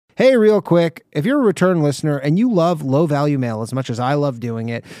Hey, real quick, if you're a return listener and you love low value mail as much as I love doing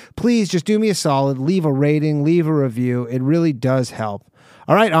it, please just do me a solid, leave a rating, leave a review. It really does help.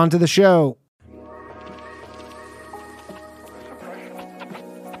 All right, on to the show.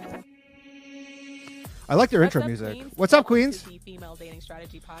 I like their intro music. Queens? What's up, Welcome Queens? to the Female Dating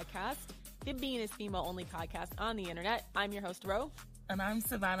Strategy Podcast. The Bean is female-only podcast on the internet. I'm your host, Ro. And I'm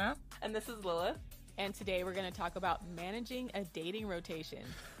Savannah. And this is Lilith. And today we're going to talk about managing a dating rotation,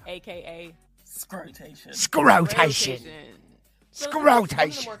 a.k.a. Scrotation. Scrotation. So Scrotation. One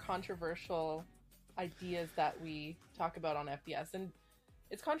of the more controversial ideas that we talk about on FBS. And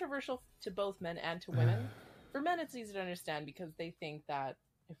it's controversial to both men and to women. For men, it's easy to understand because they think that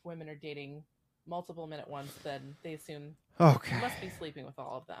if women are dating multiple men at once, then they assume you must be sleeping with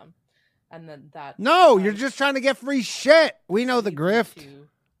all of them. And then that... No, you're just trying to get free shit. We know the grift.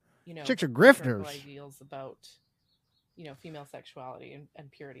 Chicks are grifters. Ideals about, female sexuality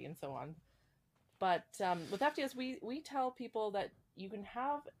and purity and so on. But with FDS, we tell people that you can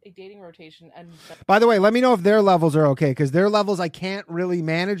have a dating rotation. And by the way, let me know if their levels are okay, because their levels I can't really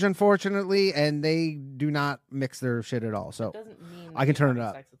manage, unfortunately, and they do not mix their shit at all. So it doesn't mean I can turn it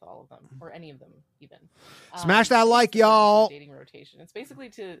up. Sex with all of them or any of them even. Smash that like, y'all. Dating rotation. It's basically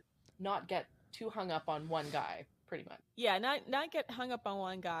to not get too hung up on one guy, pretty much. Yeah, not get hung up on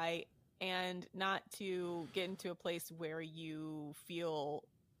one guy and not to get into a place where you feel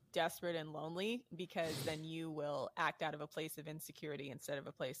desperate and lonely, because then you will act out of a place of insecurity instead of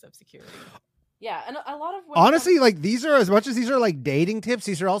a place of security. Yeah, and a lot of women honestly, like, these are, as much as these are like dating tips,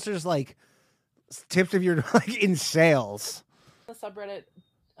 these are also just like tips if you're like in sales. The subreddit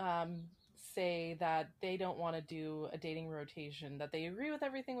say that they don't want to do a dating rotation, that they agree with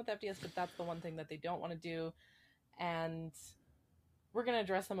everything with FDS, but that's the one thing that they don't want to do. And we're going to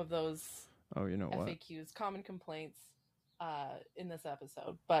address some of those FAQs, common complaints, in this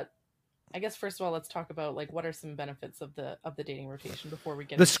episode. But I guess first of all, let's talk about like what are some benefits of the dating rotation before we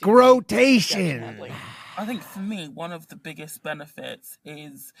get the Scrotation. I think for me, one of the biggest benefits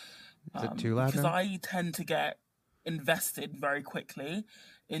is it too loud because now? I tend to get invested very quickly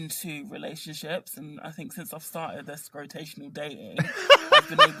into relationships, and I think since I've started this rotational dating, I've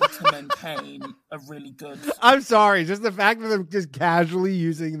been able to maintain a really good... I'm sorry, just the fact that I'm just casually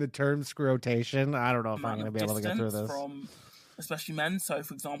using the term scrotation, I don't know if I'm going to be able to get through this. From especially men. So,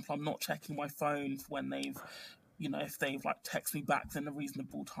 for example, I'm not checking my phone when they've, if they've like text me back in a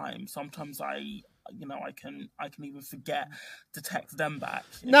reasonable time. Sometimes I can even forget to text them back.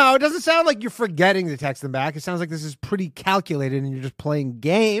 No, it doesn't sound like you're forgetting to text them back. It sounds like this is pretty calculated and you're just playing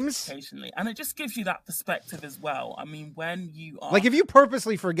games. Occasionally. And it just gives you that perspective as well. I mean, when you are... Like, if you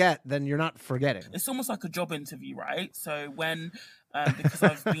purposely forget, then you're not forgetting. It's almost like a job interview, right? So when... because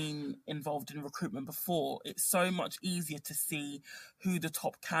I've been involved in recruitment before, it's so much easier to see who the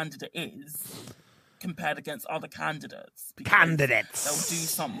top candidate is compared against other candidates. Candidates. They'll do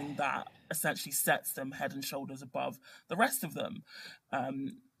something that essentially sets them head and shoulders above the rest of them.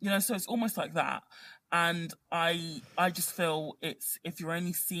 So it's almost like that. And I just feel it's, if you're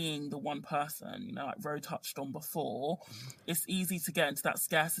only seeing the one person, like Ro touched on before, it's easy to get into that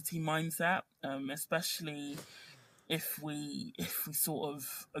scarcity mindset, especially if we sort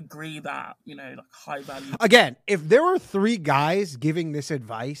of agree that, like high value. Again, if there were 3 guys giving this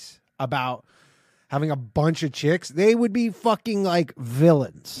advice about having a bunch of chicks, they would be fucking like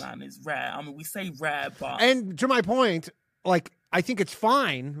villains. Man, is rare. I mean, we say rare, but... And to my point, like, I think it's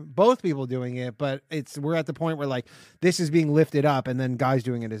fine, both people doing it, but we're at the point where like this is being lifted up, and then guys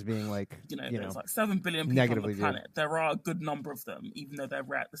doing it as being like, there's like 7 billion people on the planet. There are a good number of them, even though they're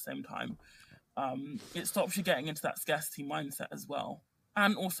rare at the same time. It stops you getting into that scarcity mindset as well.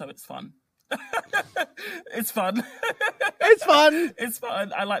 And also it's fun. It's fun. It's fun. It's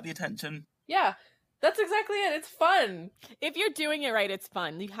fun. I like the attention. Yeah, that's exactly it. It's fun. If you're doing it right, it's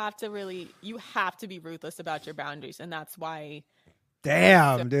fun. You have to be ruthless about your boundaries. And that's why...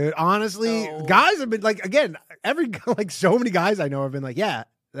 Damn, dude. Honestly, guys have been like, again, so many guys I know have been like, yeah,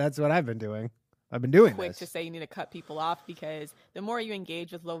 that's what I've been doing. I've been doing quick this. To say you need to cut people off, because the more you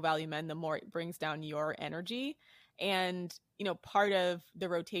engage with low value men, the more it brings down your energy. And, part of the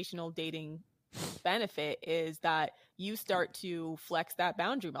rotational dating benefit is that you start to flex that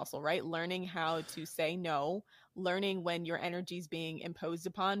boundary muscle, right? Learning how to say no, learning when your energy is being imposed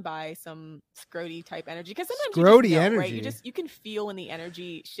upon by some scroty type energy. Because sometimes energy, right? You can feel when the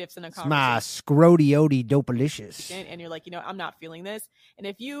energy shifts in a conversation. My scrotiody dopalicious. And you're like, I'm not feeling this. And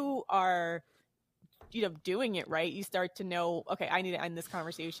if you are, doing it right, you start to know, okay, I need to end this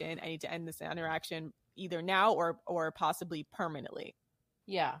conversation. I need to end this interaction either now or possibly permanently.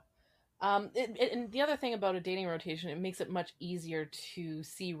 Yeah. And the other thing about a dating rotation, it makes it much easier to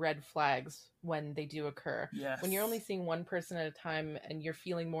see red flags when they do occur. Yes. When you're only seeing one person at a time and you're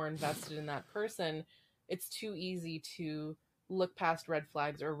feeling more invested in that person, it's too easy to look past red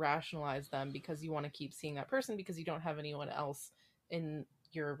flags or rationalize them because you want to keep seeing that person because you don't have anyone else in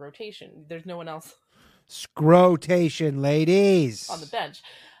your rotation. There's no one else Scrotation, ladies. on the bench.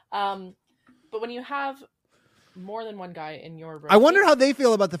 But when you have more than one guy in your rotation, I wonder how they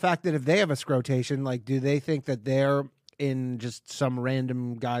feel about the fact that if they have a scrotation, like, do they think that they're in just some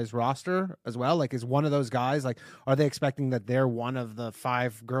random guy's roster as well? Like, is one of those guys, like, are they expecting that they're one of the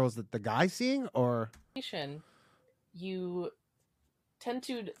 5 girls that the guy's seeing, or? You tend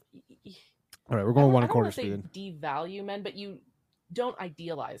to... All right, we're going 1 I don't quarter want to say speed. devalue men, but you don't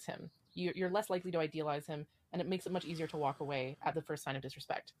idealize him. You're less likely to idealize him, and it makes it much easier to walk away at the first sign of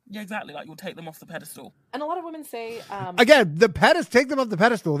disrespect. Yeah, exactly. Like, you'll take them off the pedestal. And a lot of women say... Again, take them off the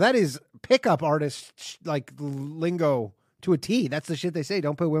pedestal. That is pickup artist, like, lingo to a T. That's the shit they say.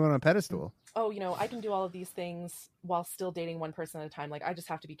 Don't put women on a pedestal. Oh, you know, I can do all of these things while still dating one person at a time. Like, I just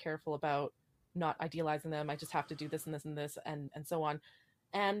have to be careful about not idealizing them. I just have to do this and this and this and so on.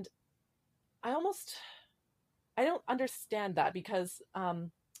 And I don't understand that because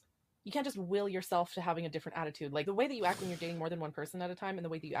you can't just will yourself to having a different attitude. Like, the way that you act when you're dating more than one person at a time and the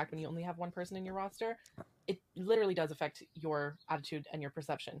way that you act when you only have one person in your roster, it literally does affect your attitude and your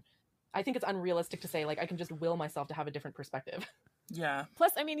perception. I think it's unrealistic to say, like, I can just will myself to have a different perspective. Yeah.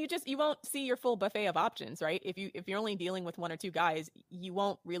 Plus, I mean, you won't see your full buffet of options, right? If you're only dealing with 1 or 2 guys, you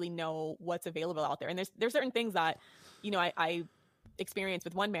won't really know what's available out there. And there's certain things that, you know, I experienced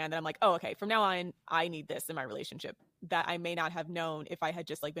with one man that I'm like, oh, okay, from now on, I need this in my relationship that I may not have known if I had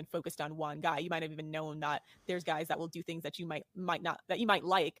just like been focused on one guy. You might have even known that there's guys that will do things that you might not, that you might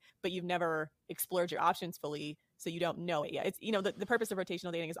like, but you've never explored your options fully. So you don't know it yet. It's, you know, the purpose of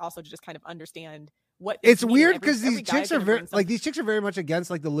rotational dating is also to just kind of understand what it's weird because these chicks are very much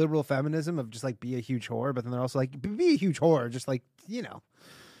against like the liberal feminism of just like be a huge whore, but then they're also like be a huge whore, just like, you know,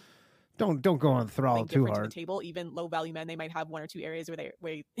 don't go on thrall too hard. To the table, even low value men, they might have 1 or 2 areas where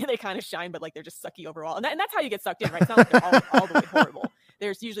they kind of shine, but like they're just sucky overall, and that's how you get sucked in, right? It's not like they're all the way horrible.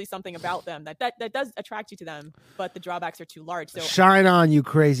 There's usually something about them that does attract you to them, but the drawbacks are too large. So shine on, you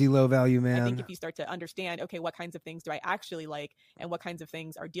crazy low value man. I think if you start to understand, okay, what kinds of things do I actually like, and what kinds of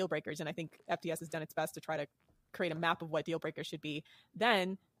things are deal breakers, and I think FDS has done its best to try to create a map of what deal breakers should be,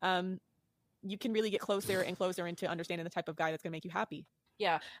 then you can really get closer and closer into understanding the type of guy that's going to make you happy.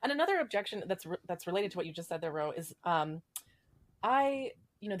 Yeah, and another objection that's related to what you just said there, Ro, is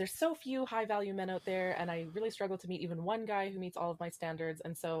there's so few high value men out there, and I really struggle to meet even one guy who meets all of my standards,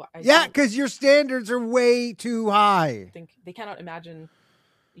 and so because your standards are way too high. I think they cannot imagine,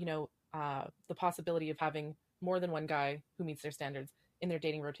 the possibility of having more than one guy who meets their standards in their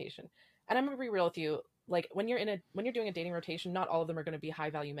dating rotation. And I'm gonna be real with you. Like, when you're doing a dating rotation, not all of them are going to be high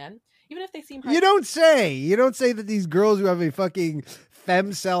value men, even if they seem high. You don't say that these girls who have a fucking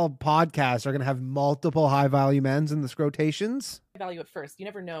femcel podcast are going to have multiple high value men's in the scrotations. Value at first, you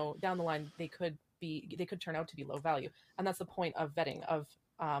never know. Down the line, they could turn out to be low value, and that's the point of vetting, of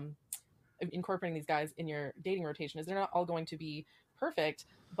incorporating these guys in your dating rotation. Is they're not all going to be perfect,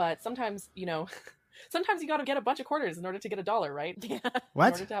 but sometimes sometimes you got to get a bunch of quarters in order to get $1, right? Yeah. What?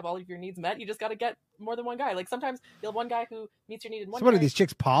 In order to have all of your needs met, you just got to get more than one guy. Like, sometimes you'll have one guy who meets your need in one. So what are these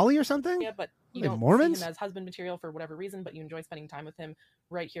chicks, poly or something? Yeah, but you don't Mormons? see him as husband material for whatever reason, but you enjoy spending time with him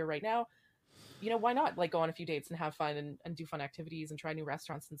right here, right now. Why not, like, go on a few dates and have fun and do fun activities and try new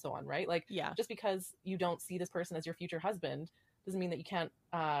restaurants and so on, right? Like, yeah. Just because you don't see this person as your future husband doesn't mean that you can't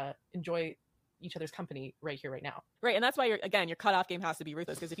enjoy each other's company right here, right now. Right. And that's why your cutoff game has to be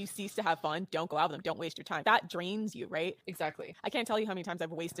ruthless, because if you cease to have fun, don't go out with them. Don't waste your time. That drains you, right? Exactly. I can't tell you how many times I've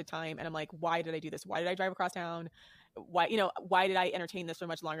wasted time and I'm like, why did I do this? Why did I drive across town? Why did I entertain this for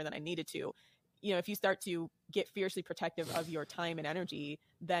much longer than I needed to? If you start to get fiercely protective of your time and energy,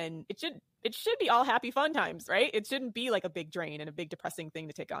 then it should be all happy fun times, right? It shouldn't be like a big drain and a big depressing thing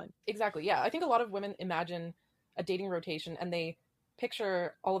to take on. Exactly. Yeah. I think a lot of women imagine a dating rotation and they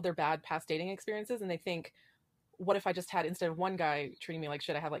picture all of their bad past dating experiences and they think, what if I just had, instead of one guy treating me like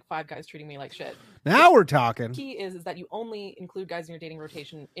shit, I have like 5 guys treating me like shit. Now we're talking. The key is that you only include guys in your dating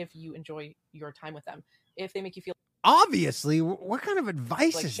rotation if you enjoy your time with them. If they make you feel obviously, what kind of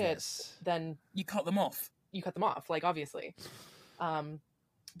advice like is shit, this? Then you cut them off. Like, obviously. But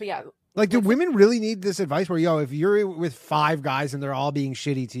yeah. Like, do women really need this advice where, if you're with 5 guys and they're all being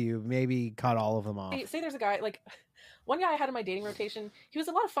shitty to you, maybe cut all of them off? Say there's a guy, like, One guy I had in my dating rotation, he was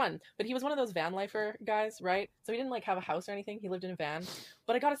a lot of fun, but he was one of those van lifer guys, right? So he didn't like have a house or anything. He lived in a van.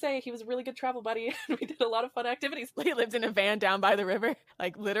 But I gotta say, he was a really good travel buddy, and we did a lot of fun activities. He lived in a van down by the river,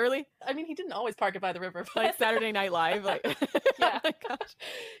 like literally, I mean, he didn't always park it by the river, but like Saturday Night Live. Like, Yeah. oh my gosh.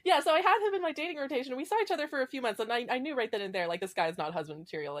 yeah, so I had him in my dating rotation. We saw each other for a few months, and I knew right then and there, like, this guy's not husband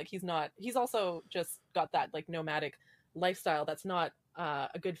material. Like, he's also just got that, like, nomadic lifestyle that's not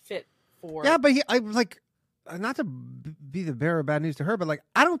a good fit for... Yeah, but I like, not to be the bearer of bad news to her, but like,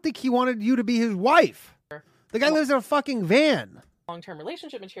 I don't think he wanted you to be his wife. The guy lives in a fucking van. long-term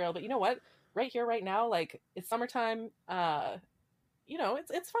relationship material, but you know what? Right here, right now, like, it's summertime. You know,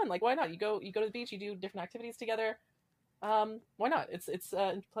 it's fun. Like, why not? You go to the beach, you do different activities together. Why not? It's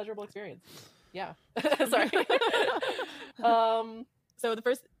a pleasurable experience. Yeah. Sorry. So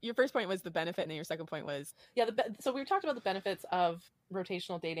your first point was the benefit, and then your second point was So we talked about the benefits of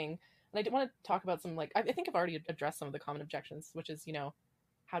rotational dating, and I did want to talk about some, like, I think I've already addressed some of the common objections, which is, you know,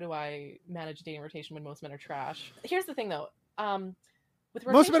 how do I manage dating rotation when most men are trash? Here's the thing, though. With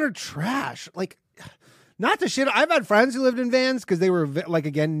rotation, Most men are trash. Like, not to shit. I've had friends who lived in vans because they were like,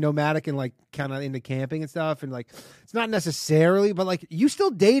 again, nomadic and like kind of into camping and stuff. And like, it's not necessarily, but like, you still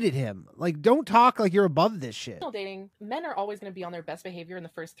dated him. Like, don't talk like you're above this shit. dating, men are always going to be on their best behavior in the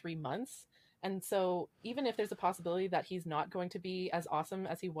first 3 months. And so even if there's a possibility that he's not going to be as awesome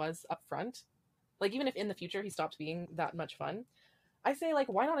as he was up front, like, even if in the future he stops being that much fun, I say, like,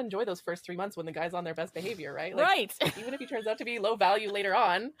 why not enjoy those first 3 months when the guy's on their best behavior, right? Like, right. even if he turns out to be low value later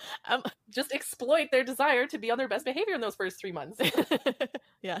on, just exploit their desire to be on their best behavior in those first 3 months.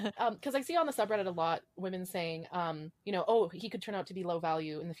 Yeah. Because I see on the subreddit a lot women saying, you know, oh, he could turn out to be low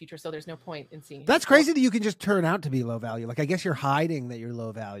value in the future, so there's no point in seeing him. That's crazy that you can just turn out to be low value. Like, I guess you're hiding that you're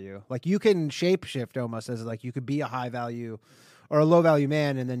low value. Like, you can shapeshift almost as like you could be a high value or a low value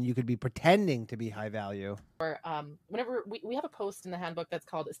man, and then you could be pretending to be high value. Or whenever we have a post in the handbook that's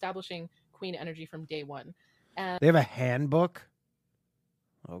called Establishing Queen Energy from Day One. And They have a handbook.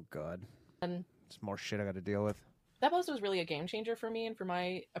 Oh God, And- it's more shit I got to deal with. that post was really a game changer for me and for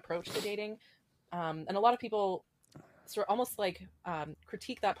my approach to dating. And a lot of people sort of almost like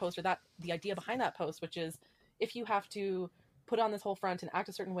critique that post or the idea behind that post, which is if you have to put on this whole front and act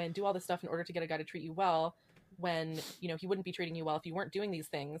a certain way and do all this stuff in order to get a guy to treat you well, when, you know, he wouldn't be treating you well if you weren't doing these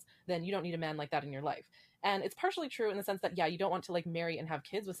things, then you don't need a man like that in your life. And it's partially true in the sense that, yeah, you don't want to like marry and have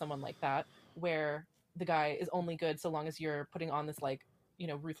kids with someone like that, where the guy is only good so long as you're putting on this, like, you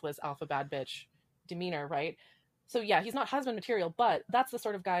know, ruthless alpha bad bitch demeanor, right? So yeah, he's not husband material, but that's the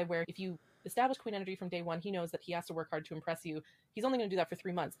sort of guy where if you establish queen energy from day one, he knows that he has to work hard to impress you. He's only going to do that for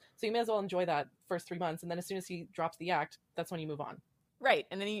 3 months. So you may as well enjoy that first 3 months. And then as soon as he drops the act, that's when you move on. Right.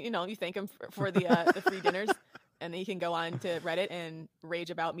 And then, you thank him for the free dinners, and then you can go on to Reddit and rage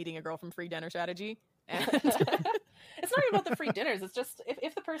about meeting a girl from free dinner strategy. And It's not even about the free dinners. It's just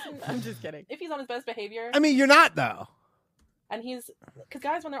if the person, I'm just kidding. if he's on his best behavior, I mean, you're not though. and because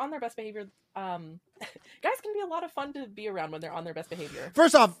guys, when they're on their best behavior, guys can be a lot of fun to be around when they're on their best behavior.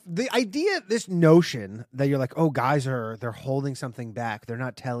 First off, the idea, this notion that you're like, oh, guys they're holding something back. They're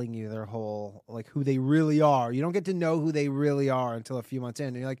not telling you their whole, like, who they really are. You don't get to know who they really are until a few months in.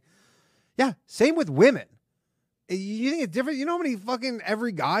 And you're like, yeah, same with women. You think it's different? You know how many fucking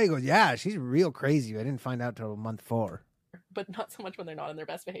every guy goes, yeah, she's real crazy. I didn't find out till month 4. But not so much when they're not on their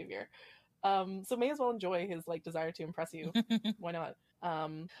best behavior. So may as well enjoy his like desire to impress you. Why not?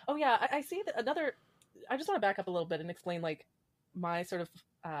 Oh yeah, I see that another. I just want to back up a little bit and explain like my sort of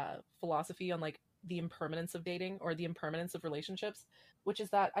philosophy on like the impermanence of dating or the impermanence of relationships, which is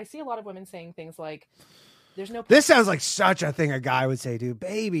that I see a lot of women saying things like, "There's no." This sounds like such a thing a guy would say, dude.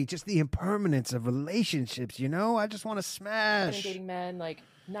 Baby, just the impermanence of relationships, you know? I just want to smash. Dating men, like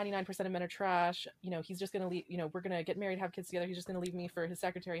 99% of men are trash. You know, he's just gonna leave. You know, we're gonna get married, have kids together. He's just gonna leave me for his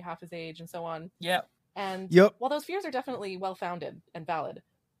secretary half his age, and so on. Yep. And Yep. while those fears are definitely well-founded and valid,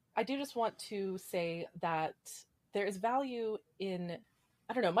 I do just want to say that there is value in,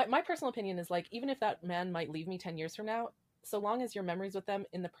 I don't know, my personal opinion is like, even if that man might leave me 10 years from now, so long as your memories with them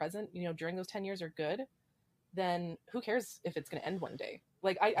in the present, you know, during those 10 years are good, then who cares if it's going to end one day?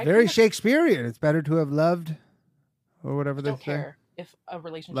 Like, I Very Shakespearean. It's better to have loved, or whatever they don't say. care if a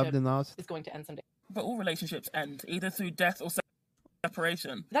relationship Loved and lost. is going to end someday. But all relationships end either through death or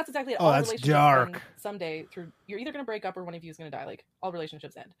separation. That's exactly it. Oh, All that's relationships dark. end someday through, you're either going to break up or one of you is going to die. Like, all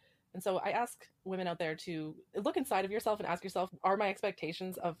relationships end. And so I ask women out there to look inside of yourself and ask yourself, are my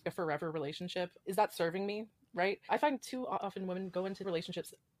expectations of a forever relationship, is that serving me, right? I find too often women go into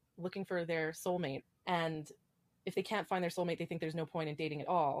relationships looking for their soulmate. And if they can't find their soulmate, they think there's no point in dating at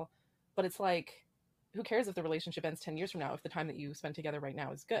all. But it's like, who cares if the relationship ends 10 years from now if the time that you spend together right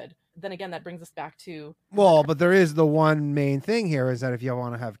now is good? Then again, that brings us back to... Well, but there is the one main thing here is that if you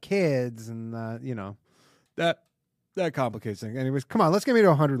want to have kids and, that complicates things. Anyways, come on, let's get me to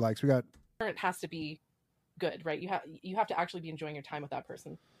 100 likes. We got... It has to be good, right? You have to actually be enjoying your time with that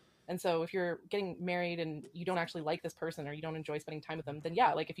person. And so if you're getting married and you don't actually like this person or you don't enjoy spending time with them, then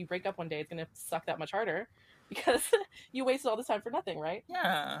yeah, like if you break up one day, it's going to suck that much harder because you wasted all this time for nothing, right?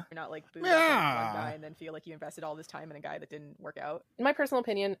 Yeah. You're not like booed up on one guy and then feel like you invested all this time in a guy that didn't work out. In my personal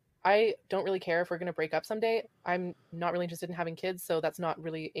opinion, I don't really care if we're going to break up someday. I'm not really interested in having kids, so that's not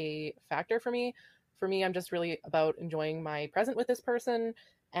really a factor for me. For me, I'm just really about enjoying my present with this person.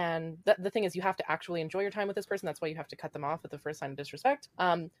 And the thing is, you have to actually enjoy your time with this person. That's why you have to cut them off at the first sign of disrespect.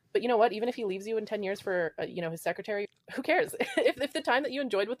 But you know what? Even if he leaves you in 10 years for, his secretary, who cares? if the time that you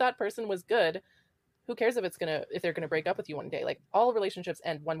enjoyed with that person was good, who cares if they're gonna break up with you one day? Like, all relationships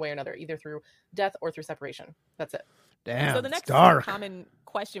end one way or another, either through death or through separation. That's it. Damn, so the next dark. common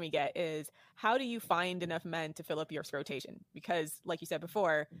question we get is, how do you find enough men to fill up your scrotation? Because, like you said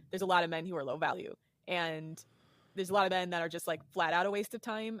before, there's a lot of men who are low value, and there's a lot of men that are just like flat out a waste of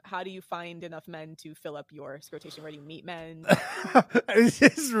time. How do you find enough men to fill up your scrotation? Where do you meet men? Is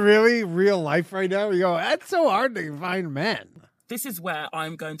this really real life right now? You go, that's so hard to find men. This is where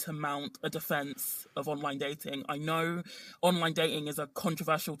I'm going to mount a defense of online dating. I know online dating is a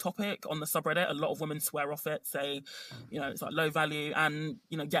controversial topic on the subreddit. A lot of women swear off it, say, it's like low value. And,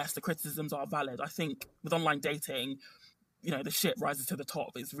 yes, the criticisms are valid. I think with online dating, the shit rises to the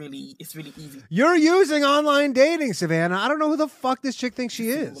top. It's really easy. You're using online dating, Savannah. I don't know who the fuck this chick thinks she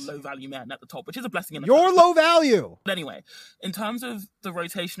is. Low value men at the top, which is a blessing in the You're low value. But anyway, in terms of the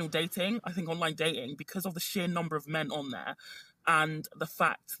rotational dating, I think online dating, because of the sheer number of men on there and the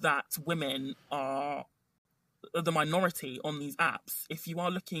fact that women are the minority on these apps, if you are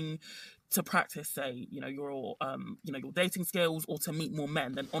looking to practice, say, your dating skills or to meet more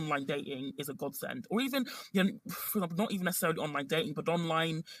men, then online dating is a godsend. Or even, not even necessarily online dating, but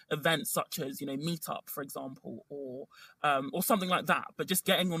online events such as, Meetup, for example, or something like that. But just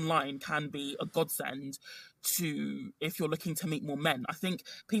getting online can be a godsend if you're looking to meet more men. I think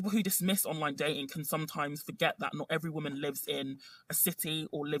people who dismiss online dating can sometimes forget that not every woman lives in a city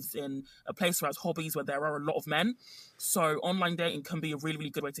or lives in a place where has hobbies where there are a lot of men. So online dating can be a really, really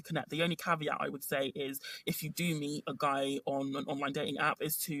good way to connect. The only caveat I would say is if you do meet a guy on an online dating app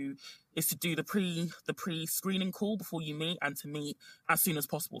is to do the pre-screening call before you meet and to meet as soon as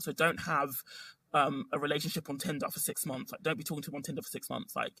possible. So don't have a relationship on Tinder for 6 months. Like, don't be talking to him on Tinder for 6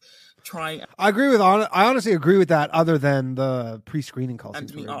 months. Like, try. I honestly agree with that. Other than the pre-screening call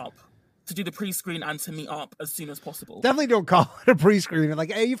and meet up. To do the pre-screen and to meet up as soon as possible. Definitely don't call it a pre-screen.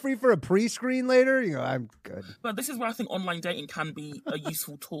 Like, hey, you free for a pre-screen later? I'm good. But this is where I think online dating can be a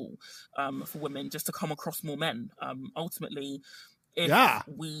useful tool for women just to come across more men. Ultimately, if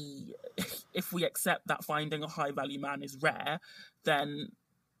we accept that finding a high-value man is rare, then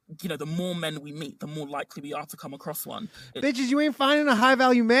the more men we meet, the more likely we are to come across one. Bitches, you ain't finding a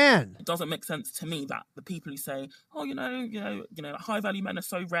high-value man. It doesn't make sense to me that the people who say, oh, high-value men are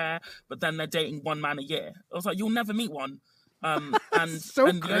so rare, but then they're dating one man a year. I was like, you'll never meet one. And so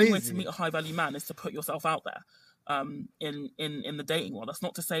and the only way crazy. to meet a high-value man is to put yourself out there. In the dating world. That's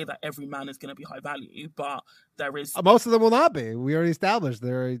not to say that every man is going to be high value, but there is... Most of them will not be. We already established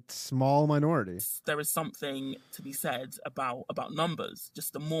they're a small minority. There is something to be said about numbers.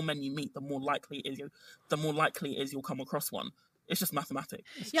 Just the more men you meet, the more likely it is you'll come across one. It's just mathematics.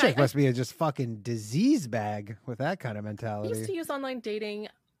 This chick must be a just fucking disease bag with that kind of mentality. I used to use online dating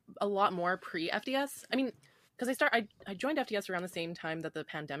a lot more pre-FDS. I mean, because I joined FDS around the same time that the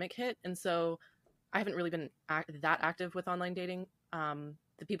pandemic hit, and so I haven't really been that active with online dating.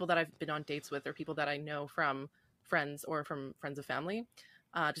 The people that I've been on dates with are people that I know from friends or from friends of family,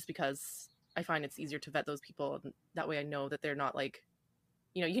 just because I find it's easier to vet those people. That way I know that they're not like,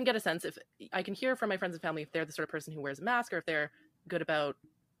 you can get a sense if I can hear from my friends and family if they're the sort of person who wears a mask or if they're good about,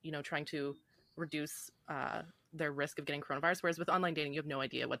 trying to reduce their risk of getting coronavirus. Whereas with online dating, you have no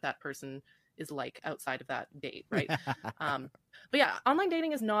idea what that person is like outside of that date, right? But yeah, online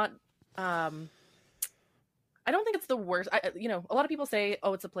dating is not... I don't think it's the worst. A lot of people say,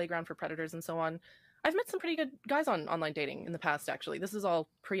 oh, it's a playground for predators and so on. I've met some pretty good guys on online dating in the past, actually. This is all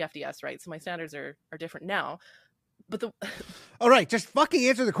pre-FDS, right? So my standards are different now. But all right, just fucking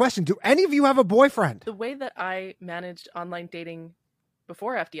answer the question. Do any of you have a boyfriend? The way that I managed online dating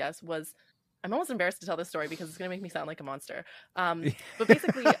before FDS was... I'm almost embarrassed to tell this story because it's going to make me sound like a monster. But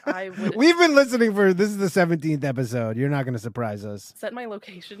basically, I would... We've been listening this is the 17th episode. You're not going to surprise us. Set my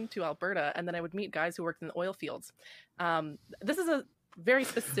location to Alberta, and then I would meet guys who worked in the oil fields. This is very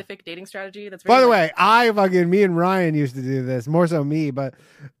specific dating strategy. That's By very the like, way, me and Ryan used to do this, more so me, but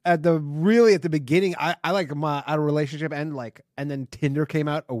at the beginning, I like my out of relationship end, and then Tinder came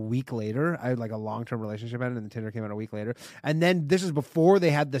out a week later. I had like a long-term relationship end, and then Tinder came out a week later. And then this is before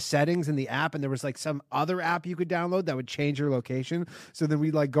they had the settings in the app, and there was like some other app you could download that would change your location. So then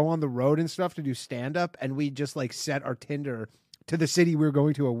we'd like go on the road and stuff to do stand-up, and we just like set our Tinder to the city we were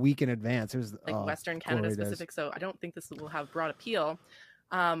going to a week in advance. It was like Western Canada glory days. specific, so I don't think this will have broad appeal.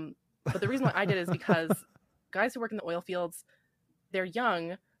 But the reason why I did is because guys who work in the oil fields, they're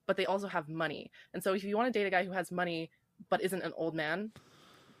young, but they also have money. And so if you want to date a guy who has money but isn't an old man,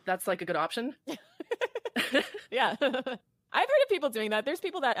 that's like a good option. Yeah. I've heard of people doing that. There's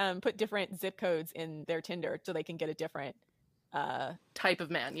people that put different zip codes in their Tinder so they can get a different type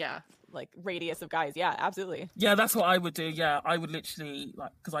of man. Yeah. Like radius of guys. Yeah, absolutely. Yeah, that's what I would do. Yeah, I would literally,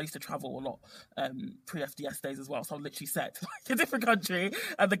 like, because I used to travel a lot pre-FDS days as well, so I'd literally set to like a different country,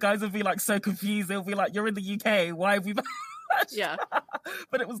 and the guys would be like so confused. They'll be like, "You're in the UK. Why have we?" Yeah.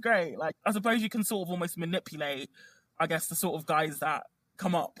 But it was great. Like, I suppose you can sort of almost manipulate, I guess, the sort of guys that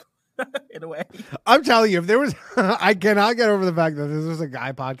come up. In a way, I'm telling you, if there was, I cannot get over the fact that this was a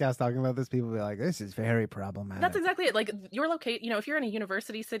guy podcast talking about this. People would be like, "This is very problematic." That's exactly it. Like, your if you're in a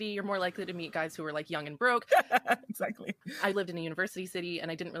university city, you're more likely to meet guys who are like young and broke. Exactly. I lived in a university city,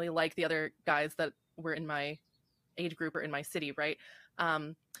 and I didn't really like the other guys that were in my age group or in my city, right?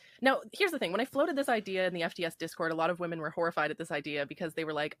 Now, here's the thing: when I floated this idea in the FDS Discord, a lot of women were horrified at this idea because they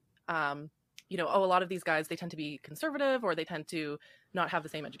were like, a lot of these guys, they tend to be conservative, or they tend to not have the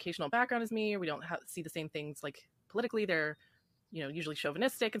same educational background as me, or we don't see the same things like politically. They're, usually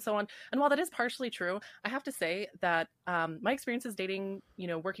chauvinistic and so on. And while that is partially true, I have to say that my experiences dating,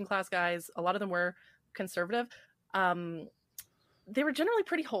 working class guys, a lot of them were conservative. They were generally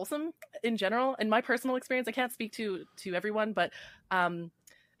pretty wholesome in general. In my personal experience, I can't speak to everyone, but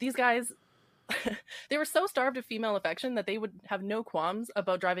these guys, they were so starved of female affection that they would have no qualms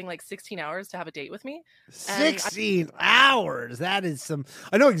about driving like 16 hours to have a date with me. 16 hours. That is some.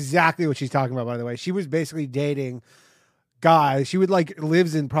 I know exactly what she's talking about, by the way. She was basically dating guys. She would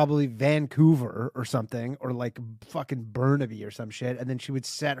lives in probably Vancouver or something, or like fucking Burnaby or some shit. And then she would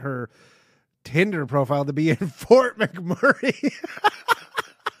set her Tinder profile to be in Fort McMurray.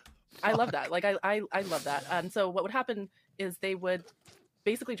 I love that. Like, I love that. And so what would happen is they would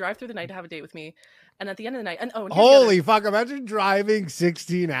basically drive through the night to have a date with me, and at the end of the night, and holy fuck, imagine driving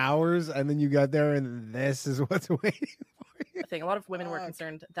 16 hours and then you get there and this is what's waiting for you. I think a lot of women were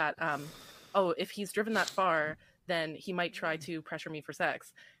concerned that if he's driven that far, then he might try to pressure me for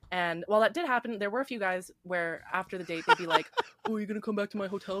sex. And while that did happen, there were a few guys where after the date they'd be like, "Oh, you're gonna come back to my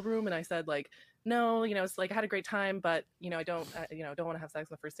hotel room?" And I said like, "No, it's like I had a great time, but I don't want to have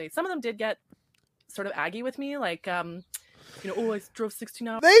sex on the first date." Some of them did get sort of aggy with me, like I drove 16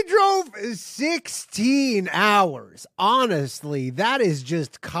 hours. They drove 16 hours. Honestly, that is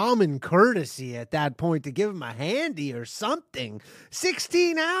just common courtesy at that point to give him a handy or something.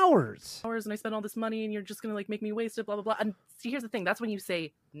 16 hours. And I spent all this money and you're just going to make me waste it, blah, blah, blah. And see, here's the thing. That's when you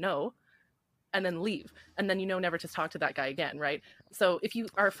say no and then leave. And then never to talk to that guy again, right? So if you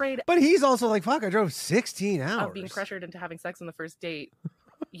are afraid... But he's also like, fuck, I drove 16 hours. ...of being pressured into having sex on the first date...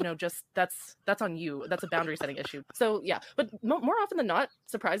 just that's on you. That's a boundary setting issue. So yeah, but more often than not,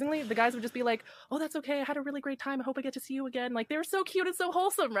 surprisingly, the guys would just be like, "Oh, that's okay. I had a really great time. I hope I get to see you again." Like, they were so cute and so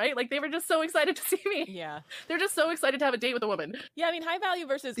wholesome, right? Like, they were just so excited to see me. Yeah. They're just so excited to have a date with a woman. Yeah, I mean, high value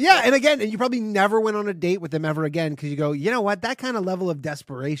versus... Yeah, and again, and you probably never went on a date with them ever again because you go, you know what? That kind of level of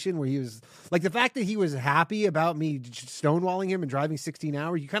desperation where he was, like, the fact that he was happy about me stonewalling him and driving 16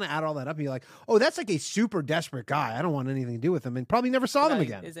 hours, you kind of add all that up and you're like, oh, that's like a super desperate guy. I don't want anything to do with him, and probably never saw them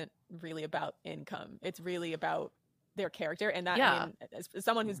again. Isn't really about income. It's really about their character, and that, yeah. I mean, as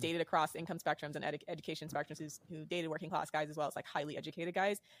someone who's dated across income spectrums and education spectrums, who dated working class guys as well as like highly educated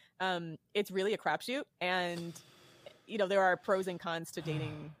guys, it's really a crapshoot. And there are pros and cons to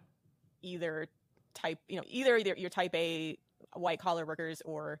dating either type. Either you're type A white collar workers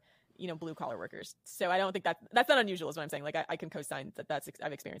or blue collar workers. So I don't think that's not unusual, is what I'm saying. Like, I can co-sign that.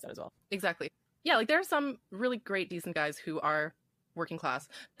 I've experienced that as well. Exactly. Yeah, like there are some really great decent guys who are working class.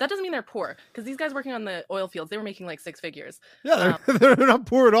 That doesn't mean they're poor, because these guys working on the oil fields, they were making like 6 figures. Yeah, they're not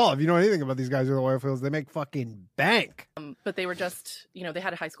poor at all. If you know anything about these guys in the oil fields, they make fucking bank. But they were just, they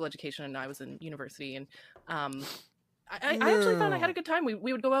had a high school education and I was in university, and I actually found I had a good time. We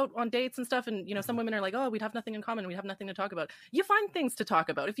would go out on dates and stuff, and some women are like, oh, we'd have nothing in common, we'd have nothing to talk about. You find things to talk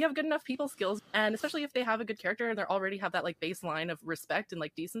about if you have good enough people skills, and especially if they have a good character and they already have that like baseline of respect and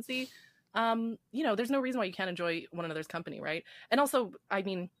like decency. There's no reason why you can't enjoy one another's company, right? And also, I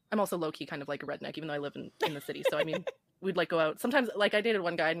mean, I'm also low-key kind of like a redneck, even though I live in the city. So I mean, we'd like go out. Sometimes like I dated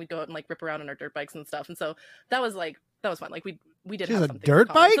one guy and we'd go out and like rip around on our dirt bikes and stuff. And so that was fun. Like we did She have has a something dirt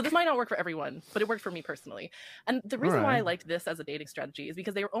in common. So bike? this might not work for everyone, but it worked for me personally. And the reason why I liked this as a dating strategy is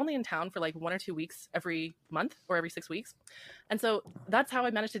because they were only in town for like 1 or 2 weeks every month or every 6 weeks. And so that's how I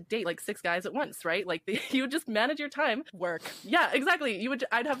managed to date like 6 guys at once, right? Like you would just manage your time. Work. Yeah, exactly.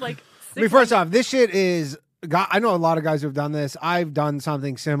 I'd have like 6 I mean, first off, this shit is. I know a lot of guys who've done this. I've done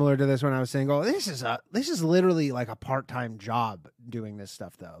something similar to this when I was single. This is literally like a part-time job doing this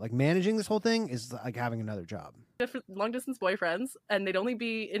stuff, though. Like managing this whole thing is like having another job. long distance boyfriends, and they'd only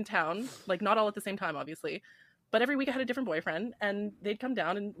be in town, like not all at the same time, obviously. But every week I had a different boyfriend, and they'd come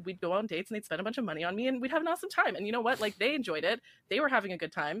down and we'd go on dates and they'd spend a bunch of money on me and we'd have an awesome time. And you know what? Like they enjoyed it. They were having a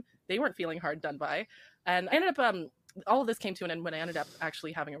good time. They weren't feeling hard done by. And I ended up, all of this came to an end when I ended up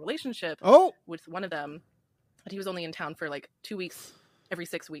actually having a relationship with one of them. But he was only in town for like 2 weeks every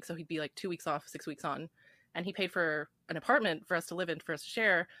 6 weeks. So he'd be like 2 weeks off, 6 weeks on. And he paid for an apartment for us to live in, for us to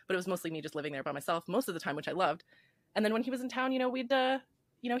share. But it was mostly me just living there by myself most of the time, which I loved. And then when he was in town, we'd,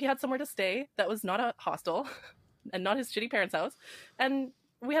 he had somewhere to stay that was not a hostel and not his shitty parents' house. And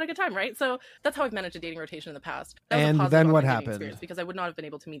we had a good time, right? So that's how I've managed a dating rotation in the past. That was a And positive then what online dating happened? experience, because I would not have been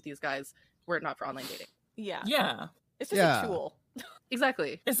able to meet these guys were it not for online dating. Yeah. Yeah. It's just a tool.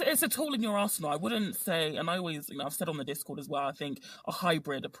 Exactly. It's a tool in your arsenal. I wouldn't say, and I always, I've said on the Discord as well, I think a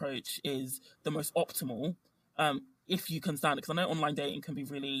hybrid approach is the most optimal. If you can stand it, because I know online dating can be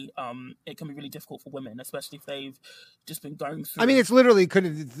really, it can be really difficult for women, especially if they've just been going through. I mean, it's literally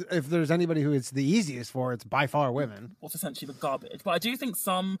if there's anybody who it's the easiest for, it's by far women. What's essentially the garbage. But I do think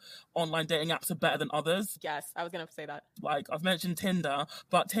some online dating apps are better than others. Yes, I was gonna say that. Like I've mentioned Tinder,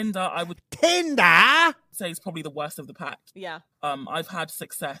 but Tinder I would say is probably the worst of the pack. Yeah. I've had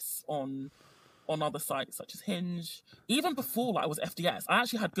success on other sites such as Hinge. Even before I was FDS, I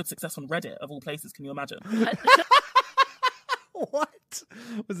actually had good success on Reddit of all places. Can you imagine? What?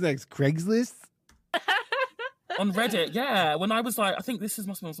 What's next? Craigslist? On Reddit, yeah. When I was like, I think must have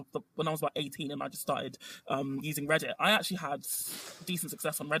been when I was about 18 and I just started using Reddit. I actually had decent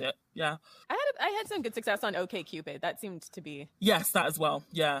success on Reddit. Yeah. I had some good success on OkCupid. That seemed to be. Yes, that as well.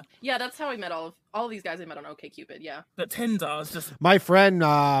 Yeah. Yeah, that's how I met all of these guys I met on OkCupid. Yeah. But Tinder is just. My friend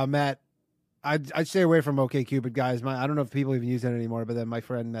met. I'd stay away from OkCupid, guys. I don't know if people even use it anymore, but then my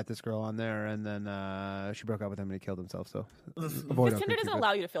friend met this girl on there, and then she broke up with him and he killed himself. So avoid Because Tinder doesn't OkCupid.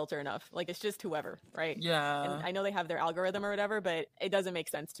 allow you to filter enough. Like it's just whoever, right? Yeah. And I know they have their algorithm or whatever, but it doesn't make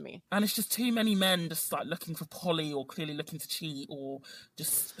sense to me. And it's just too many men just like looking for poly or clearly looking to cheat or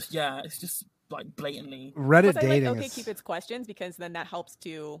just, yeah, it's just like blatantly. Reddit Plus, I like dating. OkCupid's questions because then that helps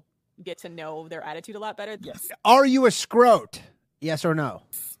to get to know their attitude a lot better. Yes. Are you a scrote? Yes or no?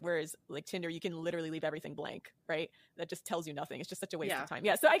 Whereas like Tinder, you can literally leave everything blank, right? That just tells you nothing. It's just such a waste Yeah. of time.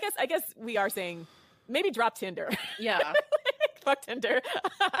 Yeah. So I guess we are saying maybe drop Tinder. Yeah. Fuck Tinder.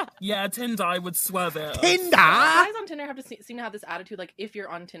 Yeah, Tinder, I would swerve it. Tinder? Guys on Tinder have to seem to have this attitude, like if you're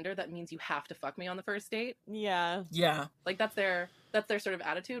on Tinder, that means you have to fuck me on the first date. Yeah. Yeah. Like that's their sort of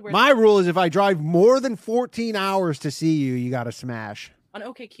attitude. Whereas My rule is if I drive more than 14 hours to see you, you got to smash. on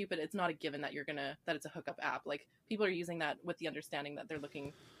OkCupid, it's not a given that that it's a hookup app. Like people are using that with the understanding that they're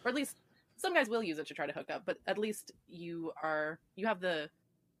looking, or at least some guys will use it to try to hook up, but at least you have the,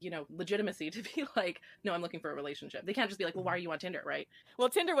 legitimacy to be like, no, I'm looking for a relationship. They can't just be like, well, why are you on Tinder, right? Well,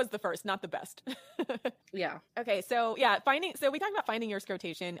 Tinder was the first, not the best. Yeah. Okay, so yeah, so we talked about finding your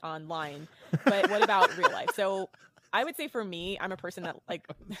scrotation online, but what about real life? So I would say for me, I'm a person that like,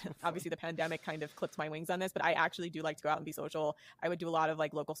 obviously the pandemic kind of clipped my wings on this, but I actually do like to go out and be social. I would do a lot of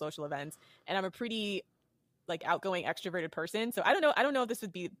like local social events, and I'm a pretty like outgoing extroverted person. So I don't know if this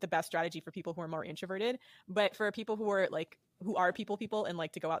would be the best strategy for people who are more introverted, but for people who are people and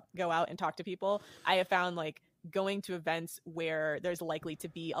like to go out and talk to people, I have found like going to events where there's likely to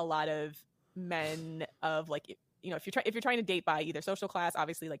be a lot of men of like, if you're trying to date by either social class,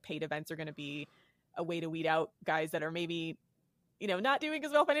 obviously like paid events are going to be a way to weed out guys that are maybe, not doing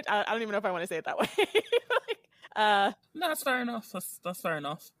as well financially. I don't even know if I want to say it that way. No, that's fair enough. That's fair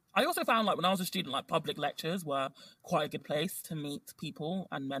enough. I also found like when I was a student, like public lectures were quite a good place to meet people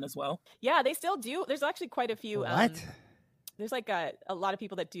and men as well. Yeah, they still do. There's actually quite a few. What? There's like a lot of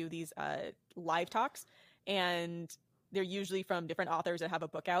people that do these live talks, and they're usually from different authors that have a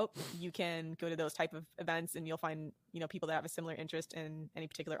book out. You can go to those type of events and you'll find, people that have a similar interest in any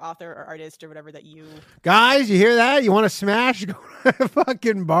particular author or artist or whatever that you... Guys, you hear that? You want to smash? Go to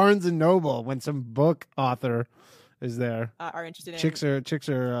fucking Barnes and Noble when some book author is there. are interested in. Chicks are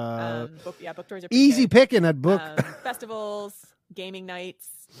book tours are pretty easy good. picking at book. Festivals, gaming nights.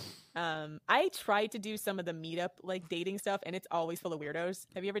 I tried to do some of the meetup like dating stuff, and it's always full of weirdos.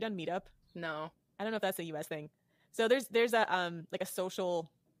 Have you ever done meetup? No. I don't know if that's a US thing. So there's a like a social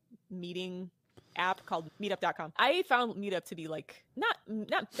meeting app called meetup.com. I found Meetup to be like not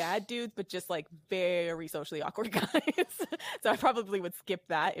bad dudes, but just like very socially awkward guys. So I probably would skip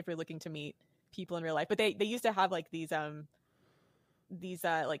that if you're looking to meet people in real life. But they used to have like these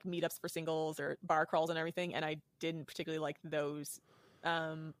like meetups for singles or bar crawls and everything, and I didn't particularly like those.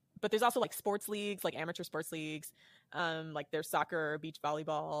 But there's also like sports leagues, like amateur sports leagues, like there's soccer, beach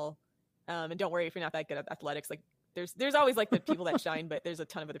volleyball, and don't worry if you're not that good at athletics, like there's always like the people that shine, but there's a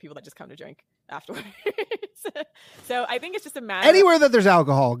ton of other people that just come to drink afterwards. So I think it's just a matter Anywhere that there's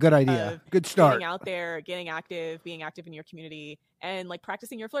alcohol, good idea. Good start. Getting out there, getting active, being active in your community, and like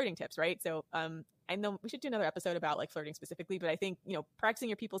practicing your flirting tips, right? So I know we should do another episode about like flirting specifically, but I think, you know, practicing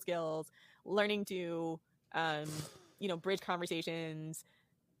your people skills, learning to you know, bridge conversations.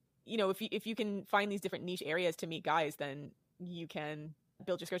 You know, if you can find these different niche areas to meet guys, then you can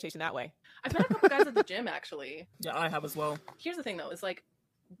build your scrotation that way. I've met a couple guys at the gym, actually. Yeah, I have as well. Here's the thing, though, is like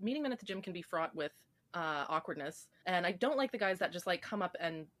meeting men at the gym can be fraught with awkwardness, and I don't like the guys that just like come up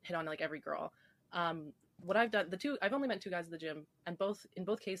and hit on like every girl. What I've done, I've only met 2 guys at the gym, and in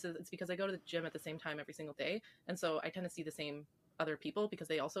both cases, it's because I go to the gym at the same time every single day, and so I tend to see the same other people because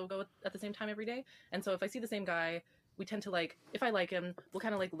they also go at the same time every day. And so if I see the same guy, we tend to like, if I like him, we'll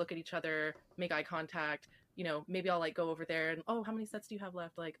kind of like look at each other, make eye contact. You know, maybe I'll like go over there and, oh, how many sets do you have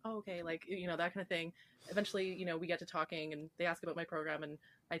left? Like, oh, okay, like, you know, that kind of thing. Eventually, you know, we get to talking and they ask about my program and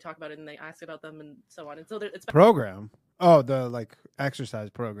I talk about it and they ask about them and so on. And so it's program. Oh, the like exercise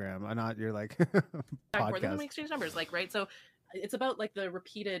program, not your like podcast. Then we exchange numbers, like, right? So it's about like the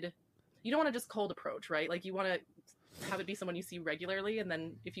repeated. You don't want to just cold approach, right? Like you want to have it be someone you see regularly, and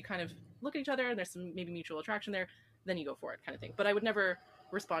then if you kind of look at each other and there's some maybe mutual attraction there, then you go for it, kind of thing. But I would never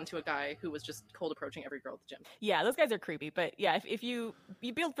respond to a guy who was just cold approaching every girl at the gym. Yeah, those guys are creepy. But yeah, if you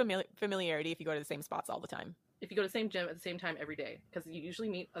build familiarity if you go to the same spots all the time. If you go to the same gym at the same time every day, because you usually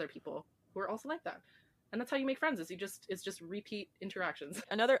meet other people who are also like that. And that's how you make friends, it's just repeat interactions.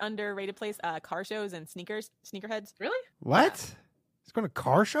 Another underrated place, car shows and sneakerheads. Really? What? Yeah. It's going to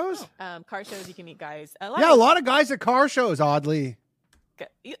car shows? Car shows, you can meet guys. A lot of guys at car shows, oddly.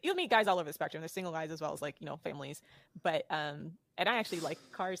 You'll meet guys all over the spectrum. There's single guys as well as like, you know, families. But and I actually like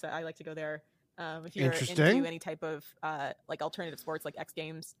cars. I like to go there. If you're into any type of like alternative sports, like X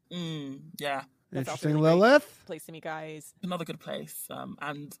Games. Yeah. That's interesting, really Lilith. Place to meet guys. Another good place,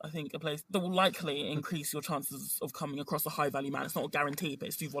 and I think a place that will likely increase your chances of coming across a high value man. It's not a guarantee, but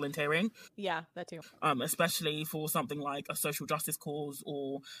it's through volunteering. Yeah, that too. Especially for something like a social justice cause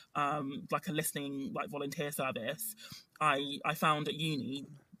or like a listening like volunteer service. I found at uni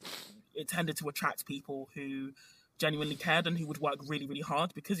it tended to attract people who genuinely cared and who would work really, really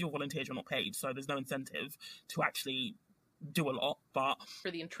hard. Because you're volunteers, you're not paid, so there's no incentive to actually do a lot, but for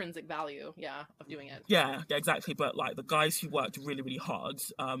the intrinsic value of doing it. Yeah, exactly. But like the guys who worked really, really hard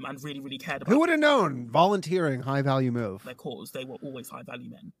and really, really cared about, who would have known volunteering, high value move, their cause, they were always high value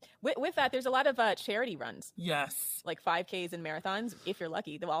men. With that, there's a lot of charity runs. Yes, like 5Ks and marathons. If you're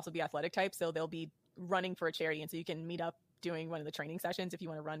lucky, they'll also be athletic types, so they'll be running for a charity, and so you can meet up doing one of the training sessions if you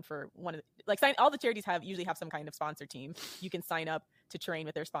want to run for one of the, like all the charities usually have some kind of sponsor team. You can sign up to train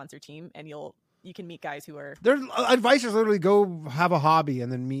with their sponsor team, and you can meet guys who are... Their advice is literally go have a hobby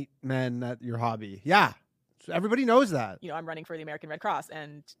and then meet men at your hobby. Yeah. So everybody knows that. You know, I'm running for the American Red Cross,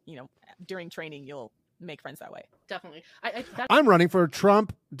 and, you know, during training, you'll make friends that way. Definitely. I'm running for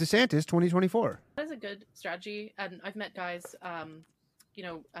Trump DeSantis 2024. That is a good strategy. And I've met guys,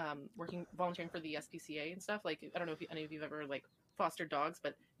 volunteering for the SPCA and stuff. Like, I don't know if any of you have ever, like, fostered dogs,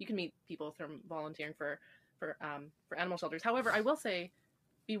 but you can meet people from volunteering for animal shelters. However, I will say,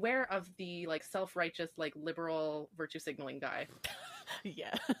 beware of the like self-righteous, like liberal virtue signaling guy.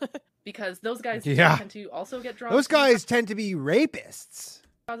 Yeah. Because those guys tend to also get drawn. Those guys tend to be rapists.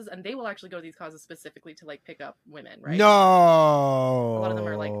 Causes, and they will actually go to these causes specifically to like pick up women, right? No. A lot of them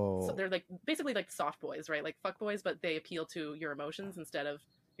are like, so they're like basically like soft boys, right? Like fuck boys, but they appeal to your emotions instead of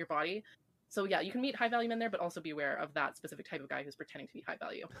your body. So yeah, you can meet high value men there, but also be aware of that specific type of guy who's pretending to be high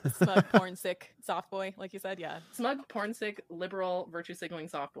value. Smug, porn sick, soft boy, like you said, yeah. Smug, porn sick, liberal, virtue signaling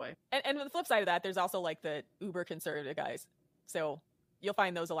soft boy. And on the flip side of that, there's also like the uber conservative guys. So you'll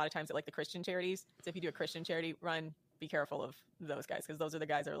find those a lot of times at like the Christian charities. So if you do a Christian charity run, be careful of those guys, because those are the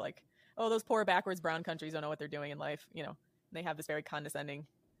guys that are like, oh, those poor backwards brown countries don't know what they're doing in life. You know, they have this very condescending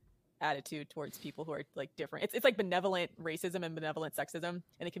attitude towards people who are like different. It's like benevolent racism and benevolent sexism,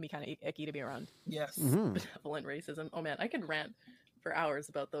 and it can be kind of icky to be around. Yes. Mm-hmm. Benevolent racism. Oh man, I could rant for hours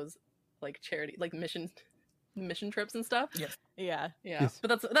about those like charity, like mission trips and stuff. Yes. Yeah. Yes.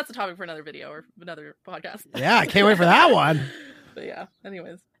 But that's a topic for another video or another podcast. Yeah, I can't wait for that one. But yeah,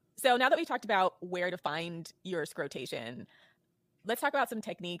 anyways. So now that we've talked about where to find your scrotation, let's talk about some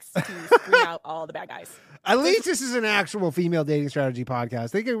techniques to screen out all the bad guys. At least this is an actual female dating strategy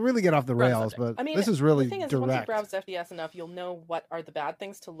podcast. They can really get off the rails, subject. but I mean, this is really the thing is, once you direct. browse FDS enough, you'll know what are the bad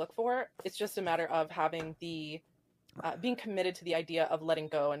things to look for. It's just a matter of having the being committed to the idea of letting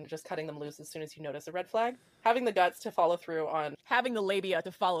go and just cutting them loose as soon as you notice a red flag. Having the guts to follow through on Having the labia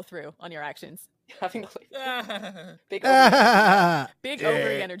to follow through on your actions. having the big Big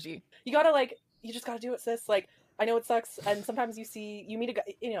ovary energy. You gotta you just gotta do it, sis. Like, I know it sucks, and sometimes you meet a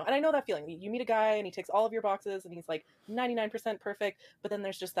guy, and I know that feeling. You meet a guy and he ticks all of your boxes and he's like 99% perfect, but then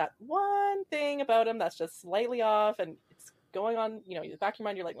there's just that one thing about him that's just slightly off, and it's going on, in the back of your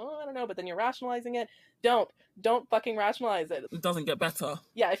mind, you're like, oh, I don't know, but then you're rationalizing it. Don't fucking rationalize it. It doesn't get better.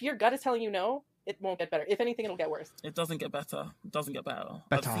 Yeah, if your gut is telling you no, it won't get better. If anything, it'll get worse. It doesn't get better. It doesn't get better.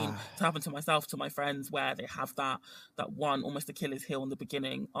 I've seen it happen to myself, to my friends, where they have that one almost Achilles heel in the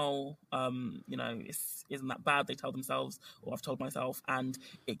beginning. Isn't that bad? They tell themselves, or I've told myself, and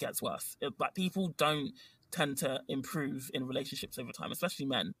it gets worse. People don't tend to improve in relationships over time, especially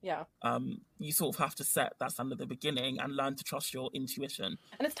men. Yeah. You sort of have to set that standard at the beginning and learn to trust your intuition.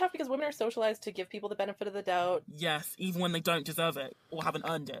 And it's tough because women are socialized to give people the benefit of the doubt. Yes, even when they don't deserve it or haven't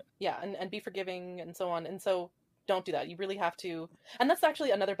earned it. Yeah, and be forgiving and so on. And so don't do that. You really have to. And that's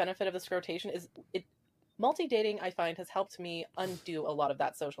actually another benefit of the scrotation is multi-dating, I find, has helped me undo a lot of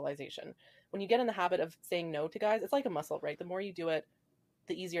that socialization. When you get in the habit of saying no to guys, it's like a muscle, right? The more you do it,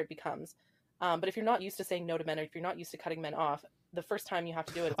 the easier it becomes. But if you're not used to saying no to men, or if you're not used to cutting men off, the first time you have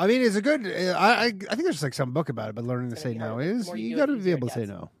to do it. I mean, it's a good. I think there's some book about it, but learning to say no is you got to be able to say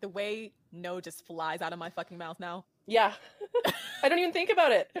no. The way no just flies out of my fucking mouth now. Yeah, I don't even think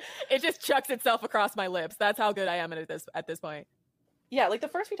about it. It just chucks itself across my lips. That's how good I am at this point. Yeah, the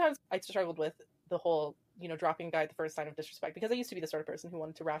first few times I struggled with the whole dropping a guy at the first sign of disrespect, because I used to be the sort of person who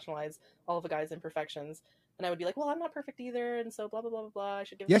wanted to rationalize all of a guy's imperfections, and I would be like, well, I'm not perfect either, and so blah blah blah blah blah. I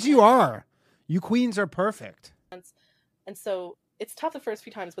should give. Yes, you are. You queens are perfect. And so it's tough the first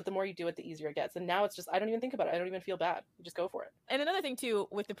few times, but the more you do it, the easier it gets. And now it's just, I don't even think about it. I don't even feel bad. You just go for it. And another thing too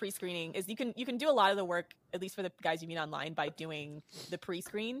with the pre-screening is you can do a lot of the work, at least for the guys you meet online, by doing the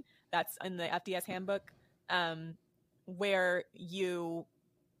pre-screen. That's in the FDS handbook, where you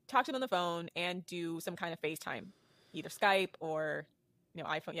talk to them on the phone and do some kind of FaceTime, either Skype or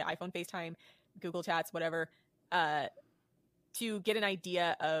iPhone FaceTime, Google Chats, whatever. To get an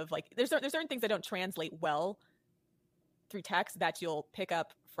idea of there's certain things that don't translate well through text that you'll pick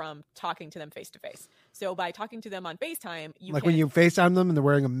up from talking to them face to face. So by talking to them on FaceTime, you can when you FaceTime them and they're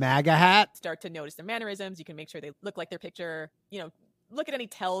wearing a MAGA hat, start to notice their mannerisms. You can make sure they look like their picture. Look at any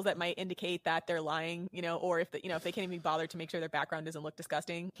tells that might indicate that they're lying. Or if they can't even be bothered to make sure their background doesn't look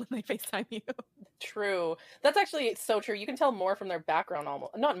disgusting when they FaceTime you. True. That's actually so true. You can tell more from their background,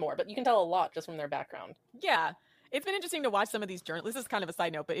 almost not more, but you can tell a lot just from their background. Yeah. It's been interesting to watch some of these journalists. This is kind of a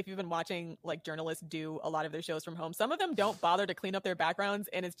side note, but if you've been watching journalists do a lot of their shows from home, some of them don't bother to clean up their backgrounds,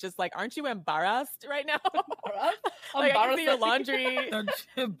 and it's just aren't you embarrassed right now? I can see your laundry. That's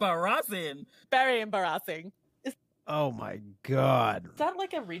embarrassing. Very embarrassing. oh my God. Is that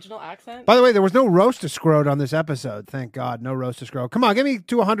like a regional accent? By the way, there was no roast to scrot on this episode. Thank God, no roast to scrot. Come on, give me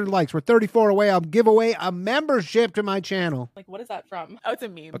to 100 likes. We're 34 away. I'll give away a membership to my channel. What is that from? Oh, it's a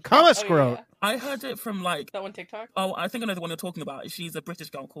meme. Become a scrot. Yeah. I heard it from That one TikTok? Oh, I think I know the one you're talking about. She's a British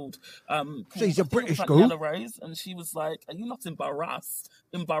girl called She's a British girl? Nella Rose, and she was like, "Are you not embarrassed?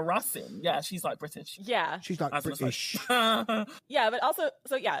 Embarrassing." Yeah, she's British. Yeah. She's not British. Yeah, but also,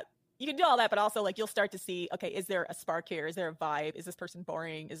 you can do all that, but also you'll start to see, okay, is there a spark here? Is there a vibe? Is this person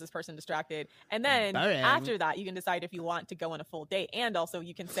boring? Is this person distracted? And then after that, you can decide if you want to go on a full date. And also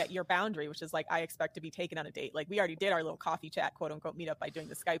you can set your boundary, which is I expect to be taken on a date. We already did our little coffee chat, quote unquote, meetup by doing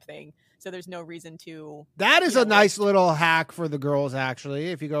the Skype thing. So there's no reason to. That is a nice little hack for the girls, actually.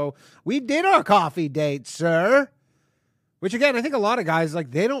 If you go, we did our coffee date, sir. Which, again, I think a lot of guys,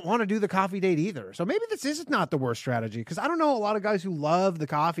 they don't want to do the coffee date either. So maybe this is not the worst strategy, because I don't know a lot of guys who love the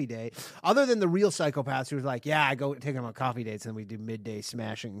coffee date, other than the real psychopaths who's yeah, I go take them on coffee dates, and we do midday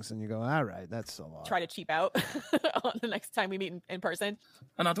smashings, and you go, all right, that's a lot. Try to cheap out on the next time we meet in person.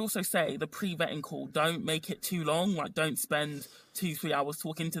 And I'd also say the pre-vetting call, don't make it too long. Don't spend 2-3 hours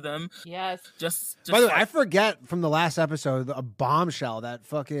talking to them. Yes. Just By the way, I forget from the last episode, a bombshell that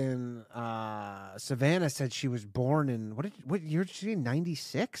fucking Savannah said she was born in, what year did she say,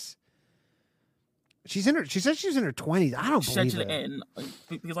 96? She said she's in her 20s. I don't believe Schedule it. it in,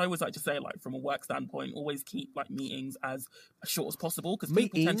 because I always like to say, like, from a work standpoint, always keep like meetings as short as possible, because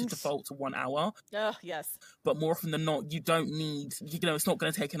people tend to Meetings? default to 1 hour, Oh, yes. but more often than not, you don't need, it's not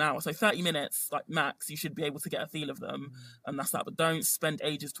going to take an hour. So 30 minutes, like max, you should be able to get a feel of them, and that's that. But don't spend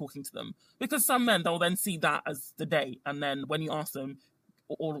ages talking to them, because some men, they'll then see that as the date, and then when you ask them,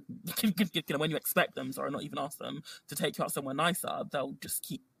 or when you expect them, sorry, not even ask them to take you out somewhere nicer, they'll just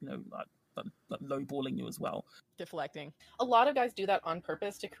keep, like lowballing you as well. Deflecting. A lot of guys do that on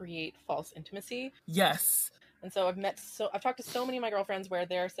purpose to create false intimacy. Yes. And so I've talked to so many of my girlfriends where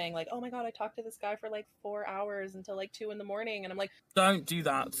they're saying like, oh my God, I talked to this guy for like 4 hours until like 2 a.m. And I'm like, don't do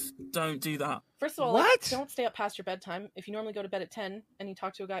that. Don't do that. First of all, What? like, don't stay up past your bedtime. If you normally go to bed at 10 and you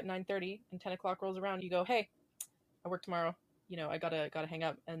talk to a guy at 9:30 and 10 o'clock rolls around, you go, hey, I work tomorrow. I gotta hang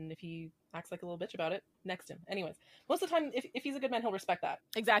up. And if he acts like a little bitch about it, next him. Anyways, most of the time, if he's a good man, he'll respect that.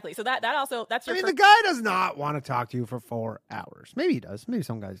 Exactly. So that's I your mean, the guy does not want to talk to you for 4 hours. Maybe he does. Maybe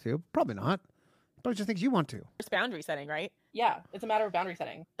some guys do. Probably not. But just thinks you want to. first boundary setting, right? Yeah, it's a matter of boundary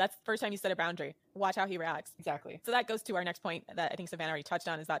setting. That's the first time you set a boundary. Watch how he reacts. Exactly. So that goes to our next point that I think Savannah already touched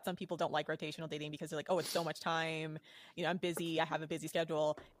on, is that some people don't like rotational dating because they're like, oh, it's so much time. I'm busy. I have a busy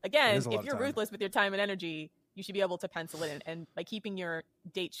schedule. Again, is a lot if of you're time. ruthless with your time and energy, you should be able to pencil it in. And by keeping your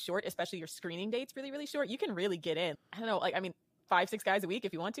dates short, especially your screening dates really, really short, you can really get in. I don't know, 5-6 guys a week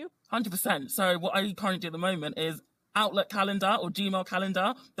if you want to. 100%. So what I currently do at the moment is Outlook calendar or Gmail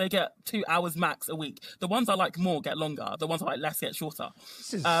calendar. They get 2 hours max a week. The ones I like more get longer. The ones I like less get shorter.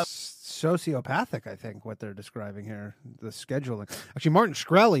 This is sociopathic, I think, what they're describing here. The scheduling. Actually, Martin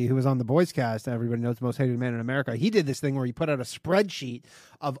Shkreli, who was on the Boys Cast, everybody knows Most Hated Man in America, he did this thing where he put out a spreadsheet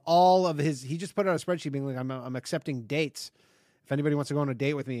of all of his... He just put out a spreadsheet being like, I'm accepting dates. If anybody wants to go on a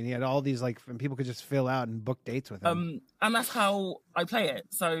date with me, and he had all these and people could just fill out and book dates with him. And that's how I play it.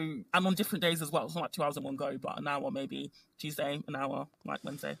 So I'm on different days as well. It's not like 2 hours in one go, but an hour maybe Tuesday, an hour like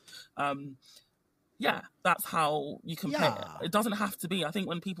Wednesday. Yeah, that's how you can play it. It doesn't have to be. I think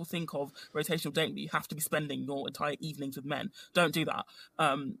when people think of rotational dating, you have to be spending your entire evenings with men. Don't do that.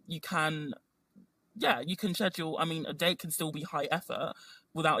 You can schedule. A date can still be high effort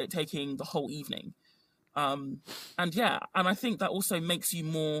without it taking the whole evening. And I think that also makes you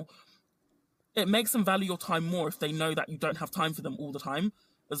more, it makes them value your time more if they know that you don't have time for them all the time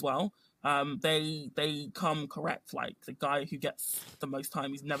as well. They come correct. Like the guy who gets the most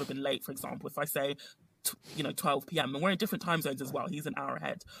time, he's never been late, for example. If I say, 12 p.m. and we're in different time zones as well, he's an hour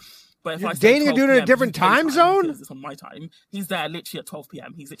ahead. But if You're I say dating a 12 dude in a PM, different UK time zone? because it's on my time. He's there literally at 12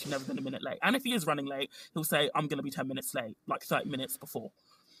 p.m. He's literally never been a minute late. And if he is running late, he'll say, I'm going to be 10 minutes late, like 30 minutes before.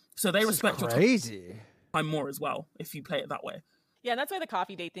 So they respect your time more as well if you play it that way. Yeah, and that's why the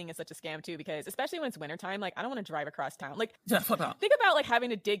coffee date thing is such a scam too, because especially when it's wintertime, I don't want to drive across town. Yeah, fuck that. Think about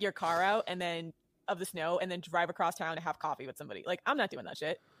having to dig your car out and then of the snow and then drive across town to have coffee with somebody. I'm not doing that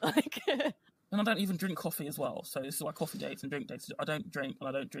shit. And I don't even drink coffee as well. So this is why coffee dates and drink dates. I don't drink and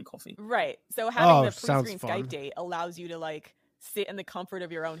I don't drink coffee. Right. So having the sounds pre-screen fun. Skype date allows you to sit in the comfort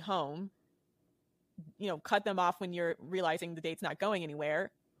of your own home, cut them off when you're realizing the date's not going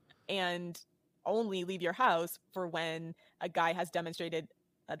anywhere, and only leave your house for when a guy has demonstrated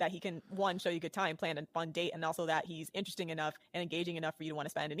that he can, one, show you a good time, plan a fun date, and also that he's interesting enough and engaging enough for you to want to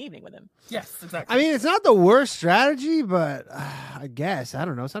spend an evening with him. Yes, exactly. I mean, it's not the worst strategy, but I guess, I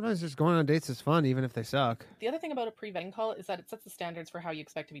don't know. Sometimes just going on dates is fun, even if they suck. The other thing about a pre-vetting call is that it sets the standards for how you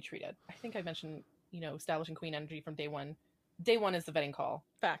expect to be treated. I think I mentioned, establishing queen energy from day one. Day one is the vetting call.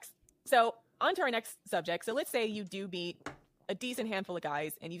 Facts. So on to our next subject. So let's say you do meet a decent handful of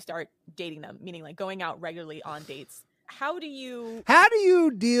guys and you start dating them, meaning going out regularly on dates. How do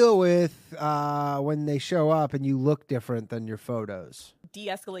you deal with when they show up and you look different than your photos?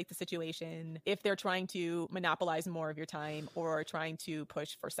 de-escalate the situation if they're trying to monopolize more of your time or trying to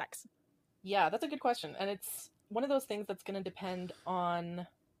push for sex? Yeah, that's a good question. And it's one of those things that's going to depend on...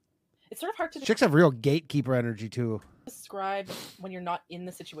 It's sort of hard to Chicks have real gatekeeper energy, too. describe when you're not in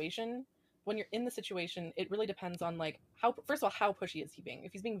the situation. When you're in the situation, it really depends on how, first of all, how pushy is he being?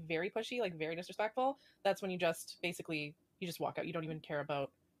 If he's being very pushy, very disrespectful, that's when you just walk out. You don't even care about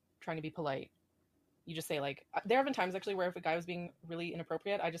trying to be polite. You just say there have been times actually where if a guy was being really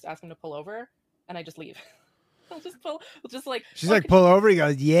inappropriate, I just ask him to pull over and I just leave. She's pull over. He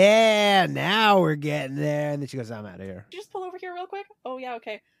goes, yeah, now we're getting there. And then she goes, I'm out of here. Could you just pull over here real quick? Oh yeah,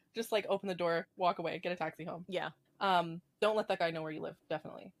 okay. Just open the door, walk away, get a taxi home. Yeah. Don't let that guy know where you live,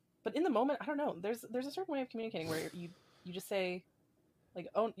 definitely. But in the moment, I don't know. There's a certain way of communicating where you just say,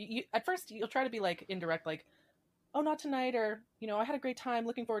 at first you'll try to be indirect, oh, not tonight, or I had a great time,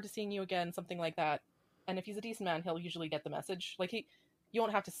 looking forward to seeing you again, something like that. And if he's a decent man, he'll usually get the message. you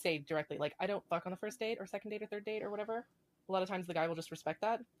won't have to say directly, like, I don't fuck on the first date or second date or third date or whatever. A lot of times the guy will just respect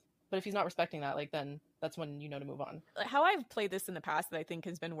that. But if he's not respecting that, like, then that's when you know to move on. How I've played this in the past that I think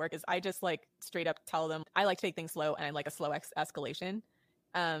has been work is I just like straight up tell them I like to take things slow and I like a slow escalation.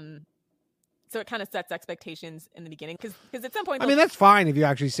 So it kind of sets expectations in the beginning because at some point I mean, that's fine if you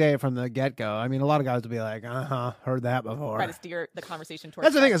actually say it from the get-go. I mean, a lot of guys will be like, heard that before. try to steer the conversation towards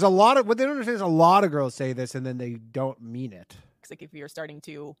That's the thing, is what they don't understand is a lot of girls say this and then they don't mean it. like if you're starting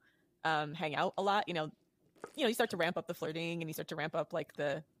to hang out a lot, you start to ramp up the flirting and you start to ramp up like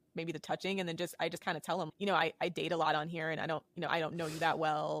maybe the touching, and then I just kind of tell them, I date a lot on here and I don't know you that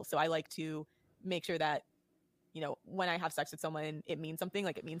well, so I like to make sure that when I have sex with someone, it means something,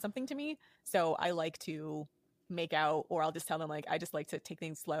 like it means something to me. So I like to make out, or I'll just tell them like, I just like to take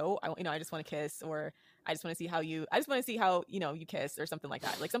things slow. I just want to kiss, or I just want to see how you kiss, or something like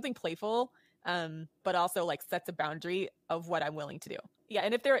that. Like something playful, but also like sets a boundary of what I'm willing to do. Yeah.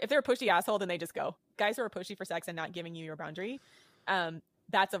 And if they're a pushy asshole, then they just go. Guys who are pushy for sex and not giving you your boundary,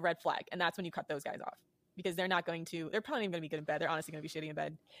 that's a red flag. And that's when you cut those guys off. Because they're probably not even going to be good in bed. They're honestly going to be shitty in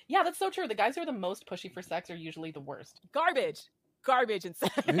bed. Yeah, that's so true. The guys who are the most pushy for sex are usually the worst. Garbage in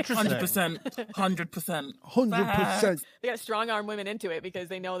sex. 100%. 100%. 100%. They got to strong arm women into it because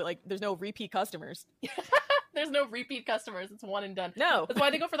they know that like there's no repeat customers. There's no repeat customers. It's one and done. No. That's why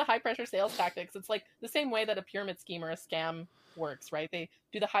they go for the high pressure sales tactics. It's like the same way that a pyramid scheme or a scam works, right? They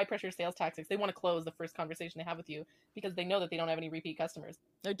do the high pressure sales tactics. They want to close the first conversation they have with you because they know that they don't have any repeat customers.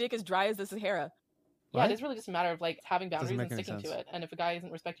 Their dick is dry as the Sahara. Yeah, What? it is really just a matter of like having boundaries and any sticking sense. to it. And if a guy isn't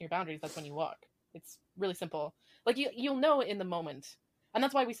respecting your boundaries, that's when you walk. It's really simple. Like you'll know in the moment. And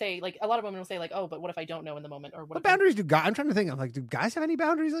that's why we say, like, a lot of women will say, like, oh, but what if I don't know in the moment? Or What boundaries do guys? I'm trying to think. I'm like, do guys have any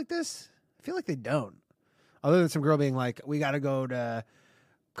boundaries like this? I feel like they don't. Other than some girl being like, we got to go to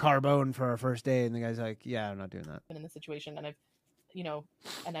Carbone for our first date, and the guy's like, yeah, I'm not doing that. been in this situation, and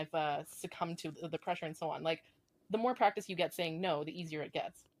I've succumbed to the pressure and so on. Like, the more practice you get saying no, the easier it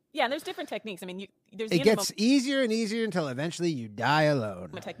gets. Yeah, and there's different techniques. I mean, there's It gets easier and easier until eventually you die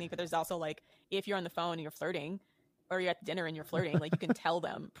alone. a technique, but there's also like if you're on the phone and you're flirting, or you're at dinner and you're flirting, like you can tell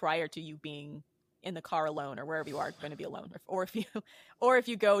them prior to you being in the car alone or wherever you are going to be alone, or if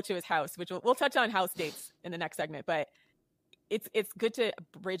you go to his house, which we'll touch on house dates in the next segment, but it's good to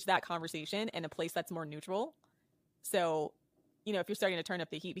bridge that conversation in a place that's more neutral. So, if you're starting to turn up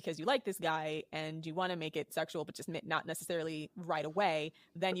the heat because you like this guy and you want to make it sexual, but just not necessarily right away,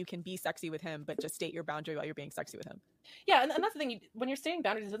 then you can be sexy with him, but just state your boundary while you're being sexy with him. Yeah, and that's the thing. When you're stating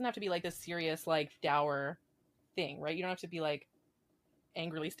boundaries, it doesn't have to be like this serious, like, dour thing, right? You don't have to be like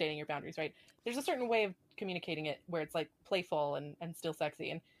angrily stating your boundaries, right? There's a certain way of communicating it where it's like playful and still sexy.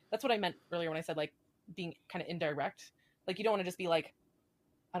 And that's what I meant earlier when I said like being kind of indirect. Like, you don't want to just be like,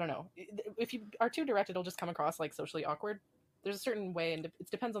 I don't know. If you are too direct, it'll just come across like socially awkward. There's a certain way, and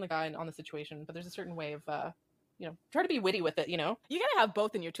it depends on the guy and on the situation, but there's a certain way of, try to be witty with it, You gotta have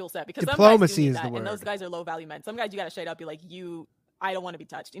both in your tool set because Diplomacy some guys do need is that, the word. and those guys are low value men. Some guys you gotta straight up be like, I don't want to be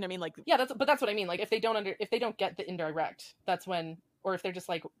touched. You know what I mean? Like, yeah, that's what I mean. Like, if they don't get the indirect, that's when, or if they're just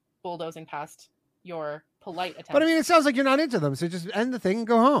like bulldozing past your polite attempt. But I mean, it sounds like you're not into them, so just end the thing and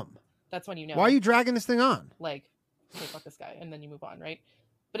go home. That's when you know. Why are you dragging this thing on? Like, okay, fuck this guy, and then you move on, right?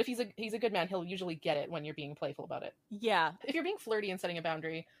 But if he's a good man, he'll usually get it when you're being playful about it. yeah, If you're being flirty and setting a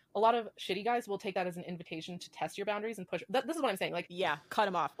boundary, a lot of shitty guys will take that as an invitation to test your boundaries and push. This is what I'm saying. Like, yeah, cut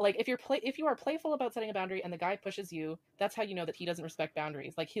him off. like if you are playful about setting a boundary and the guy pushes you, that's how you know that he doesn't respect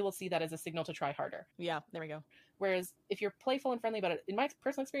boundaries. Like, he will see that as a signal to try harder. Yeah, there we go. Whereas if you're playful and friendly about it, in my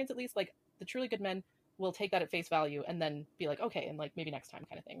personal experience at least, like, the truly good men will take that at face value and then be like, okay, and like maybe next time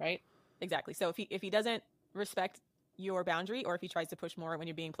kind of thing, right? Exactly. So if he doesn't respect your boundary, or if he tries to push more when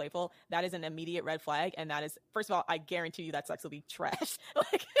you're being playful, that is an immediate red flag, and that is, first of all, I guarantee you that sex will be trash.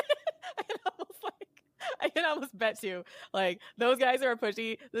 Like, I can almost bet you, like, those guys who are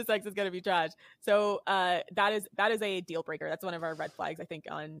pushy, the sex is going to be trash. So that is a deal breaker. That's one of our red flags, I think,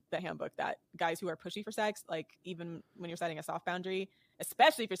 on the handbook, that guys who are pushy for sex, like, even when you're setting a soft boundary,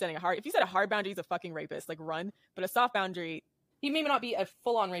 especially if you're setting if you set a hard boundary, he's a fucking rapist, like, run. But a soft boundary, He may not be a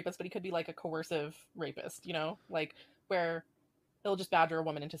full-on rapist, but he could be like a coercive rapist, like where he'll just badger a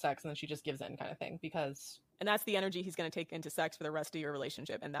woman into sex and then she just gives in, kind of thing, and that's the energy he's going to take into sex for the rest of your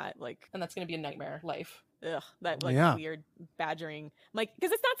relationship, and that's going to be a nightmare life. that like Yeah. weird badgering, like,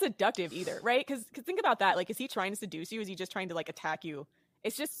 because it's not seductive either, right? Because think about that, like, is he trying to seduce you? Is he just trying to like attack you?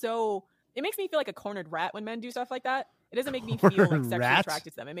 It's just so, it makes me feel like a cornered rat when men do stuff like that. It doesn't make me feel like Cornered sexually rat? attracted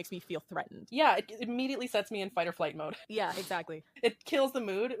to them. It makes me feel threatened. Yeah, it immediately sets me in fight or flight mode. Yeah, exactly. It kills the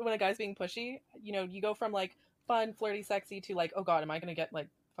mood when a guy's being pushy. You go from like fun, flirty, sexy to like, oh god, am I gonna get like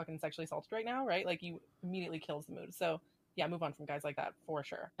fucking sexually assaulted right now, right? Like, you immediately kills the mood. So move on from guys like that for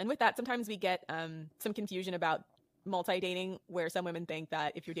sure. And with that, sometimes we get some confusion about multi-dating, where some women think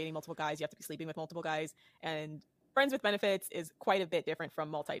that if you're dating multiple guys, you have to be sleeping with multiple guys. And friends with benefits is quite a bit different from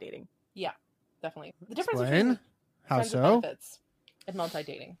multi-dating. Yeah, definitely. The difference Explain. between How friends so? with benefits and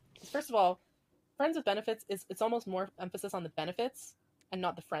multi-dating is, first of all, friends with benefits it's almost more emphasis on the benefits and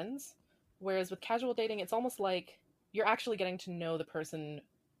not the friends. Whereas with casual dating, it's almost like you're actually getting to know the person,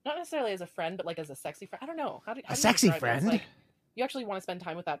 not necessarily as a friend, but like as a sexy friend. I don't know. How do you sexy describe it? It's friend? like you actually want to spend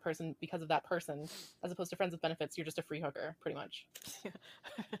time with that person because of that person, as opposed to friends with benefits. You're just a free hooker, pretty much.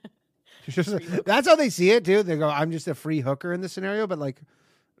 That's how they see it, too. They go, I'm just a free hooker in this scenario, but like,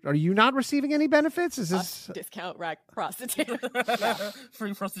 are you not receiving any benefits? Is this discount rack prostitute?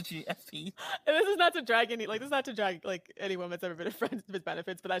 Free prostitute FP. And this is not to drag any woman that's ever been a friend with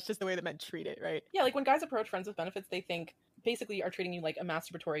benefits, but that's just the way that men treat it, right? Yeah, like when guys approach friends with benefits, they think basically you are treating you like a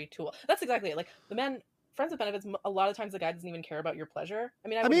masturbatory tool. That's exactly it. Like the men, friends with benefits, a lot of times the guy doesn't even care about your pleasure.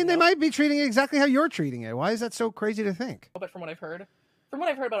 I mean, they might be treating it exactly how you're treating it. Why is that so crazy to think? But from what I've heard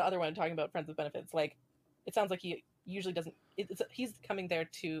about other women talking about friends with benefits, like it sounds like he usually doesn't. He's coming there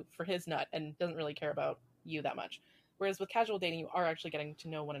for his nut and doesn't really care about you that much. Whereas with casual dating, you are actually getting to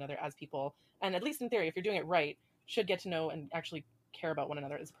know one another as people, and at least in theory, if you're doing it right, should get to know and actually care about one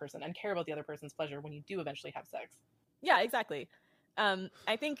another as a person and care about the other person's pleasure when you do eventually have sex. Yeah, exactly.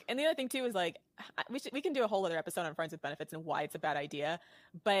 I think, and the other thing too is like we can do a whole other episode on friends with benefits and why it's a bad idea,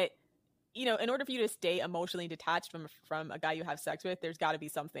 but you know, in order for you to stay emotionally detached from a guy you have sex with, there's got to be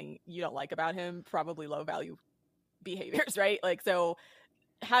something you don't like about him, probably low value behaviors, right? Like, so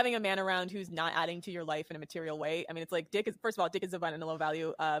having a man around who's not adding to your life in a material way. I mean, it's like dick is divine and low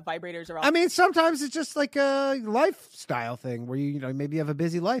value. Vibrators are all. I mean, sometimes it's just like a lifestyle thing where you know maybe you have a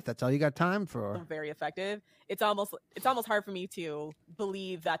busy life. That's all you got time for. Very effective. It's almost hard for me to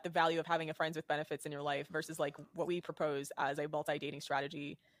believe that the value of having a friends with benefits in your life versus like what we propose as a multi-dating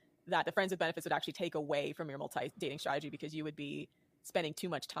strategy, that the friends with benefits would actually take away from your multi-dating strategy because you would be spending too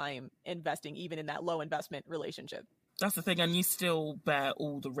much time investing even in that low investment relationship. That's the thing, and you still bear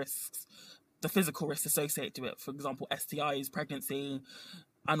all the risks, the physical risks associated to it. For example, STIs, pregnancy,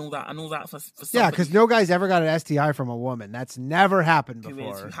 and all that for yeah, because no guy's ever got an STI from a woman. That's never happened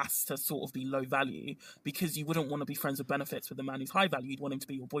before. Who has to sort of be low value, because you wouldn't want to be friends with benefits with a man who's high value. You'd want him to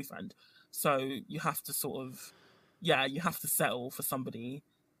be your boyfriend. So you have to you have to settle for somebody.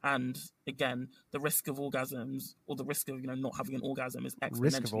 And again, the risk of orgasms, or the risk of not having an orgasm, is exponentially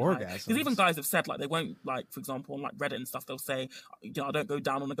risk of orgasms. Because even guys have said like they won't, like for example on like Reddit and stuff, they'll say I don't go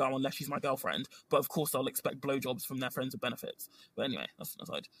down on a girl unless she's my girlfriend. But of course they'll expect blowjobs from their friends with benefits. But anyway, that's an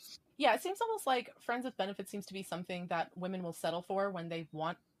aside. Yeah, it seems almost like friends with benefits seems to be something that women will settle for when they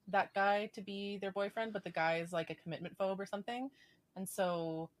want that guy to be their boyfriend, but the guy is like a commitment phobe or something. And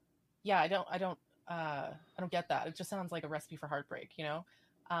so, yeah, I don't get that. It just sounds like a recipe for heartbreak,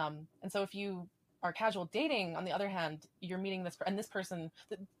 And so if you are casual dating, on the other hand, you're meeting this person,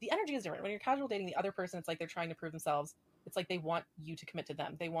 the energy is different. When you're casual dating the other person, it's like they're trying to prove themselves. It's like they want you to commit to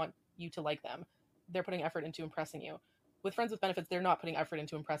them. They want you to like them. They're putting effort into impressing you. With friends with benefits, they're not putting effort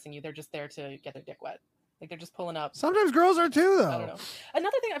into impressing you. They're just there to get their dick wet. Like they're just pulling up. Sometimes girls are too, though. I don't know.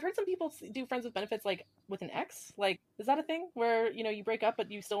 Another thing, I've heard some people do friends with benefits like with an ex. Like, is that a thing where you break up but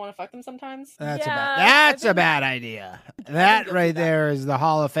you still want to fuck them sometimes? That's Yeah, a bad idea. That right there is the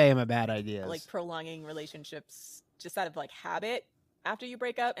Hall of Fame of bad ideas. Like prolonging relationships just out of like habit after you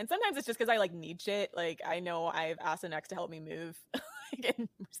break up, and sometimes it's just because I like need shit. Like I know I've asked an ex to help me move, and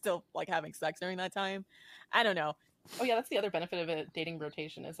we're still like having sex during that time. I don't know. Oh yeah, that's the other benefit of a dating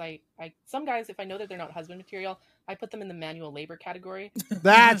rotation is I some guys, if I know that they're not husband material, I put them in the manual labor category.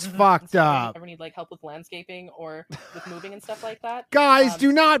 That's fucked up. Ever need like help with landscaping or with moving and stuff like that? Guys,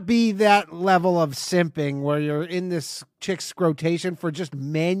 do not be that level of simping where you're in this chick's scrotation for just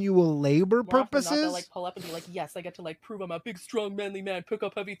manual labor purposes. Not, they'll like pull up and be like, yes, I get to like prove I'm a big, strong, manly man, pick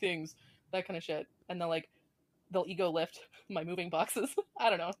up heavy things, that kind of shit. And they'll ego lift my moving boxes. I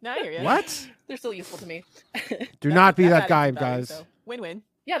don't know. No, I hear you. What? They're still useful to me. Do not be that guy, value, guys. so. Win-win.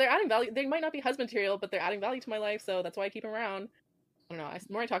 Yeah, they're adding value. They might not be husband material, but they're adding value to my life, so that's why I keep them around. I don't know.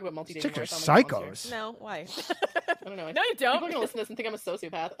 The more I talk about multi-dating, Chicks more are I sound like a monster. psychos. No, why? I don't know. No, you don't. People are gonna listen to this and think I'm a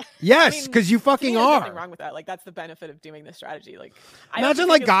sociopath. Yes, because you To fucking me, there's nothing are. wrong with that. Like that's the benefit of doing this strategy. Like, I don't Imagine think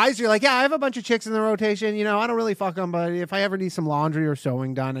like it's- guys, you're like, yeah, I have a bunch of chicks in the rotation. I don't really fuck them, but if I ever need some laundry or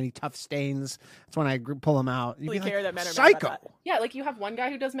sewing done, any tough stains, that's when I pull them out. You'd really be care like, that men are mad about psycho. that. Yeah, like you have one guy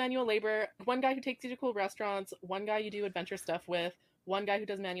who does manual labor, one guy who takes you to cool restaurants, one guy you do adventure stuff with, one guy who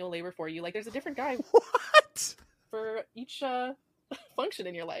does manual labor for you. Like there's a different guy What? for each function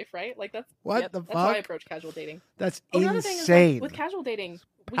in your life, right? Like that's What the that's how I fuck? approach casual dating. That's Another thing is insane. with casual dating,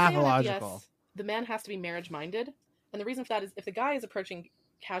 we say on Pathological. FDS, the man has to be marriage minded. And the reason for that is if the guy is approaching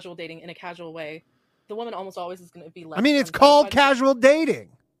casual dating in a casual way, the woman almost always is going to be less. I mean, it's called casual dating.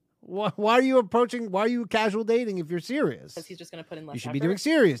 Why are you casual dating if you're serious? Because he's just going to put in less You should effort. be doing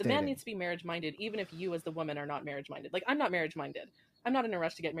serious The dating. man needs to be marriage-minded, even if you as the woman are not marriage-minded. Like, I'm not marriage-minded. I'm not in a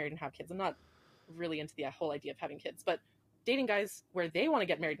rush to get married and have kids. I'm not really into the whole idea of having kids. But dating guys where they want to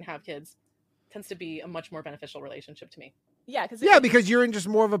get married and have kids tends to be a much more beneficial relationship to me. Yeah, because you're in just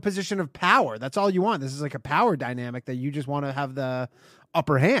more of a position of power. That's all you want. This is like a power dynamic that you just want to have the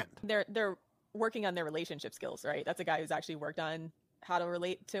upper hand. They're working on their relationship skills, right? That's a guy who's actually worked on how to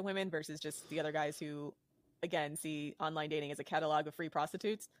relate to women versus just the other guys who, again, see online dating as a catalog of free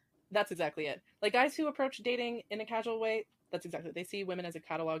prostitutes. That's exactly it. Like, guys who approach dating in a casual way, that's exactly it. They see women as a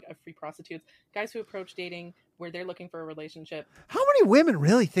catalog of free prostitutes. Guys who approach dating where they're looking for a relationship. How many women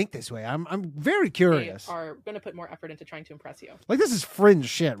really think this way? I'm very curious. They are going to put more effort into trying to impress you. Like, this is fringe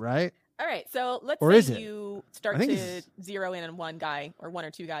shit, right? All right, so let's say you start to zero in on one guy or one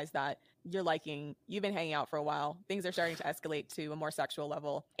or two guys that you're liking, you've been hanging out for a while, things are starting to escalate to a more sexual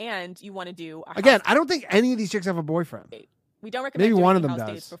level, and you want to do I don't think any of these chicks have a boyfriend. We don't recommend Maybe doing one of them house does.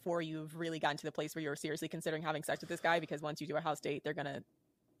 dates before you've really gotten to the place where you're seriously considering having sex with this guy, because once you do a house date, they're gonna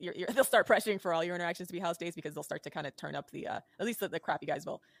they'll start pressuring for all your interactions to be house dates, because they'll start to kind of turn up the at least the crappy guys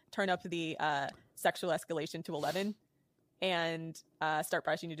will turn up the sexual escalation to 11 and start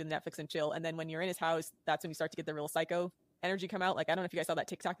pressuring you to do Netflix and chill. And then when you're in his house, that's when you start to get the real psycho energy come out. Like, I don't know if you guys saw that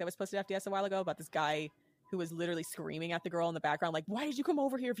TikTok that was posted at FDS a while ago about this guy who was literally screaming at the girl in the background, like, why did you come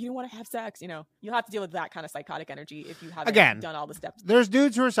over here if you don't want to have sex? You know, you'll have to deal with that kind of psychotic energy if you haven't done all the steps. There's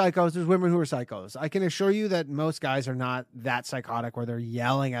dudes who are psychos. There's women who are psychos. I can assure you that most guys are not that psychotic where they're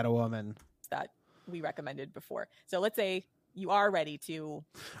yelling at a woman. That we recommended before. So let's say you are ready to...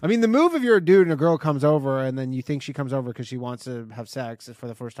 I mean, the move if you're a dude and a girl comes over and then you think she comes over because she wants to have sex for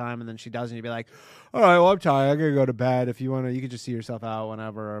the first time and then she doesn't, you'd be like, all right, well, I'm tired. I got to go to bed. If you want to, you could just see yourself out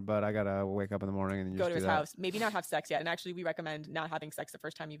whenever, but I got to wake up in the morning and go to his house. Maybe not have sex yet. And actually, we recommend not having sex the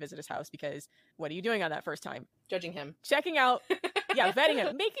first time you visit his house, because what are you doing on that first time? Judging him. Checking out. Yeah, vetting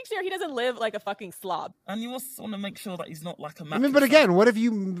him. Making sure he doesn't live like a fucking slob. And you also want to make sure that he's not like a mattress. I mean, but again, what if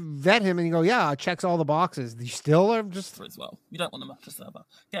you vet him and you go, yeah, checks all the boxes. You still are just... as well. You don't want a mattress server.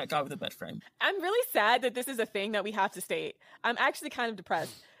 Get a guy with a bed frame. I'm really sad that this is a thing that we have to state. I'm actually kind of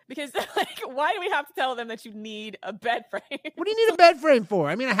depressed. Because, like, why do we have to tell them that you need a bed frame? What do you need a bed frame for?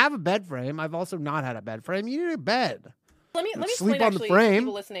 I mean, I have a bed frame. I've also not had a bed frame. You need a bed. Let me sleep explain, on actually, the frame. to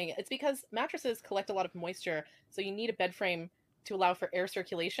people listening. It's because mattresses collect a lot of moisture, so you need a bed frame to allow for air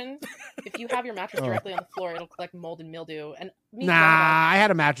circulation. If you have your mattress directly on the floor, it'll collect mold and mildew. And I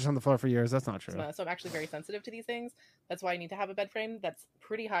had a mattress on the floor for years. That's not true. So I'm actually very sensitive to these things. That's why I need to have a bed frame that's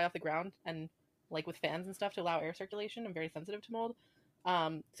pretty high off the ground and like with fans and stuff to allow air circulation. I'm very sensitive to mold.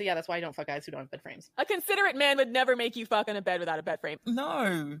 So yeah, that's why I don't fuck guys who don't have bed frames. A considerate man would never make you fuck in a bed without a bed frame.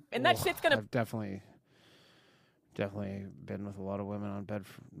 No. And that shit's gonna... I've definitely been with a lot of women on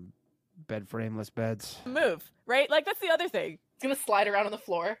bed frameless beds. Move, right? Like, that's the other thing. It's gonna slide around on the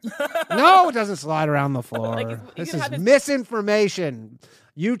floor. No, it doesn't slide around the floor. Like, this is misinformation.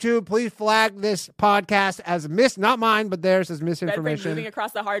 YouTube, please flag this podcast as not mine, but theirs as misinformation. Bed frame moving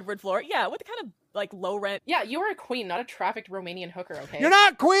across the hardwood floor. Yeah, what kind of like low rent? Yeah, you are a queen, not a trafficked Romanian hooker. Okay, you're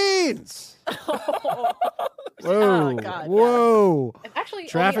not queens. Whoa, oh, God, whoa! I've actually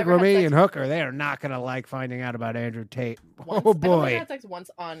traffic Romanian hooker. They are not gonna like finding out about Andrew Tate. Once. Oh boy! I've had sex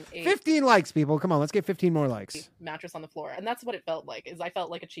once on a 15 likes, people. Come on, let's get 15 more likes. Mattress on the floor, and that's what it felt like. Is I felt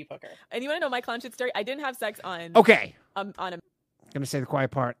like a cheap hooker. And you want to know my clown shit story? I didn't have sex on. Okay. On a. Gonna say the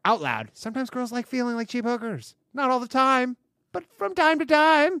quiet part out loud. Sometimes girls like feeling like cheap hookers. Not all the time, but from time to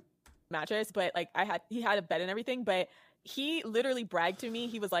time. Mattress, but like he had a bed and everything, but he literally bragged to me.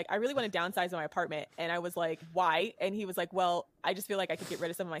 He was like, I really want to downsize my apartment. And I was like, why? And he was like, well, I just feel like I could get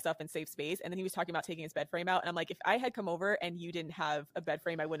rid of some of my stuff and save space. And then he was talking about taking his bed frame out. And I'm like, if I had come over and you didn't have a bed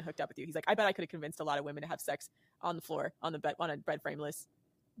frame, I wouldn't have hooked up with you. He's like, I bet I could have convinced a lot of women to have sex on the floor, on the bed, on a frameless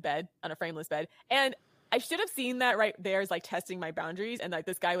bed. And I should have seen that right there as like testing my boundaries. And like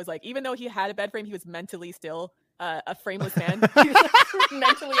this guy was like, even though he had a bed frame, he was mentally still a frameless man.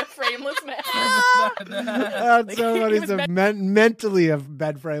 Mentally a frameless man. That's so funny. He's mentally a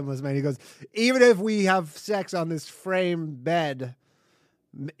bed frameless man. He goes, even if we have sex on this frame bed,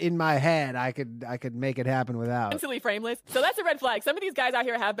 in my head, I could make it happen without. Mentally frameless. So that's a red flag. Some of these guys out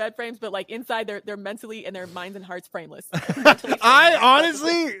here have bed frames, but like inside they're mentally and their minds and hearts frameless. I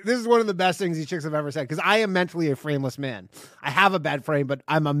honestly, this is one of the best things these chicks have ever said, because I am mentally a frameless man. I have a bed frame, but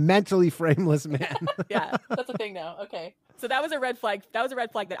I'm a mentally frameless man. Yeah. That's a thing now. Okay. So that was a red flag. That was a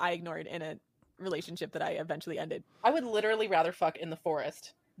red flag that I ignored in a relationship that I eventually ended. I would literally rather fuck in the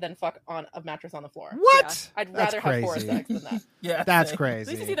forest than fuck on a mattress on the floor. What? I'd That's rather have forest crazy. sex than that. Yeah, That's same. At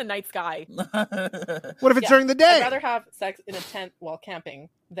least you see crazy. the night sky. What if it's Yeah, during the day? I'd rather have sex in a tent while camping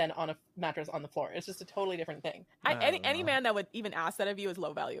than on a mattress on the floor. It's just a totally different thing. I don't Any know. man that would even ask that of you is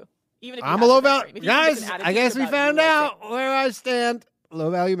low value. Even if you I'm have a low the bed value frame. If you have guys. an I attitude guess we about found you, like, out where I stand. Low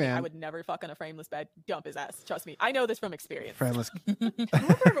value man. I would never fuck on a frameless bed. Dump his ass. Trust me. I know this from experience. Frameless.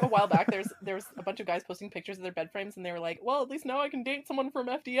 Remember a while back, there was a bunch of guys posting pictures of their bed frames, and they were like, "Well, at least now I can date someone from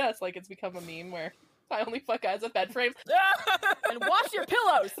FDS." Like, it's become a meme where I only fuck guys with bed frames, And wash your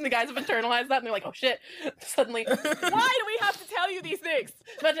pillows. and the guys have internalized that, and they're like, "Oh shit!" Suddenly, Why do we have to tell you these things?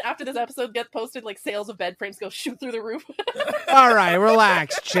 imagine after this episode gets posted, like sales of bed frames go shoot through the roof. All right,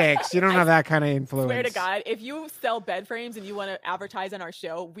 relax, chicks. You don't have that kind of influence. Swear to God, if you sell bed frames and you want to advertise on our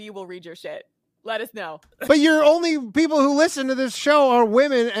show, we will read your shit. Let us know. But your only people who listen to this show are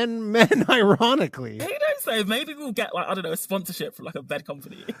women and men, ironically. Who knows? So maybe we'll get like I don't know a sponsorship from like a bed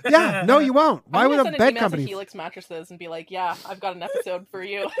company. Yeah, no, you won't. Why I'm would gonna a send an bed email company? to Helix mattresses and be like, "Yeah, I've got an episode for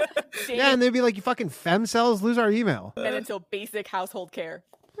you." Yeah, and they'd be like, "You fucking femcells, lose our email." Men until basic household care.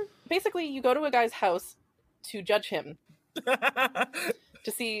 Basically, you go to a guy's house to judge him,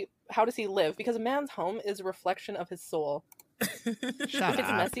 to see how does he live, because a man's home is a reflection of his soul. Shut If it's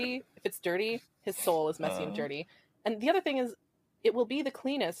up. messy, if it's dirty, his soul is messy and dirty. And the other thing is, it will be the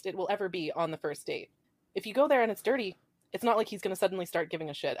cleanest it will ever be on the first date. If you go there and it's dirty, it's not like he's going to suddenly start giving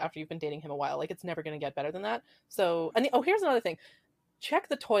a shit after you've been dating him a while. Like, it's never going to get better than that. So, and here's another thing. Check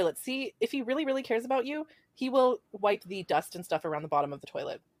the toilet. See, if he really, really cares about you, he will wipe the dust and stuff around the bottom of the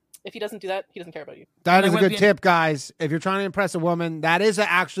toilet. If he doesn't do that, he doesn't care about you. That There is a won't good be tip, guys. If you're trying to impress a woman, that is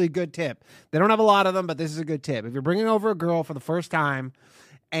actually a good tip. They don't have a lot of them, but this is a good tip. If you're bringing over a girl for the first time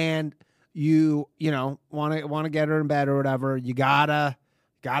and you want to get her in bed or whatever, you gotta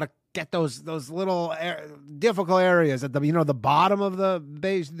get those little difficult areas at the bottom of the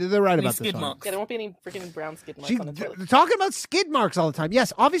base. They're right Any about this skid one. marks? Yeah, there won't be any freaking brown skid marks She, on the toilet they're talking about skid marks all the time.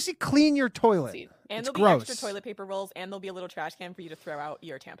 Yes, obviously clean your toilet. seat. And It's there'll be gross. extra toilet paper rolls, and there'll be a little trash can for you to throw out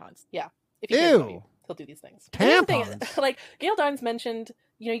your tampons. If he cares about Ew. you, he'll do these things. And the other thing is, Tampons. like Gail Dines mentioned,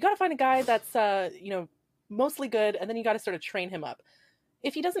 you got to find a guy that's mostly good, and then you got to sort of train him up.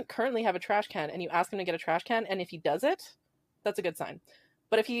 If he doesn't currently have a trash can and you ask him to get a trash can, and if he does it, that's a good sign.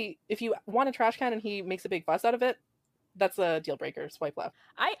 But if you want a trash can and he makes a big fuss out of it, that's a deal breaker. Swipe left.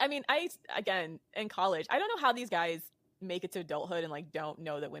 I mean, again, in college, I don't know how these guys make it to adulthood and like don't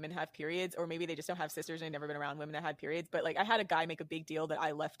know that women have periods, or maybe they just don't have sisters and they've never been around women that had periods. But like, I had a guy make a big deal that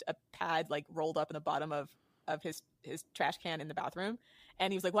I left a pad like rolled up in the bottom of his trash can in the bathroom,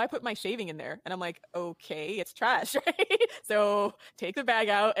 and he was like, "Well, I put my shaving in there," and I'm like, "Okay, it's trash, right? So take the bag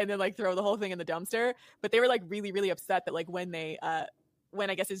out and then like throw the whole thing in the dumpster." But they were like really, really upset that like when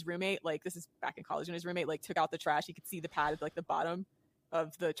I guess his roommate, like this is back in college, when his roommate like took out the trash, he could see the pad at like the bottom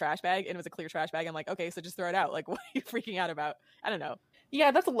of the trash bag, and it was a clear trash bag. I'm like, okay, so just throw it out. Like, what are you freaking out about? I don't know.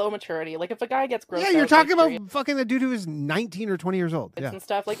 Yeah, that's a low maturity. Like if a guy gets grossed Yeah, you're out talking by about fucking the dude who is 19 or 20 years old. periods Yeah, and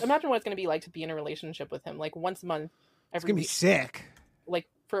stuff. Like imagine what it's going to be like to be in a relationship with him. Like once a month, it's every gonna be week. sick. Like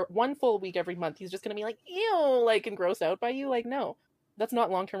for one full week every month, he's just going to be like, ew, like and grossed out by you. Like no, that's not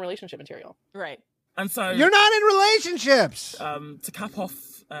long-term relationship material. Right. And so You're not in relationships. to cap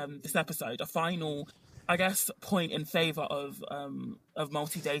off this episode, a final, I guess, point in favor of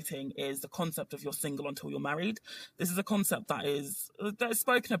multi-dating is the concept of you're single until you're married. This is a concept that is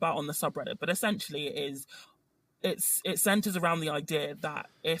spoken about on the subreddit, but essentially it centers around the idea that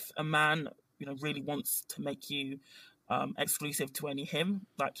if a man really wants to make you exclusive to only him,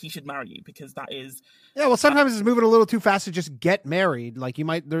 like he should marry you, because that is Yeah, well, sometimes it's moving a little too fast to just get married. Like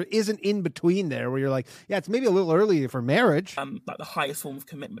there is an in between there where you're like, yeah, it's maybe a little early for marriage. like the highest form of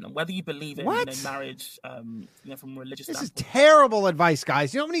commitment. And whether you believe in What? marriage, from a religious This is standpoint. terrible advice,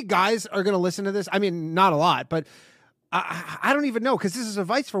 guys. You know how many guys are going to listen to this? I mean, not a lot, but I don't even know, because this is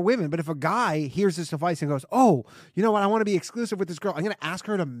advice for women. But if a guy hears this advice and goes, oh, you know what? I want to be exclusive with this girl. I'm going to ask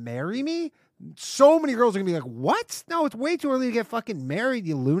her to marry me. So many girls are going to be like, what? No, it's way too early to get fucking married,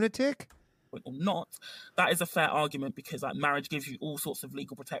 you lunatic. Or not, that is a fair argument, because like marriage gives you all sorts of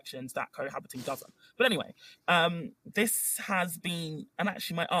legal protections that cohabiting doesn't. But anyway, this has been, and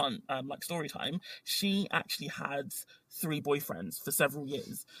actually my aunt, like story time, she actually had 3 boyfriends for several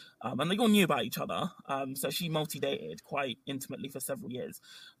years, and they all knew about each other, so she multi-dated quite intimately for several years,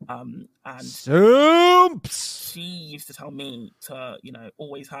 and Soups. she used to tell me to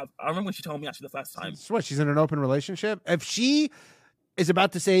always have, I remember when she told me actually the first time, So what, she's in an open relationship? If she is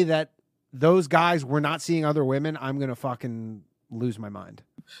about to say that those guys were not seeing other women, I'm going to fucking lose my mind.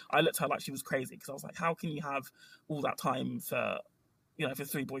 I looked at her like she was crazy, because I was like, how can you have all that time for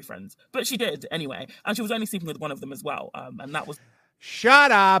 3 boyfriends? But she did anyway, and she was only sleeping with one of them as well, and that was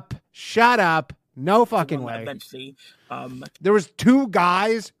Shut up. No fucking one that way. eventually, There was 2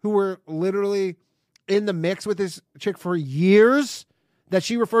 guys who were literally in the mix with this chick for years that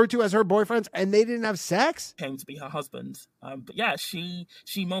she referred to as her boyfriends, and they didn't have sex? came to be her husband. But yeah, she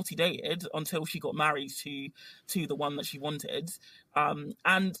multi-dated until she got married to the one that she wanted.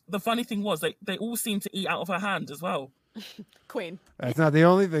 And the funny thing was, they all seemed to eat out of her hand as well. Queen. That's not the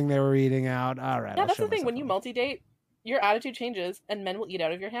only thing they were eating out. All right. Yeah, I'll that's show the thing. myself When you off. multi-date, your attitude changes, and men will eat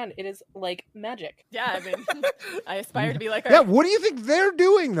out of your hand. It is like magic. Yeah, I mean, I aspire to be like her. Yeah, what do you think they're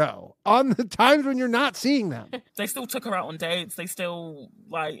doing, though, on the times when you're not seeing them? They still took her out on dates. They still,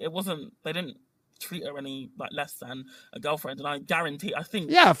 like, they didn't treat her any, like, less than a girlfriend. And I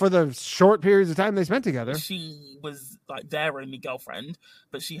think Yeah, for the short periods of time they spent together. she was, like, their only girlfriend,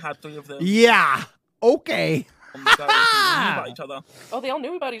 but she had 3 of them Yeah. Okay. on the go who knew about each other. Oh, they all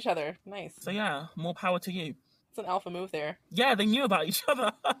knew about each other. Nice. So yeah, more power to you. It's an alpha move there. Yeah, they knew about each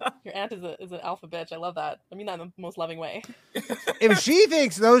other. Your aunt is an alpha bitch. I love that. I mean that in the most loving way. If she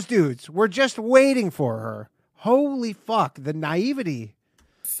thinks those dudes were just waiting for her, holy fuck, the naivety.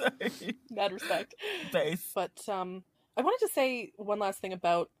 So, Mad respect. base. But I wanted to say one last thing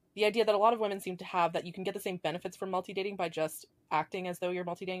about the idea that a lot of women seem to have, that you can get the same benefits from multi-dating by just acting as though you're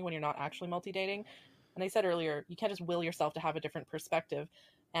multi-dating when you're not actually multi-dating. And I said earlier, you can't just will yourself to have a different perspective.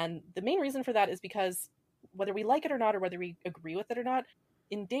 And the main reason for that is because whether we like it or not, or whether we agree with it or not,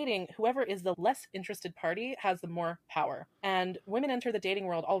 in dating, whoever is the less interested party has the more power. And women enter the dating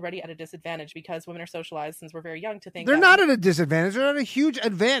world already at a disadvantage because women are socialized since we're very young to think They're that not at a disadvantage. They're at a huge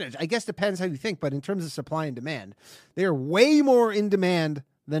advantage. I guess depends how you think, but in terms of supply and demand, they are way more in demand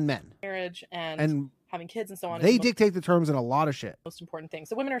than men. marriage and And having kids and so on. is they the most dictate the terms in a lot of shit. most important thing.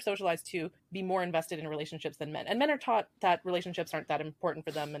 So women are socialized to be more invested in relationships than men. And men are taught that relationships aren't that important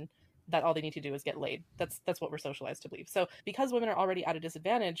for them and that all they need to do is get laid. That's what we're socialized to believe. So because women are already at a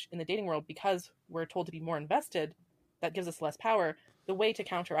disadvantage in the dating world because we're told to be more invested, that gives us less power. The way to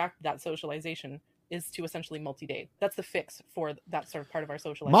counteract that socialization is to essentially multi-date. That's the fix for that sort of part of our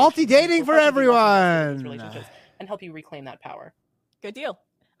socialization. Multi-dating for We'll help you be less invested in these everyone. relationships and help you reclaim that power. Good deal.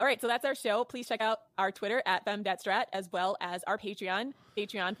 All right, so that's our show. Please check out our Twitter at FemDetStrat as well as our Patreon,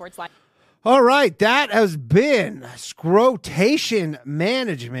 patreon.com/. All right, that has been Scrotation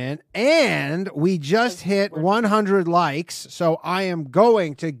Management, and we just hit 100 likes, so I am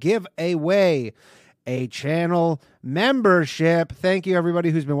going to give away a channel membership. Thank you,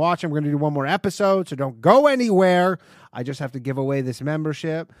 everybody who's been watching. We're going to do one more episode, so don't go anywhere. I just have to give away this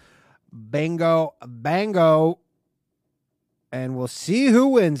membership. Bingo, bango, and we'll see who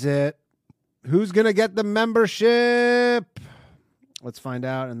wins it. Who's going to get the membership? Let's find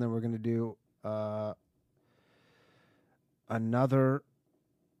out, and then we're going to do another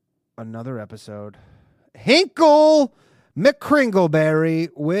episode. Hinkle McCringleberry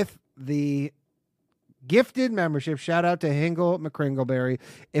with the gifted membership. Shout out to Hinkle McCringleberry.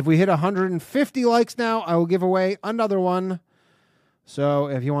 If we hit 150 likes now, I will give away another one. So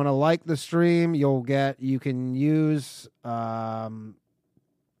if you want to like the stream, you can use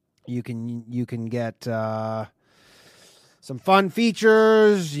you can get some fun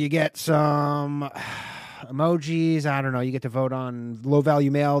features. You get some emojis. I don't know. You get to vote on Low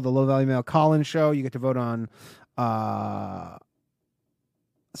Value Mail, the Low Value Mail call-in show. You get to vote on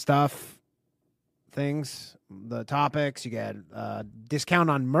things, the topics. You get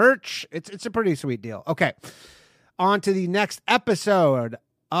discount on merch. It's a pretty sweet deal. Okay, on to the next episode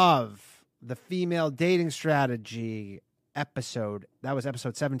of the Female Dating Strategy episode. That was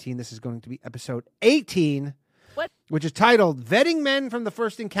episode 17. This is going to be episode 18. Which is titled Vetting Men from the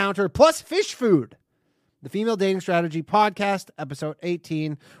First Encounter plus Fish Food. The Female Dating Strategy Podcast, episode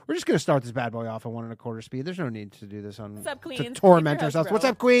 18. We're just going to start this bad boy off at 1 1/4 speed. There's no need to do this on What's up, Queens? to torment It's your host, ourselves. Ro. What's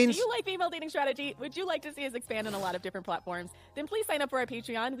up, Queens? Do you like female dating strategy? Would you like to see us expand on a lot of different platforms? Then please sign up for our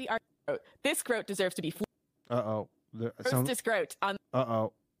Patreon. We are this scrote deserves to be Uh-oh. roast to scrote on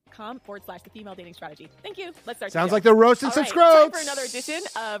Uh-oh. com/the female dating strategy. Thank you. Let's start. Sounds the like show. they're roasting All some right, scrotes. time for another edition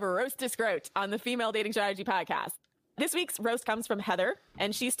of Roast to Scrote on the Female Dating Strategy Podcast. This week's roast comes from Heather,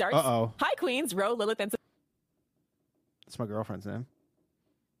 and she starts. Uh-oh. Hi, Queens, Ro, Lilith, and That's my girlfriend's name.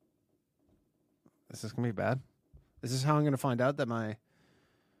 This is going to be bad. Is this how I'm going to find out that my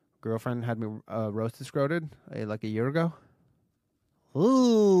girlfriend had me roasted scroted like a year ago?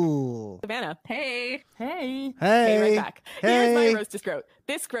 Ooh. Savannah. Hey. Hey. Hey, right back. Here's my Hey. roast to scrote.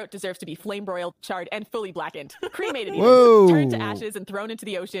 This scrote deserves to be flame broiled, charred, and fully blackened. Cremated even. Whoa. Turned to ashes and thrown into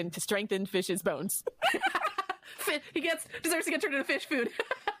the ocean to strengthen fish's bones. He deserves to get turned into fish food.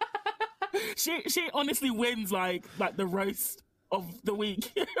 She honestly wins like the roast of the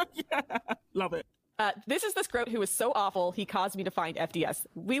week. Yeah, love it. This is the scrote who was so awful he caused me to find FDS.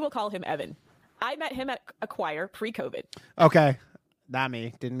 We will call him Evan. I met him at a choir pre-COVID. Okay. Not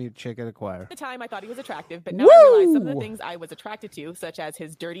me. Didn't meet chick at a choir. At the time, I thought he was attractive, but now I realize some of the Woo! things I was attracted to, such as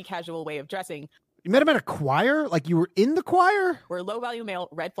his dirty, casual way of dressing, You met him at a choir? Like you were in the choir? were low-value male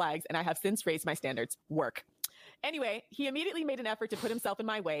red flags, and I have since raised my standards. Work. Anyway, he immediately made an effort to put himself in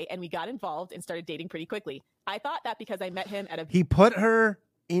my way, and we got involved and started dating pretty quickly. I thought that because I met him at a He put her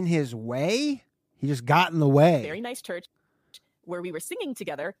in his way? He just got in the way. very nice church where we were singing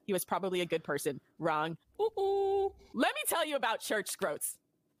together, he was probably a good person. Wrong. Ooh. Let me tell you about church scrotes.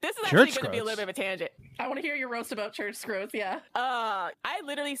 This is actually Church going to be a scrotes? little bit of a tangent. I want to hear your roast about church scrotes. Yeah. I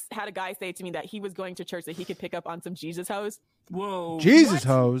literally had a guy say to me that he was going to church that he could pick up on some Jesus hoes. Whoa. Jesus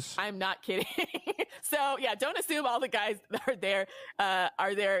hose. I'm not kidding. So yeah, don't assume all the guys that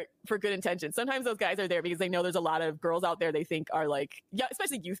are there for good intentions. Sometimes those guys are there because they know there's a lot of girls out there they think are like, yeah,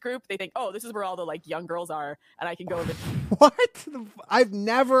 especially youth group. They think, oh, this is where all the like young girls are, and I can go over. What? I've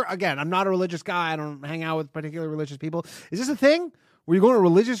never, again, I'm not a religious guy. I don't hang out with particular religious people. Is this a thing? Were you going to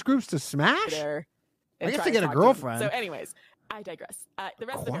religious groups to smash? there. I and guess try to get a talk to them. girlfriend. So anyways, I digress. The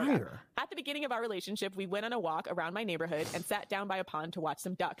rest of the paragraph. Choir. At the beginning of our relationship, we went on a walk around my neighborhood and sat down by a pond to watch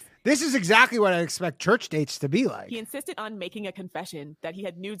some ducks. This is exactly what I expect church dates to be like. He insisted on making a confession that he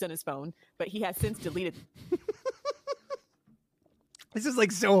had nudes on his phone, but he has since deleted. This is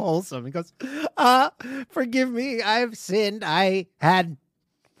like so wholesome. He goes, forgive me, I've sinned. I had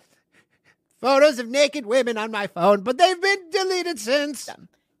photos of naked women on my phone, but they've been deleted since. them.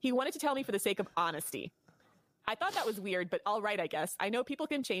 He wanted to tell me for the sake of honesty. I thought that was weird, but all right, I guess. I know people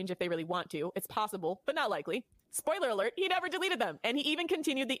can change if they really want to. It's possible, but not likely. Spoiler alert, he never deleted them. And he even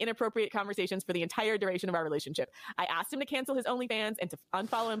continued the inappropriate conversations for the entire duration of our relationship. I asked him to cancel his OnlyFans and to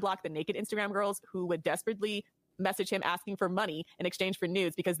unfollow and block the naked Instagram girls who would desperately message him asking for money in exchange for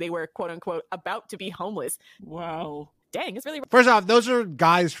nudes because they were, quote unquote, about to be homeless. Wow. Dang, it's really First off, those are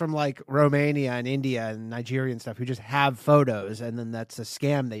guys from like Romania and India and Nigeria and stuff who just have photos, and then that's a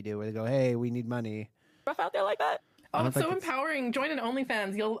scam they do where they go, hey, we need money. rough out there like that. I Oh, don't it's think so it's- empowering. Join an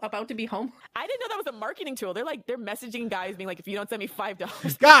OnlyFans. You're about to be home. I didn't know that was a marketing tool. They're messaging guys being like, if you don't send me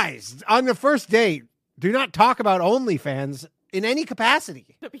 $5. Guys, on the first date, do not talk about OnlyFans in any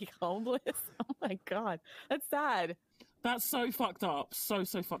capacity. to be homeless. Oh my God. That's sad. That's so fucked up. So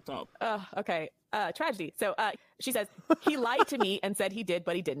fucked up. Okay. Tragedy. So she says, he lied to me and said he did,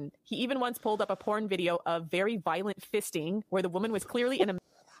 but he didn't. He even once pulled up a porn video of very violent fisting where the woman was clearly in a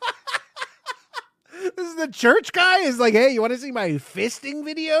This is the church guy is like, hey, you want to see my fisting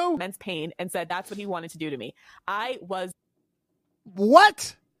video? immense pain and said that's what he wanted to do to me. I was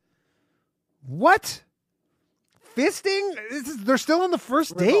What? What? Fisting? They're still on the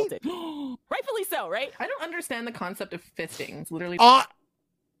first date? revolted. Rightfully so, right? I don't understand the concept of fisting. It's literally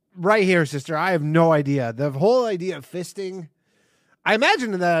Right here, sister. I have no idea. The whole idea of fisting, I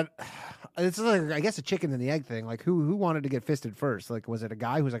imagine that it's like, I guess, a chicken and the egg thing. Like, who wanted to get fisted first? Like, was it a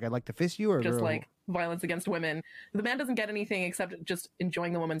guy who's like, I'd like to fist you? Or a just girl? like violence against women. The man doesn't get anything except just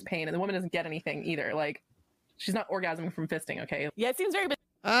enjoying the woman's pain, and the woman doesn't get anything either. Like, she's not orgasming from fisting, okay? Yeah, it seems very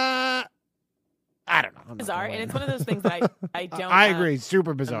I don't know. I'm not bizarre, gonna and lie. it's one of those things that I don't I agree.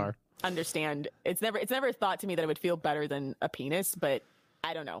 Super bizarre. understand. It's never thought to me that it would feel better than a penis, but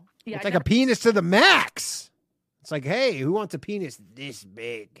I don't know. Yeah, It's I like a penis to the max. It's like, hey, who wants a penis this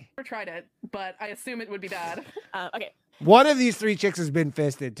big? never tried it, but I assume it would be bad. Okay. One of these three chicks has been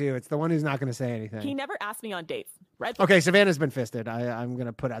fisted, too. It's the one who's not going to say anything. He never asked me on dates. Red Okay, Savannah's been fisted. I'm going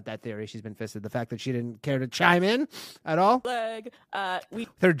to put out that theory. She's been fisted. The fact that she didn't care to chime in at all. flag. We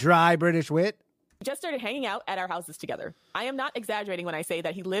Her dry British wit. just started hanging out at our houses together. I am not exaggerating when I say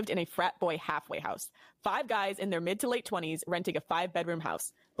that he lived in a frat boy halfway house. 5 guys in their mid to late 20s renting a 5-bedroom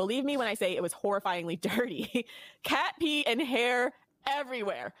house. Believe me when I say it was horrifyingly dirty. Cat pee and hair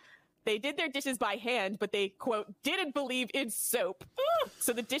everywhere. They did their dishes by hand, but they, quote, didn't believe in soap.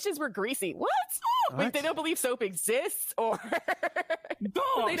 So the dishes were greasy. What? What? Wait, they don't believe soap exists? Or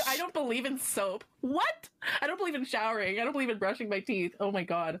Gosh. I don't believe in soap. what? I don't believe in showering. I don't believe in brushing my teeth. Oh my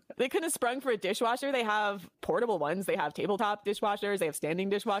god. They couldn't have sprung for a dishwasher. They have portable ones. They have tabletop dishwashers. They have standing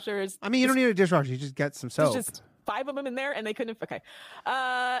dishwashers. I mean, you don't need a dishwasher. You just get some soap. There's just 5 of them in there, and they couldn't have. Okay.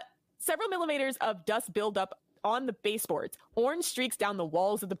 Several millimeters of dust buildup on the baseboards. Orange streaks down the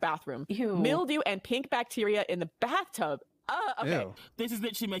walls of the bathroom. Ew. Mildew and pink bacteria in the bathtub. Okay. Ew. This is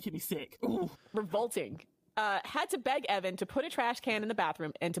literally making me sick. Ooh. Revolting. Had to beg Evan to put a trash can in the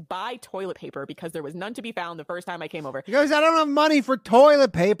bathroom and to buy toilet paper because there was none to be found the first time I came over. He goes, I don't have money for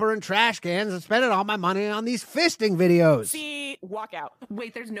toilet paper and trash cans. I'm spending all my money on these fisting videos. See, walk out.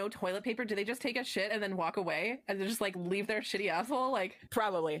 Wait, there's no toilet paper? Do they just take a shit and then walk away and then just like leave their shitty asshole? Like,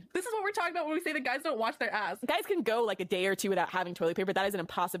 Probably. this is what we're talking about when we say that guys don't wash their ass. Guys can go like a day or two without having toilet paper. That is an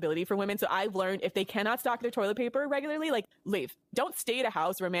impossibility for women. So I've learned if they cannot stock their toilet paper regularly, like leave. Don't stay at a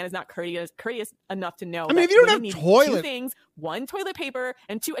house where a man is not courteous enough to know. I mean, that if you don't women have need toilet- 2 things: 1, toilet paper,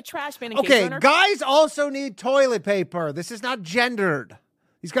 and 2, a trash bin. In case Okay, they're on our guys also need toilet paper. This is not gendered.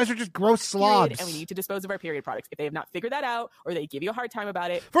 These guys are just gross slobs. period, and we need to dispose of our period products. If they have not figured that out, or they give you a hard time about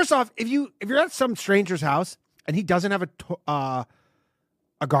it, First off, if you're at some stranger's house and he doesn't have a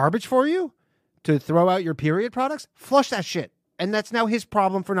garbage for you to throw out your period products, flush that shit. And that's now his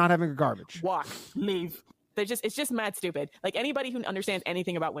problem for not having a garbage. walk. Leave. It's just mad stupid. Like anybody who understands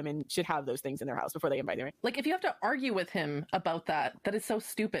anything about women should have those things in their house before they invite them. Like, if you have to argue with him about that is so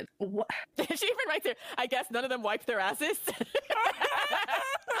stupid. What? She even writes here, I guess none of them wipe their asses.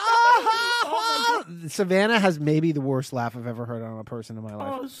 Savannah has maybe the worst laugh I've ever heard on a person in my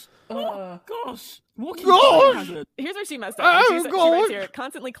life. Gosh. Oh, gosh. Walking Gosh. hazard. Here's where she messed up. She writes God. here,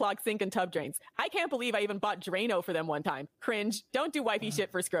 constantly clog sink and tub drains. I can't believe I even bought Drano for them one time. Cringe. Don't do wifey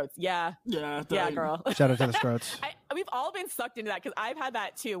shit for scrotes. Yeah. Yeah, Yeah, don't. girl. Shout out to the Scroats. We've all been sucked into that because I've had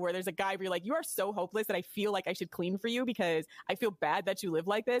that too, where there's a guy where you're like, you are so hopeless that I feel like I should clean for you because I feel bad that you live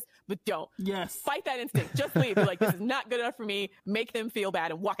like this, but don't. Yes. Fight that instinct. Just leave. Be like, this is not good enough for me. Make them feel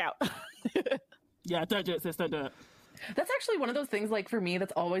bad and walk out. Yeah, don't do it, sis. Don't do it. That's actually one of those things, like, for me,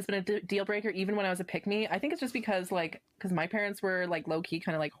 that's always been a deal breaker, even when I was a pick-me. I think it's just because my parents were, like, low-key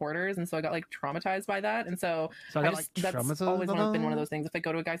kind of, like, hoarders, and so I got, like, traumatized by that, and so I got, like, that's traumatized always by been that? one of those things. If I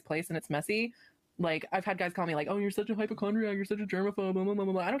go to a guy's place and it's messy, like, I've had guys call me, like, oh, you're such a hypochondriac, you're such a germaphobe, blah, blah, blah,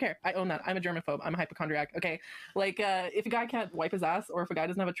 blah. I don't care. I own that. I'm a germaphobe. I'm a hypochondriac, okay? Like, if a guy can't wipe his ass, or if a guy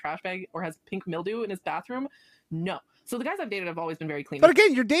doesn't have a trash bag, or has pink mildew in his bathroom, no. So the guys I've dated have always been very clean. But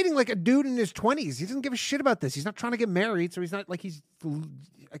again, you're dating like a dude in his 20s. He doesn't give a shit about this. He's not trying to get married, so he's not like he's.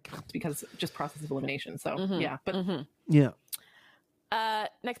 It's because just process of elimination. So, yeah. But Yeah.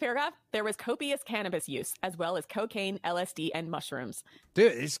 Next paragraph. There was copious cannabis use, as well as cocaine, LSD, and mushrooms.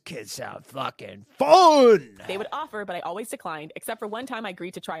 Dude, this kid sounds fucking fun. They would offer, but I always declined, except for one time I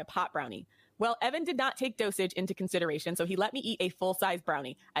agreed to try a pot brownie. Well, Evan did not take dosage into consideration, so he let me eat a full-size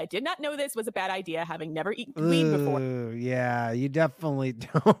brownie. I did not know this was a bad idea, having never eaten weed before. Yeah, you definitely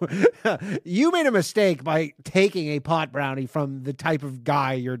don't. You made a mistake by taking a pot brownie from the type of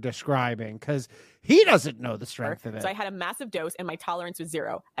guy you're describing, because he doesn't know the strength of it. So I had a massive dose, and my tolerance was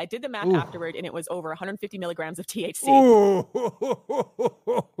 0. I did the math Ooh. afterward, and it was over 150 milligrams of THC.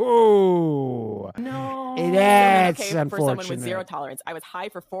 Ooh. no. That's Okay, for someone with 0 unfortunate. tolerance. I was high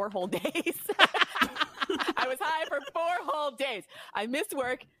for 4 whole days. I was high for 4 whole days. I missed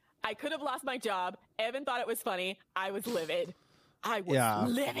work. I could have lost my job. Evan thought it was funny. I was livid. I was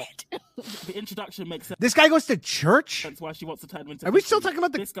livid. The introduction makes sense. This guy goes to church? Why she wants to turn him into. Are we still Christian. talking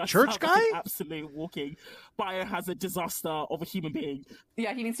about the This guy church sounds like guy? an absolute walking biohazard disaster of a human being.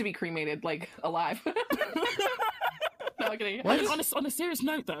 Yeah, he needs to be cremated, like, alive. No, I'm kidding. I mean, on a serious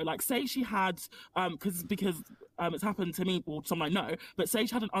note, though, like, say she had, because it's happened to me or someone I know, but say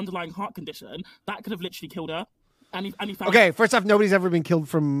she had an underlying heart condition, that could have literally killed her. And he found Okay, first off, nobody's ever been killed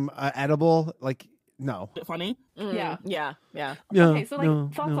from edible. Like, no. it funny. Yeah. Yeah. Okay, so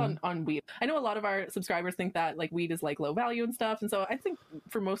like thoughts on weed. I know a lot of our subscribers think that like weed is like low value and stuff, and so I think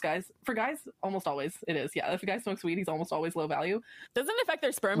for guys, almost always it is. Yeah, if a guy smokes weed, he's almost always low value. Doesn't it affect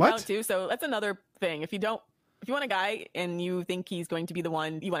their sperm What? count too? So that's another thing. If you want a guy and you think he's going to be the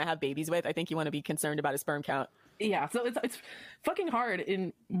one you want to have babies with, I think you want to be concerned about his sperm count. Yeah, so it's fucking hard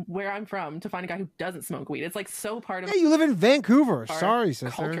in where I'm from to find a guy who doesn't smoke weed. It's like so part of Yeah, you live in Vancouver. our Sorry,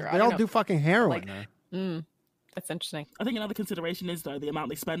 sister. culture. I They don't all know. do fucking heroin Like- there. That's interesting. I think another consideration is, though, the amount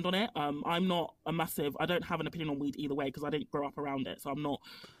they spend on it. I'm not I don't have an opinion on weed either way because I didn't grow up around it, so I'm not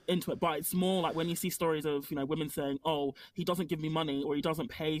into it. But it's more like when you see stories of, women saying, oh, he doesn't give me money or he doesn't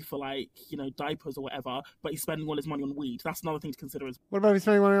pay for, like, diapers or whatever, but he's spending all his money on weed. That's another thing to consider as What about if he's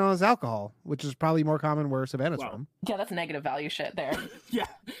spending money on his alcohol, which is probably more common where Savannah's Well, from? yeah, that's negative value shit there. Yeah,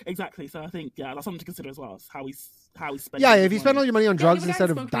 exactly. So I think, that's something to consider as well. Is how he's spending. Yeah, his if you spend all money. your money on Yeah, drugs if a guy instead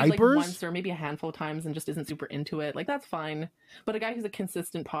of smoked weed, like, diapers, once or maybe a handful of times and just isn't super into it, like that's fine. But a guy who's a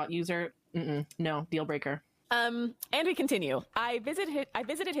consistent pot user, no, deal breaker. And we continue. I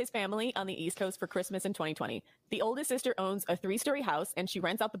visited his family on the East Coast for Christmas in 2020. The oldest sister owns a 3-story house, and she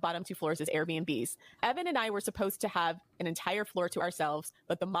rents out the bottom 2 floors as Airbnbs. Evan and I were supposed to have an entire floor to ourselves,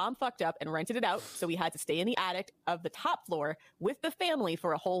 but the mom fucked up and rented it out, so we had to stay in the attic of the top floor with the family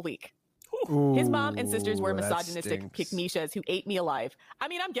for a whole week. His mom and sisters were Ooh, that misogynistic stinks. pygmishas who ate me alive. I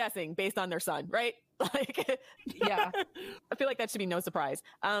mean, I'm guessing based on their son, right? Like, Yeah. I feel like that should be no surprise.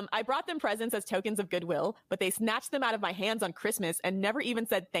 I brought them presents as tokens of goodwill, but they snatched them out of my hands on Christmas and never even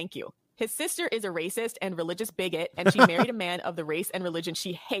said thank you. His sister is a racist and religious bigot, and she married a man of the race and religion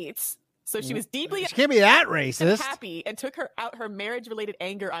she hates. So she was deeply She can't be that racist. happy and took her marriage-related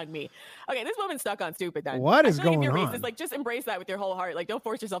anger on me. Okay, this woman's stuck on stupid then. What is I feel like going if you're on? racist, like, just embrace that with your whole heart. Like, don't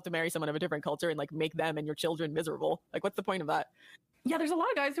force yourself to marry someone of a different culture and like make them and your children miserable. Like, what's the point of that? Yeah, there's a lot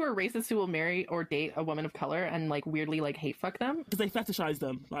of guys who are racist who will marry or date a woman of color and like weirdly like hate fuck them. Because they fetishize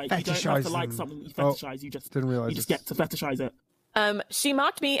them. Like, you don't have Fetishize to like them. something you Oh, fetishize. You just didn't realize you just this. get to fetishize it. She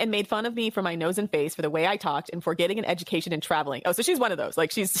mocked me and made fun of me for my nose and face, for the way I talked, and for getting an education and traveling. Oh, so she's one of those. Like,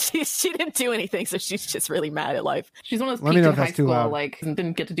 she didn't do anything, so she's just really mad at life. She's one of those Let me peaked know in if high that's too school, loud. like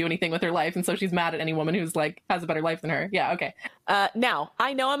didn't get to do anything with her life, and so she's mad at any woman who's like has a better life than her. Yeah, okay. Now,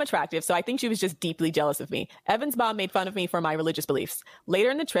 I know I'm attractive, so I think she was just deeply jealous of me. Evan's mom made fun of me for my religious beliefs. Later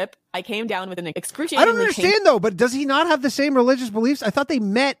in the trip, I came down with an excruciatingly I don't understand though, but does he not have the same religious beliefs? I thought they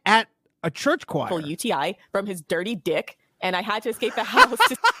met at a church choir. painful UTI from his dirty dick, and I had to escape the house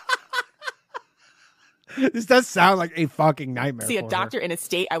to This does sound like a fucking nightmare. see a for doctor her. in a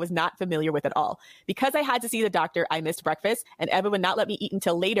state I was not familiar with at all. Because I had to see the doctor, I missed breakfast, and Evan would not let me eat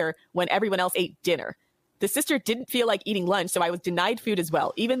until later when everyone else ate dinner. The sister didn't feel like eating lunch, so I was denied food as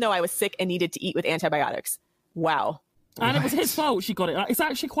well, even though I was sick and needed to eat with antibiotics. Wow. And it was his fault she got it. It's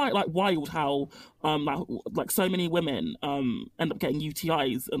actually quite like wild how like so many women end up getting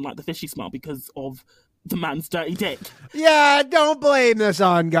UTIs and like the fishy smell because of the man's dirty dick. Yeah, don't blame this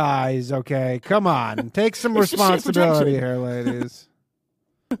on guys. Okay, come on, take some It's just shit responsibility projection. here, ladies.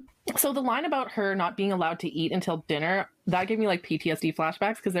 So the line about her not being allowed to eat until dinner, that gave me like PTSD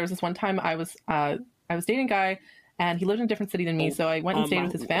flashbacks, because there was this one time I was dating a guy and he lived in a different city than me, so I went and stayed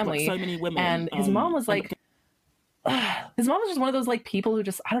with his family. So many women, and his mom was like, his mom was just one of those like people who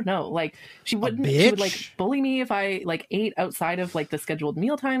just, I don't know, like she would bitch? like bully me if I like ate outside of like the scheduled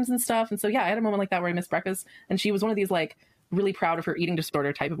meal times and stuff. And so yeah, I had a moment like that where I missed breakfast, and she was one of these like really proud of her eating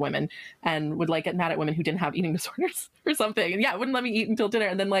disorder type of women, and would like get mad at women who didn't have eating disorders or something. And yeah, wouldn't let me eat until dinner,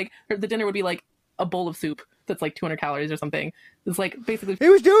 and then like the dinner would be like a bowl of soup that's like 200 calories or something. It's like basically He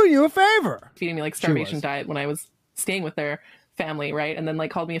was doing you a favor. feeding me like She starvation was. diet when I was staying with their family, right? And then like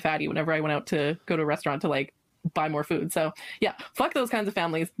called me a fatty whenever I went out to go to a restaurant to like buy more food. So yeah, fuck those kinds of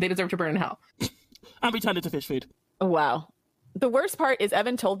families. They deserve to burn in hell. and be turned into fish food. Wow. The worst part is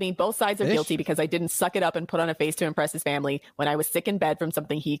Evan told me both sides are Fish? guilty because I didn't suck it up and put on a face to impress his family when I was sick in bed from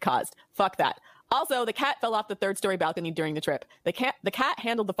something he caused. Fuck that. Also, the cat fell off the third-story balcony during the trip. The cat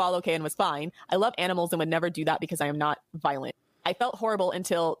handled the fall okay and was fine. I love animals and would never do that because I am not violent. I felt horrible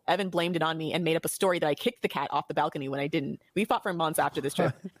until Evan blamed it on me and made up a story that I kicked the cat off the balcony when I didn't. We fought for months after this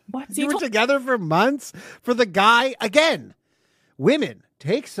trip. What? See, You were told- together for months for the guy. Again, women,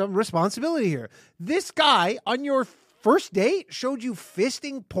 take some responsibility here. This guy on your first date showed you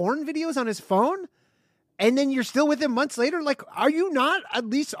fisting porn videos on his phone, and then you're still with him months later. Like, are you not at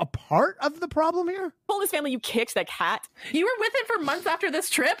least a part of the problem here? told his family you kicked that cat. You were with him for months after this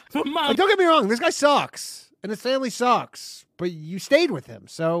trip? For Like, months. don't get me wrong, this guy sucks, and his family sucks, but you stayed with him.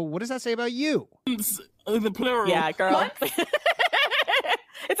 So what does that say about you? The plural. Yeah, girl. What?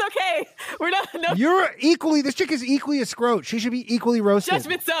 It's okay. We're not no You're equally, this chick is equally a scrote. She should be equally roasted.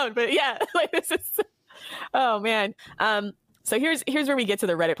 judgment zone, but yeah, like this is. Oh man. So here's where we get to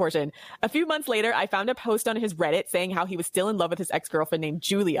the Reddit portion. A few months later, I found a post on his Reddit saying how he was still in love with his ex-girlfriend named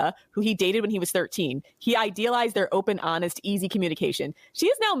Julia, who he dated when he was 13. He idealized their open, honest, easy communication. She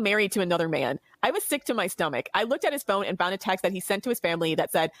is now married to another man. I was sick to my stomach. I looked at his phone and found a text that he sent to his family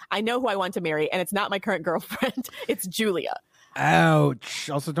that said, "I know who I want to marry, and it's not my current girlfriend. It's Julia. Ouch.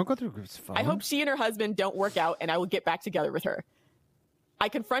 Also, don't go through his phone. I hope she and her husband don't work out, and I will get back together with her." I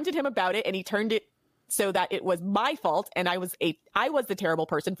confronted him about it, and he turned it so that it was my fault, and I was the terrible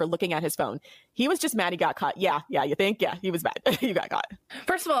person for looking at his phone. He was just mad he got caught. Yeah, you think? Yeah, he was mad. You got caught.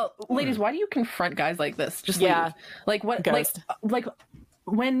 First of all, ladies, why do you confront guys like this? Just Yeah. leave. Like what? Ghost. Like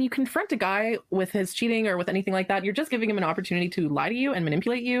when you confront a guy with his cheating or with anything like that, you're just giving him an opportunity to lie to you and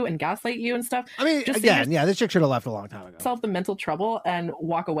manipulate you and gaslight you and stuff. I mean, Just again, yeah, this chick should have left a long time ago. yourself the mental trouble and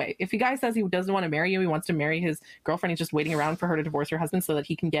walk away. If a guy says he doesn't want to marry you, he wants to marry his girlfriend, he's just waiting around for her to divorce her husband so that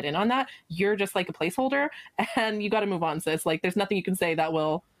he can get in on that, you're just like a placeholder, and you got to move on, sis. Like, there's nothing you can say that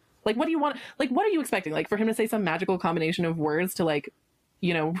will, like, what do you want? Like, what are you expecting? Like, for him to say some magical combination of words to, like,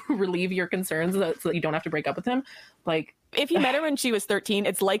 you know, relieve your concerns so that you don't have to break up with him? Like, If he met her when she was 13,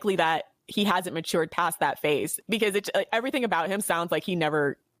 it's likely that he hasn't matured past that phase because everything about him sounds like he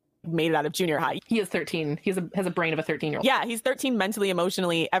never made it out of junior high. He is 13. He has a brain of a 13-year-old. Yeah, he's 13 mentally,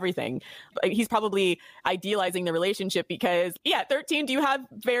 emotionally, everything. He's probably idealizing the relationship because, 13, do you have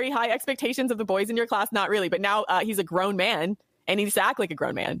very high expectations of the boys in your class? Not really. But now he's a grown man and he needs to act like a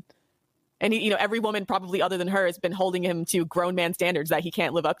grown man. And he, every woman probably other than her has been holding him to grown man standards that he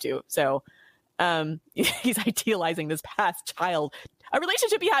can't live up to. So he's idealizing this past child, a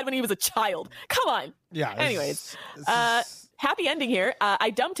relationship he had when he was a child. Come on. Yeah. Anyways, happy ending here.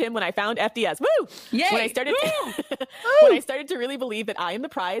 I dumped him when I found FDS. Woo! Yay! When I started to really believe that I am the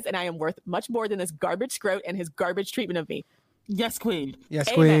prize and I am worth much more than this garbage scrote and his garbage treatment of me. Yes, queen. Yes,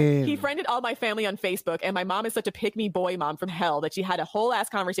 Amen. queen. He friended all my family on Facebook, and my mom is such a pick-me boy mom from hell that she had a whole ass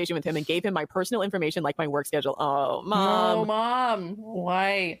conversation with him and gave him my personal information like my work schedule. Oh, mom. Oh, mom.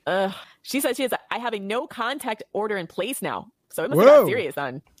 Why? She said I have a no contact order in place now. So it must have got serious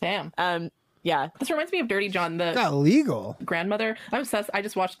on. Damn. Yeah. This reminds me of Dirty John, the Not illegal. grandmother. I'm obsessed. I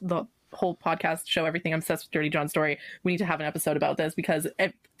just watched the whole podcast show, everything. I'm obsessed with Dirty John's story. We need to have an episode about this because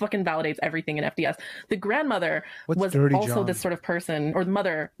it fucking validates everything in FDS. The grandmother was Dirty also John? this sort of person, or the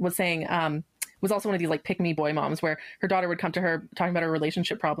mother was saying, was also one of these like pick me boy moms where her daughter would come to her talking about her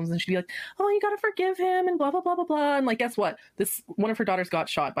relationship problems and she'd be like, oh, you gotta forgive him and blah blah blah blah blah. And like, guess what, this one of her daughters got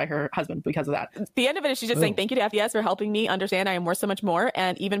shot by her husband because of that. The end of it is she's just saying thank you to FDS for helping me understand I am worth so much more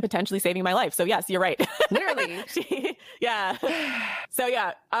and even potentially saving my life. So yes, you're right. Literally. Yeah. So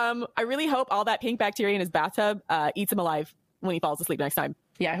yeah, I really hope all that pink bacteria in his bathtub eats him alive when he falls asleep next time.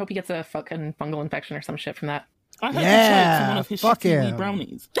 Yeah, I hope he gets a fucking fungal infection or some shit from that. I hope he Yeah, chokes on one of his fuck shitty him.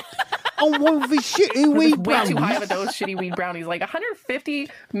 brownies. Oh, one of these shitty weed Way brownies. too high of a dose shitty weed brownies, like 150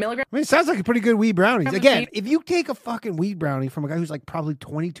 milligrams. I mean, it sounds like a pretty good weed brownies. Probably. Again, if you take a fucking weed brownie from a guy who's like probably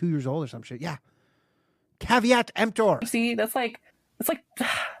 22 years old or some shit, yeah. Caveat emptor. See, that's like it's like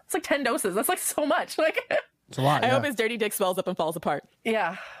 10 doses. That's like so much. Like, It's a lot. I yeah. hope his dirty dick swells up and falls apart.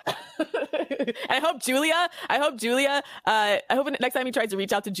 yeah. And I hope Julia, I hope next time he tries to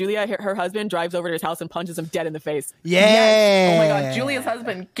reach out to Julia, her husband drives over to his house and punches him dead in the face. Yeah. Yes. Oh my god, Julia's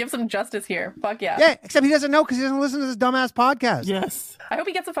husband, give some justice here. Fuck yeah. Yeah, except he doesn't know because he doesn't listen to this dumbass podcast. Yes. I hope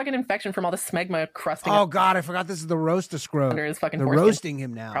he gets a fucking infection from all the smegma crusting Oh up God, I forgot this is the roast of Scroat. under his fucking They're foreskin. roasting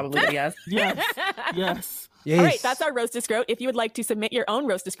him now. Probably, yes. Yes. Yes. Yes. All right, that's our Roast to Scroat. If you would like to submit your own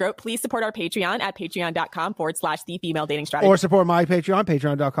Roast to Scroat, please support our Patreon at patreon.com/the female dating strategy. Or support my Patreon,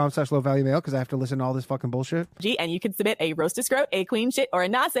 patreon.com/low-value-male, because I have to listen to all this fucking bullshit. And you can submit a Roast to Scroat, a queen shit, or a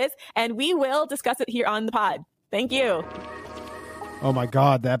Gnosis, and we will discuss it here on the pod. Thank you. Oh my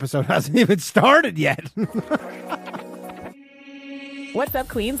God, the episode hasn't even started yet. What's up,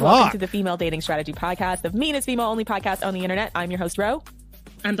 queens? Fuck. Welcome to the Female Dating Strategy Podcast, the meanest female-only podcast on the internet. I'm your host, Ro.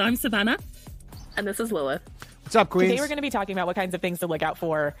 And I'm Savannah. And this is Lilith. What's up, Queens? Today we're going to be talking about what kinds of things to look out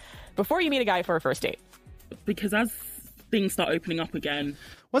for before you meet a guy for a first date. Because as things start opening up again,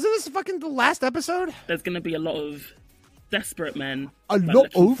 Wasn't this fucking the last episode? there's going to be a lot of desperate men A that are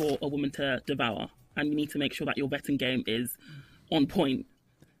lot looking of? for a woman to devour. And you need to make sure that your vetting game is on point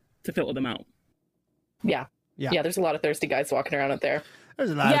to filter them out. Yeah. Yeah. Yeah, there's a lot of thirsty guys walking around out there.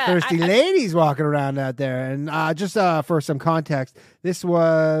 There's a lot of Yeah, thirsty ladies walking around out there. And just for some context, this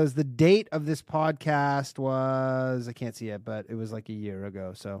was the date of this podcast was, I can't see it, but it was like a year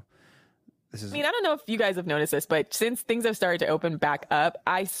ago. So this is. I mean, I don't know if you guys have noticed this, but since things have started to open back up,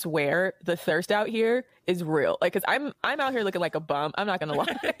 I swear the thirst out here is real. Like, cause I'm out here looking like a bum. I'm not gonna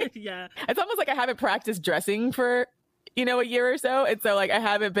lie. Yeah. It's almost like I haven't practiced dressing for, a year or so. And so like I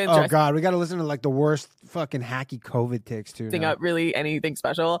haven't been Oh dressing God, we got to listen to like the worst fucking hacky COVID ticks too. now. up really anything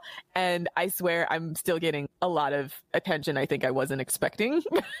special. And I swear I'm still getting a lot of attention I think I wasn't expecting.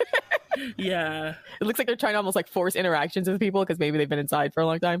 Yeah. It looks like they're trying to almost like force interactions with people because maybe they've been inside for a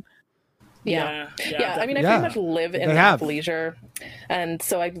long time. Yeah. Yeah, I mean, I Yeah. pretty much live in They have. athleisure. And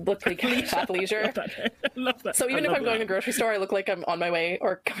so I look pretty athleisure. I love that. So even if I'm going to the grocery store, I look like I'm on my way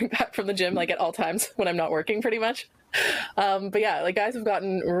or coming back from the gym, like at all times when I'm not working, pretty much. But yeah, like guys have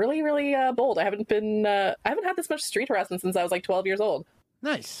gotten really, really bold. I haven't had this much street harassment since I was like 12 years old.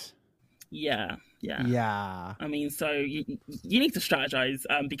 Nice. Yeah. Yeah. Yeah. I mean, so you need to strategize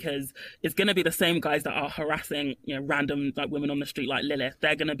because it's going to be the same guys that are harassing, random like women on the street like Lilith.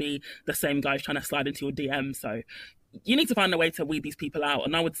 They're going to be the same guys trying to slide into your DM. So you need to find a way to weed these people out.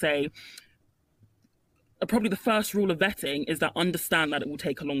 And I would say probably the first rule of vetting is that understand that it will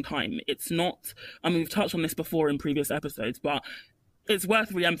take a long time. It's not, I mean, we've touched on this before in previous episodes, but it's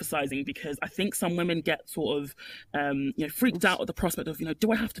worth re-emphasizing because I think some women get sort of, freaked out at the prospect of,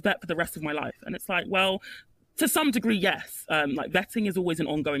 do I have to vet for the rest of my life? And it's like, well, To some degree, yes. Like vetting is always an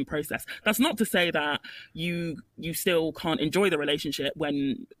ongoing process. That's not to say that you still can't enjoy the relationship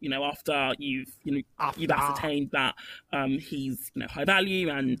when, after you've ascertained that he's, high value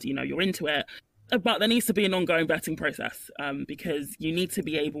and, you're into it. But there needs to be an ongoing vetting process because you need to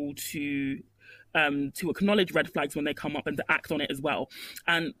be able to acknowledge red flags when they come up and to act on it as well.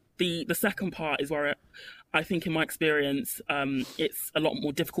 And the second part is where I think in my experience, it's a lot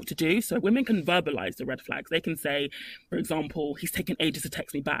more difficult to do. So women can verbalize the red flags. They can say, for example, he's taken ages to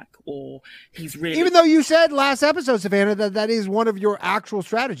text me back, or he's really... Even though you said last episode, Savannah, that is one of your actual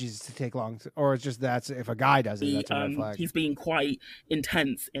strategies to take long, or it's just that's if a guy does it, that's a red flag. He's being quite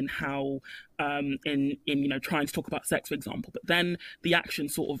intense in how, in trying to talk about sex, for example, but then the action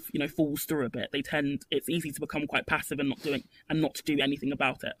sort of, falls through a bit. It's easy to become quite passive and not to do anything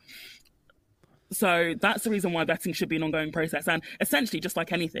about it. So that's the reason why vetting should be an ongoing process. And essentially, just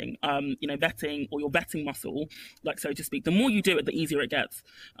like anything, vetting or your vetting muscle, like so to speak, the more you do it, the easier it gets.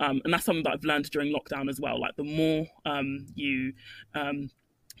 And that's something that I've learned during lockdown as well. Like the more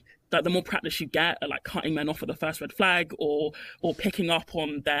the more practice you get at like cutting men off at the first red flag or picking up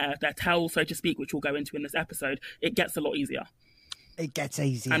on their tells, so to speak, which we'll go into in this episode, it gets a lot easier. It gets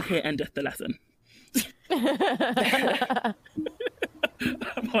easier. And here endeth the lesson.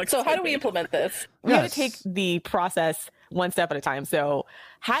 So how do we implement this? We got to take the process one step at a time. So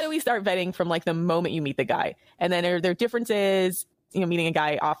how do we start vetting from like the moment you meet the guy? And then are there differences, meeting a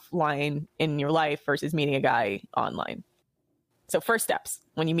guy offline in your life versus meeting a guy online? So first steps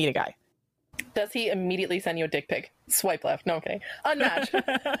when you meet a guy. Does he immediately send you a dick pic? Swipe left. No, okay. Unmatch.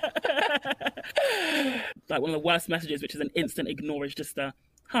 Like one of the worst messages, which is an instant ignore, is just a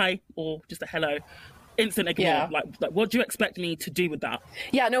hi or just a hello. Instant ignore. Yeah. Like, what do you expect me to do with that?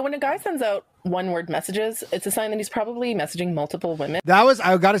 Yeah, no, when a guy sends out one-word messages, it's a sign that he's probably messaging multiple women.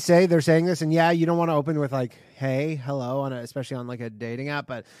 I gotta say, they're saying this, and yeah, you don't want to open with like, hey, hello, especially on like a dating app,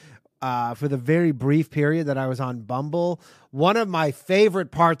 but for the very brief period that I was on Bumble, one of my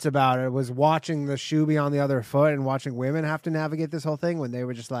favorite parts about it was watching the shoe be on the other foot and watching women have to navigate this whole thing when they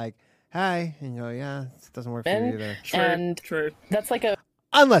were just like, hi, and you go, yeah, it doesn't work for you either. True. That's like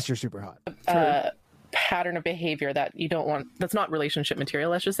unless you're super hot. Pattern of behavior that you don't want. That's not relationship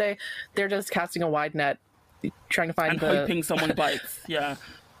material, let's just say. They're just casting a wide net, trying to find hoping someone bites. Yeah.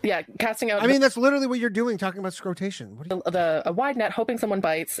 Yeah, casting out. I mean, that's literally what you're doing, talking about scrotation. A wide net, hoping someone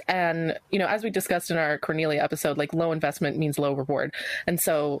bites, and as we discussed in our Cornelia episode, like low investment means low reward, and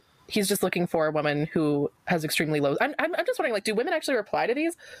so he's just looking for a woman who has extremely low. I'm just wondering, like, do women actually reply to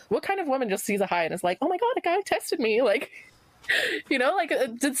these? What kind of woman just sees a hi and is like, oh my god, a guy texted me, like,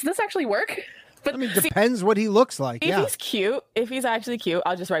 does this actually work? But I mean, depends what he looks like. If he's cute, if he's actually cute,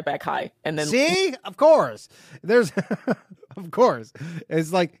 I'll just write back hi. And then see, of course, of course,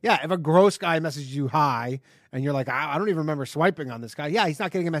 it's like, yeah, if a gross guy messages you hi, and you're like, I don't even remember swiping on this guy. Yeah, he's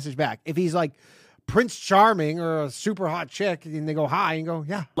not getting a message back. If he's like Prince Charming or a super hot chick, and they go hi, and go,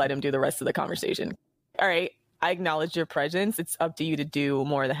 yeah, let him do the rest of the conversation. All right, I acknowledge your presence. It's up to you to do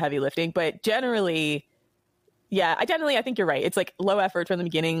more of the heavy lifting, but generally. Yeah, I think you're right. It's like low effort from the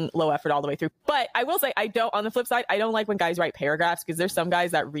beginning, low effort all the way through. But I will say, on the flip side, I don't like when guys write paragraphs because there's some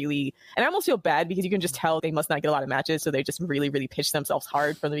guys that really, and I almost feel bad because you can just tell they must not get a lot of matches. So they just really, really pitch themselves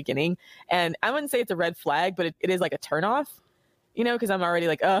hard from the beginning. And I wouldn't say it's a red flag, but it is like a turnoff, because I'm already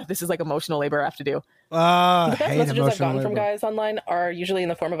like, oh, this is like emotional labor I have to do. The best messages I've gotten from guys online are usually in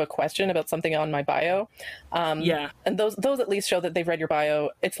the form of a question about something on my bio. And those at least show that they've read your bio.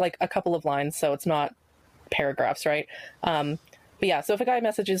 It's like a couple of lines, so it's not paragraphs, right? But yeah, so if a guy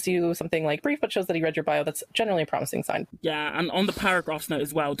messages you something like brief but shows that he read your bio, that's generally a promising sign. Yeah, and on the paragraphs note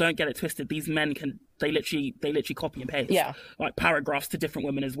as well, don't get it twisted. These men they literally copy and paste. Yeah, like paragraphs to different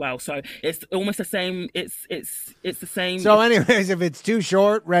women as well. So it's almost the same. It's the same. So, anyways, if it's too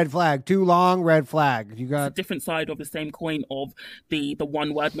short, red flag. Too long, red flag. You got a different side of the same coin of the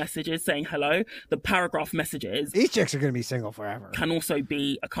one word messages saying hello. The paragraph messages. These chicks are going to be single forever. Can also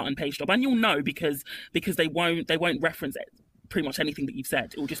be a cut and paste job, and you'll know because they won't reference it. Pretty much anything that you've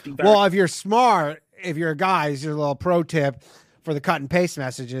said, it will just be very... Well, if you're smart, if you're a guy, here's your little pro tip for the cut and paste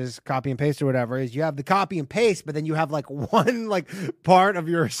messages, copy and paste or whatever, is you have the copy and paste, but then you have like one like part of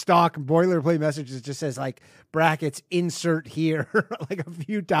your stock boilerplate message that just says like brackets insert here like a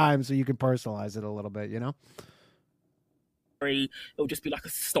few times so you can personalize it a little bit, It'll just be like a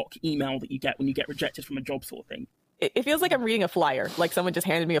stock email that you get when you get rejected from a job sort of thing. It feels like I'm reading a flyer, like someone just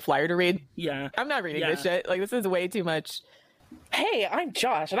handed me a flyer to read. Yeah. I'm not reading this shit. Like, this is way too much. Hey, I'm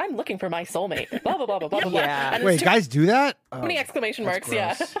Josh, and I'm looking for my soulmate. Blah, blah, blah, blah, blah, blah. Yeah. Wait, guys do that? How many exclamation marks? Gross.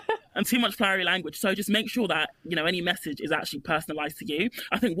 Yeah. and too much flowery language. So just make sure that, you know, any message is actually personalized to you.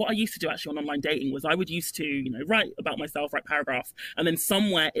 I think what I used to do actually on online dating was I would used to, you know, write about myself, write paragraphs, and then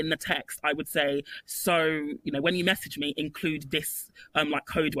somewhere in the text I would say, so, you know, when you message me, include this like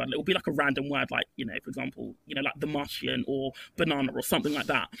code word. It will be like a random word, like, you know, for example, you know, like the Martian or banana or something like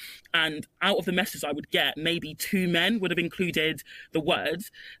that. And out of the messages I would get, maybe 2 men would have included the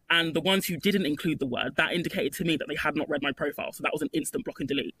words, and the ones who didn't include the word, that indicated to me that they had not read my profile. So that was an instant block and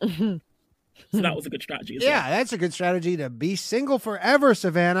delete. So that was a good strategy as well. That's a good strategy to be single forever,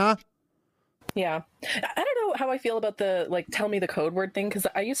 Savannah. Yeah. I don't know how I feel about the, like, tell me the code word thing, because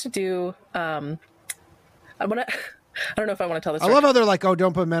I used to do, I don't know if I want to tell this I story. love how they're like, oh,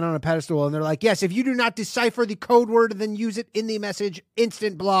 don't put men on a pedestal. And they're like, yes, if you do not decipher the code word, then use it in the message,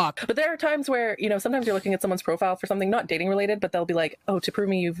 instant block. But there are times where, you know, sometimes you're looking at someone's profile for something not dating related, but they'll be like, oh, to prove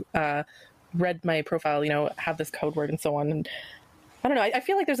me you've read my profile, you know, have this code word and so on. And I don't know. I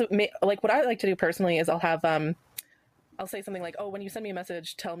feel like there's like what I like to do personally is I'll have, I'll say something like, oh, when you send me a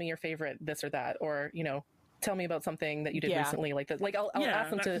message, tell me your favorite this or that, or, you know, tell me about something that you did recently like that. Like I'll ask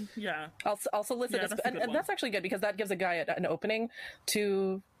them to, I'll solicit this. And that's actually good because that gives a guy an opening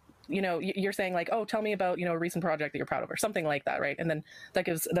to, you know, you're saying like, oh, tell me about, you know, a recent project that you're proud of or something like that. Right. And then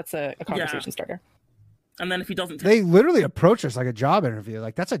that's a conversation starter. And then if he doesn't, they literally approach us like a job interview.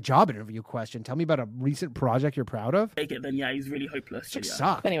 Like that's a job interview question. Tell me about a recent project you're proud of. take it, then he's really hopeless. It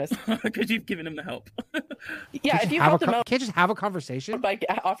sucks. Anyways, because you've given him the help. If you help him out, can't just have a conversation by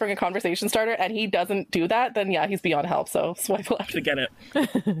offering a conversation starter, and he doesn't do that, then he's beyond help. So swipe left. Forget it.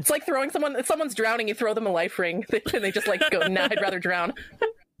 It's like throwing if someone's drowning, you throw them a life ring, and they just like go, nah, I'd rather drown.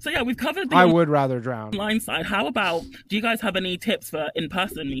 So we've covered the I would rather drown. online side. How about, do you guys have any tips for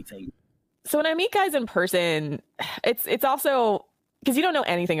in-person meeting? So when I meet guys in person, it's also because you don't know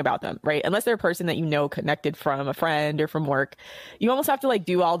anything about them, right? Unless they're a person that you know connected from a friend or from work, you almost have to like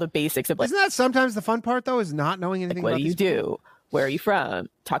do all the basics of like. Isn't that sometimes the fun part though? Is not knowing anything. What about do you do? Where are you from?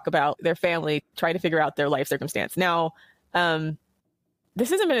 Talk about their family. Try to figure out their life circumstance. Now, this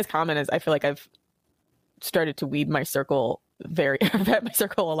hasn't been as common as I feel like I've started to weed my circle my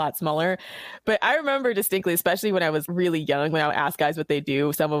circle a lot smaller. But I remember distinctly, especially when I was really young, when I would ask guys what they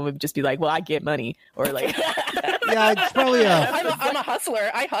do, someone would just be like, well, I get money. Or like, it's probably I'm a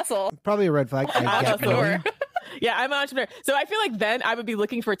hustler. I hustle. Probably a red flag. I'm an entrepreneur. Yeah, I'm an entrepreneur. So I feel like then I would be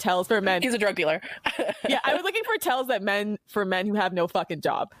looking for tells for men. He's a drug dealer. Yeah, I was looking for tells for men who have no fucking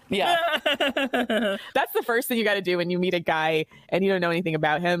job. Yeah. That's the first thing you got to do when you meet a guy and you don't know anything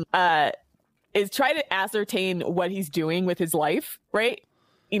about him. Is try to ascertain what he's doing with his life, right?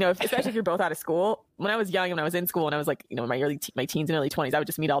 You know, especially if you're both out of school. When I was young and when I was in school and I was like, you know, in my teens and early 20s, I would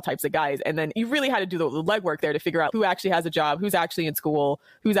just meet all types of guys. And then you really had to do the legwork there to figure out who actually has a job, who's actually in school,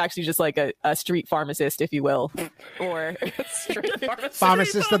 who's actually just like a street pharmacist, if you will. Or street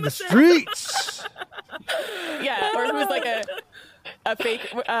pharmacist of the streets. Yeah, or who's like a fake,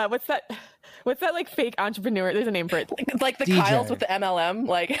 what's that like fake entrepreneur? There's a name for it. Like the DJ. Kyles with the MLM,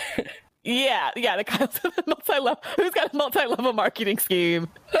 like... Yeah, the kinds of multi-level. Who's got a multi-level marketing scheme?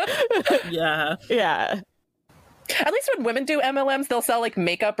 Yeah. At least when women do MLMs, they'll sell like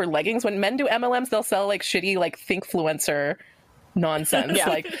makeup or leggings. When men do MLMs, they'll sell like shitty like thinkfluencer nonsense,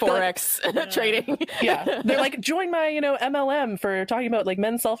 like Forex trading. Yeah, they're like, join my MLM for talking about like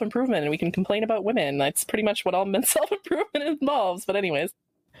men's self-improvement, and we can complain about women. That's pretty much what all men's self-improvement involves. But anyways.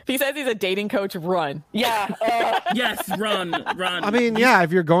 If he says he's a dating coach, run. Yeah. Yes, run. I mean,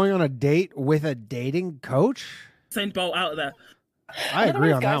 if you're going on a date with a dating coach, Saint Bolt out of there. I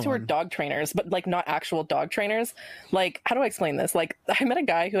agree on that guys who are one. dog trainers, but like not actual dog trainers. Like, how do I explain this? Like, I met a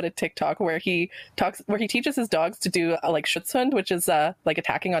guy who had a TikTok where he teaches his dogs to do like Schutzhund, which is like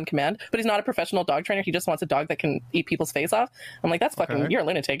attacking on command. But he's not a professional dog trainer. He just wants a dog that can eat people's face off. I'm like, that's fucking. You're a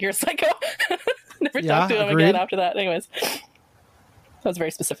lunatic. You're a psycho. Never talked to him again after that. Anyways. That was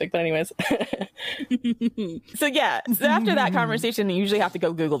very specific, but anyways. So after that conversation, you usually have to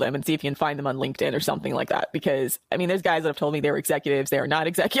go Google them and see if you can find them on LinkedIn or something like that. Because, I mean, there's guys that have told me they were executives. They are not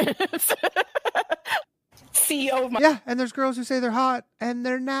executives. CEO of my... Yeah, and there's girls who say they're hot, and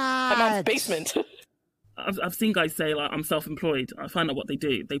they're not. My mom's basement. I've seen guys say, like, I'm self-employed. I find out what they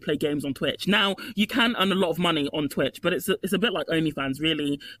do. They play games on Twitch. Now, you can earn a lot of money on Twitch, but it's a bit like OnlyFans,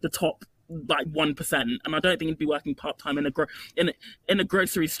 really, the top, like, 1%. And I don't think you'd be working part-time in a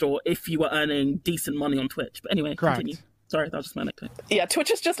grocery store if you were earning decent money on Twitch. But anyway, continue. Sorry, that was just my anecdote. Yeah, Twitch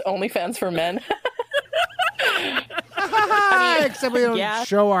is just OnlyFans for men. Except we don't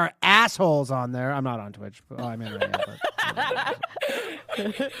show our assholes on there. I'm not on Twitch. Well, I'm in right now. But...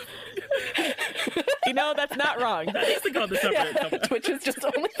 that's not wrong. That needs to go on the separate Twitch is just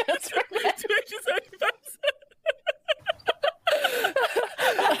OnlyFans for men. Twitch is OnlyFans.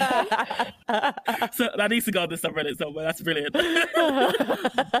 So that needs to go on the subreddit somewhere. That's brilliant.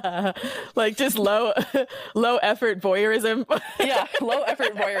 Like just low effort voyeurism. Yeah, low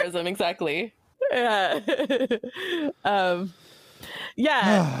effort voyeurism, exactly. Yeah.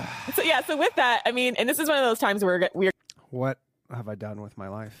 Yeah. So with that, I mean, and this is one of those times where we're What have I done with my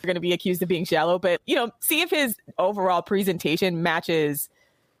life? going to be accused of being shallow, but see if his overall presentation matches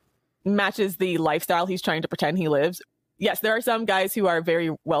the lifestyle he's trying to pretend he lives. Yes, there are some guys who are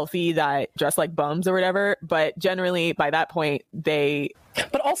very wealthy that dress like bums or whatever, but generally by that point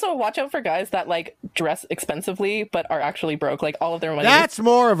But also watch out for guys that like dress expensively but are actually broke. Like all of their money. That's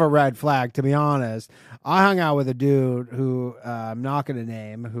more of a red flag, to be honest. I hung out with a dude who I'm not going to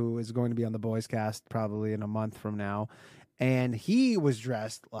name, who is going to be on the Boys Cast probably in a month from now, and he was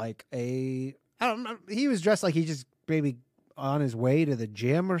dressed like he was dressed like he just maybe on his way to the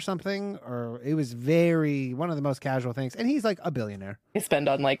gym or something, or it was one of the most casual things, and he's like a billionaire. They spend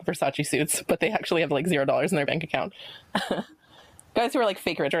on like Versace suits, but they actually have like $0 in their bank account. Guys who are like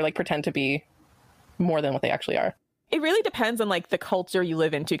fake rich or like pretend to be more than what they actually are. It really depends on like the culture you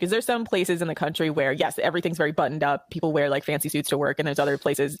live into, because there's some places in the country where yes, everything's very buttoned up, people wear like fancy suits to work, and there's other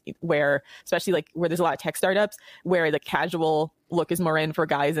places where, especially like where there's a lot of tech startups, where the casual look is more in for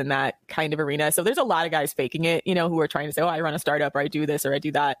guys in that kind of arena. So there's a lot of guys faking it, who are trying to say, oh, I run a startup, or I do this, or I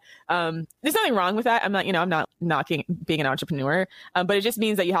do that. There's nothing wrong with that. I'm not knocking being an entrepreneur, but it just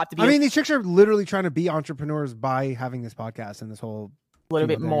means that you have to be. I mean, these chicks are literally trying to be entrepreneurs by having this podcast and this whole a little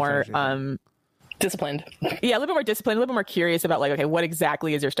bit more disciplined. Yeah, a little bit more disciplined, a little bit more curious about like, okay, what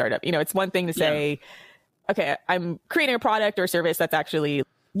exactly is your startup? It's one thing to say, okay, I'm creating a product or service that's actually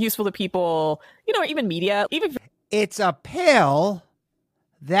useful to people, or even media. It's a pill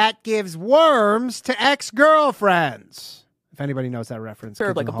that gives worms to ex-girlfriends. If anybody knows that reference.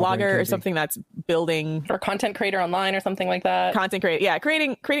 Or like a blogger or something that's building. Or content creator online or something like that. Content creator. Yeah,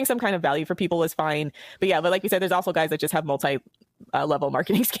 creating some kind of value for people is fine. But yeah, but like we said, there's also guys that just have multi-level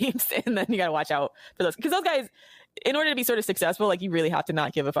marketing schemes. And then you got to watch out for those. Because those guys, in order to be sort of successful, like you really have to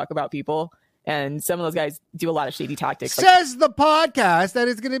not give a fuck about people. And some of those guys do a lot of shady tactics. Says the podcast that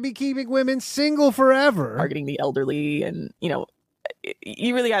is going to be keeping women single forever. Targeting the elderly, and,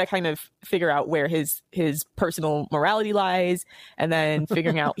 you really got to kind of figure out where his personal morality lies, and then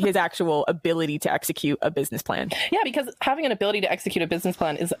figuring out his actual ability to execute a business plan. Yeah, because having an ability to execute a business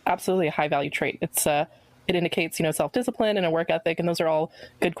plan is absolutely a high value trait. It indicates, self-discipline and a work ethic, and those are all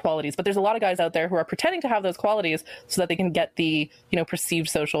good qualities. But there's a lot of guys out there who are pretending to have those qualities so that they can get the, perceived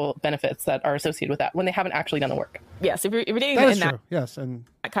social benefits that are associated with that when they haven't actually done the work. Yes, if you're dating that is in true. Yes, and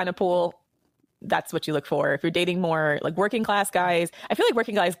that kind of pool, that's what you look for. If you're dating more like working class guys, I feel like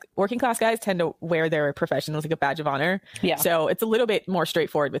working class guys tend to wear their profession as like a badge of honor. Yeah. So it's a little bit more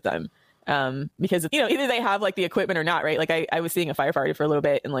straightforward with them. Because either they have like the equipment or not, right? Like I was seeing a firefighter for a little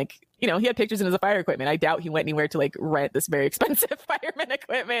bit, and like, he had pictures in his fire equipment. I doubt he went anywhere to like rent this very expensive fireman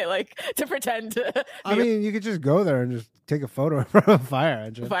equipment, like to pretend to I mean, you could just go there and just take a photo from a fire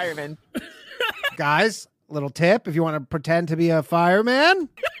engine. Fireman. Guys, little tip, if you want to pretend to be a fireman.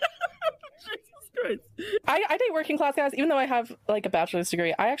 I date working class guys, even though I have like a bachelor's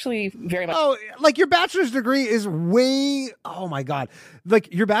degree. I actually very much. Oh, like your bachelor's degree is oh my God.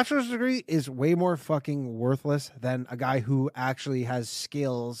 Like your bachelor's degree is way more fucking worthless than a guy who actually has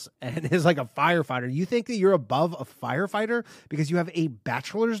skills and is like a firefighter. You think that you're above a firefighter because you have a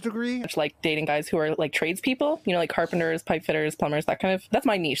bachelor's degree? Much like dating guys who are like tradespeople, like carpenters, pipe fitters, plumbers, that's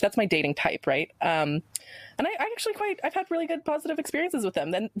my niche. That's my dating type, right? And I actually I've had really good positive experiences with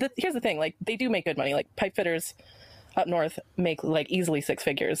them. Then here's the thing, like they do make good money. Like pipe fitters up north make like easily 6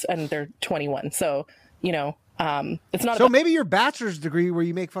 figures, and they're 21. So, it's not. So maybe your bachelor's degree where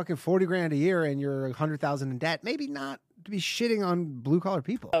you make fucking 40 grand a year and you're 100,000 in debt, maybe not to be shitting on blue collar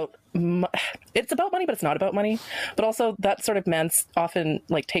people. It's about money, but it's not about money. But also that sort of man often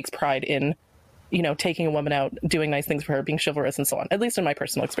like takes pride in, taking a woman out, doing nice things for her, being chivalrous and so on, at least in my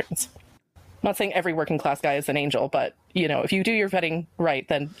personal experience. I'm not saying every working class guy is an angel, but, if you do your vetting right,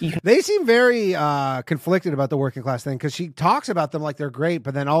 then you can... They seem very conflicted about the working class thing, because she talks about them like they're great,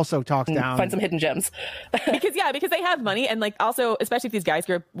 but then also talks down... Find some hidden gems. because they have money, and like also, especially if these guys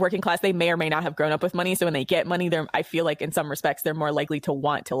are working class, they may or may not have grown up with money, so when they get money, I feel like in some respects, they're more likely to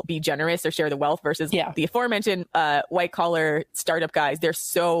want to be generous or share the wealth versus the aforementioned white-collar startup guys. They're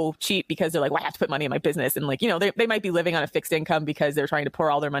so cheap because they're like, well, I have to put money in my business, and like, they might be living on a fixed income because they're trying to pour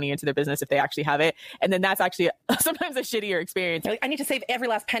all their money into their business if they actually have it, and then that's actually sometimes a shittier experience. Like, I need to save every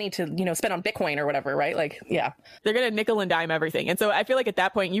last penny to spend on Bitcoin or whatever, right? Like, yeah, they're gonna nickel and dime everything. And so I feel like at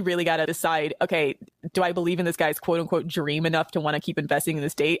that point you really got to decide, okay, do I believe in this guy's quote unquote dream enough to want to keep investing in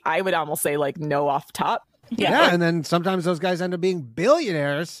this date? I would almost say like no off top. Yeah, and then sometimes those guys end up being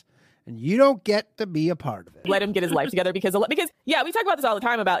billionaires, and you don't get to be a part of it. Let him get his life together because yeah, we talk about this all the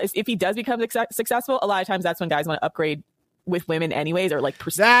time about if he does become successful, a lot of times that's when guys want to upgrade with women anyways, or like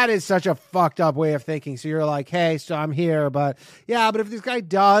that is such a fucked up way of thinking. So you're like, hey, so I'm here, but if this guy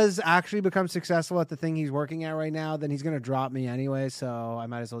does actually become successful at the thing he's working at right now, then he's gonna drop me anyway, so I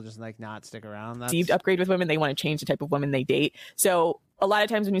might as well just like not stick around. Perceived upgrade with women, they want to change the type of women they date. So a lot of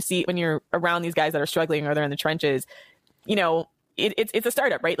times when you're around these guys that are struggling or they're in the trenches, it's a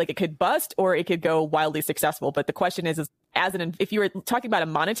startup, right? Like it could bust or it could go wildly successful. But the question is if you were talking about a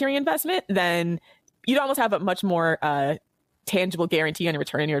monetary investment, then you'd almost have a much more tangible guarantee on your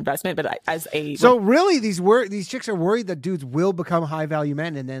return on your investment. But really these chicks are worried that dudes will become high value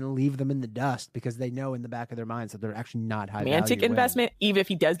men and then leave them in the dust because they know in the back of their minds that they're actually not high value romantic investment. Even if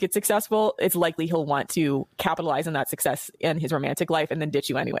he does get successful, it's likely he'll want to capitalize on that success in his romantic life and then ditch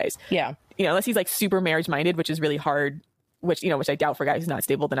you anyways. Yeah, unless he's like super marriage minded, which is really hard. Which I doubt for a guy who's not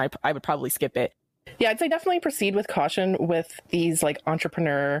stable, then I would probably skip it. Yeah, I'd say definitely proceed with caution with these like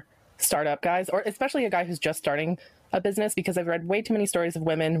entrepreneur startup guys, or especially a guy who's just starting a business, because I've read way too many stories of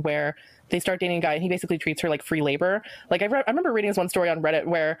women where they start dating a guy and he basically treats her like free labor. Like I remember reading this one story on Reddit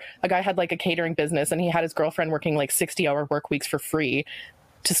where a guy had like a catering business and he had his girlfriend working like 60-hour work weeks for free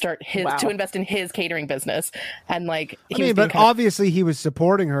to start to invest in his catering business. And like, obviously he was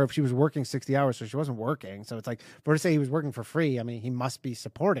supporting her if she was working 60 hours, so she wasn't working. So it's like, for her to say he was working for free, I mean, he must be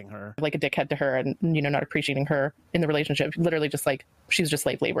supporting her. Like a dickhead to her and, not appreciating her in the relationship, literally just like, she's just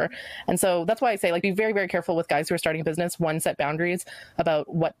slave labor. And so that's why I say like, be very, very careful with guys who are starting a business. One, set boundaries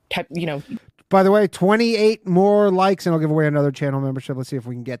about what type, By the way, 28 more likes and I'll give away another channel membership. Let's see if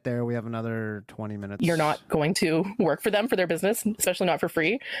we can get there. We have another 20 minutes. You're not going to work for them for their business, especially not for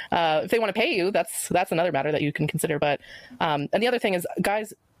free. If they want to pay you, that's another matter that you can consider. But and the other thing is,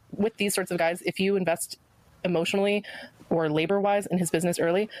 guys, with these sorts of guys, if you invest emotionally or labor-wise in his business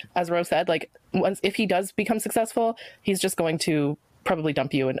early, as Rose said, like if he does become successful, he's just going to probably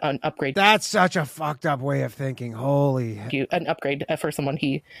dump you and upgrade. That's such a fucked up way of thinking. Holy. An upgrade for someone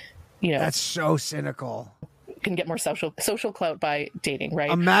he... That's so cynical. Can get more social clout by dating,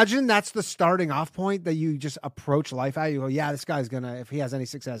 right? Imagine that's the starting off point that you just approach life at. You go, yeah, this guy's gonna, if he has any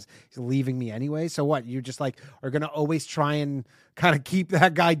success, he's leaving me anyway. So what? You just like are gonna always try and kind of keep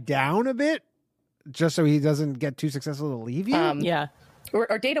that guy down a bit, just so he doesn't get too successful to leave you. Yeah.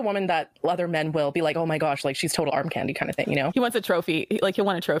 Or date a woman that other men will be like, oh my gosh, like she's total arm candy kind of thing, He wants a trophy, like he'll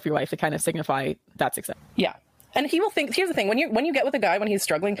want a trophy wife to kind of signify that success. Yeah. And he will think, here's the thing, when you get with a guy when he's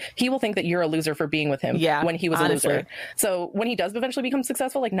struggling, he will think that you're a loser for being with him when he was honestly a loser. So when he does eventually become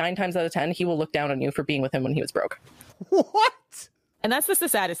successful, like 9 times out of 10, he will look down on you for being with him when he was broke. What? And that's just the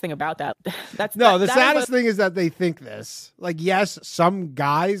saddest thing about that. The saddest thing is that they think this. Like, yes, some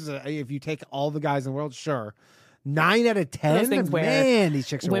guys, if you take all the guys in the world, sure. 9 out of 10, man, these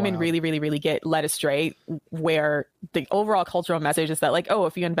chicks are women wild. really, really, really get led astray, where the overall cultural message is that like, oh,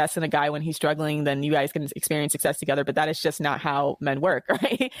 if you invest in a guy when he's struggling, then you guys can experience success together. But that is just not how men work,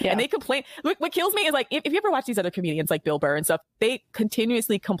 right? Yeah. And they complain. What kills me is like, if you ever watch these other comedians like Bill Burr and stuff, they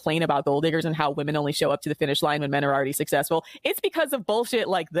continuously complain about gold diggers and how women only show up to the finish line when men are already successful. It's because of bullshit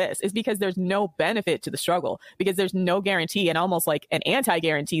like this. It's because there's no benefit to the struggle, because there's no guarantee and almost like an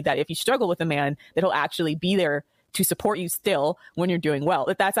anti-guarantee that if you struggle with a man, that he'll actually be there to support you still when you're doing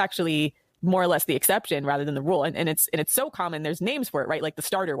well. That's actually more or less the exception rather than the rule. And it's so common. There's names for it, right? Like the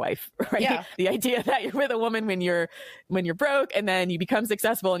starter wife, right? Yeah. The idea that you're with a woman when you're broke, and then you become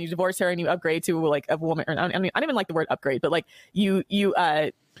successful and you divorce her and you upgrade to like a woman. Or, I mean, I don't even like the word upgrade, but like you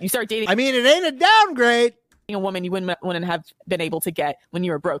start dating. I mean, it ain't a downgrade. A woman you wouldn't have been able to get when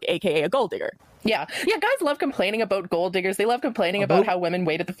you were broke, aka a gold digger. Yeah, guys love complaining about gold diggers. They love complaining about how women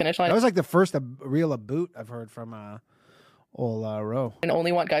wait at the finish line. That was like the first real boot I've heard from old Ro. And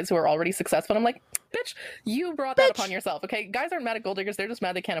only want guys who are already successful. And I'm like, bitch, you brought that upon yourself. Okay, guys aren't mad at gold diggers. They're just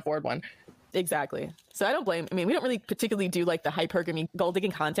mad they can't afford one. Exactly. So I don't blame. I mean, we don't really particularly do like the hypergamy gold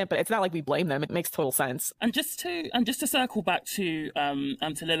digging content, but it's not like we blame them. It makes total sense. And just to circle back to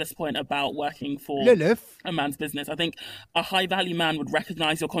Lilith's point about working for a man's business, I think a high value man would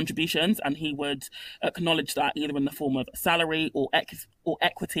recognize your contributions and he would acknowledge that either in the form of salary or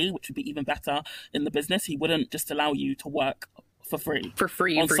equity, which would be even better in the business. He wouldn't just allow you to work for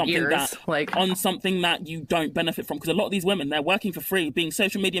free on for years, on something that you don't benefit from, because a lot of these women, they're working for free, being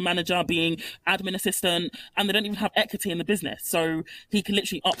social media manager, being admin assistant, and they don't even have equity in the business, so he can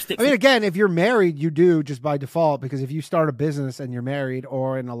literally upstick. I mean, again, if you're married, you do just by default, because if you start a business and you're married,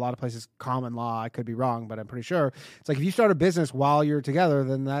 or in a lot of places common law, I could be wrong, but I'm pretty sure it's like if you start a business while you're together,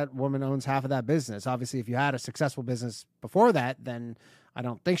 then that woman owns half of that business. Obviously, if you had a successful business before that, then I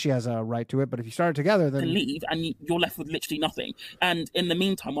don't think she has a right to it, but if you start it together, to then leave and you're left with literally nothing. And in the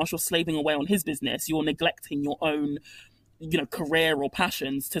meantime, whilst you're slaving away on his business, you're neglecting your own, career or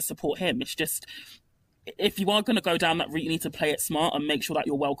passions to support him. It's just, if you are going to go down that route, you need to play it smart and make sure that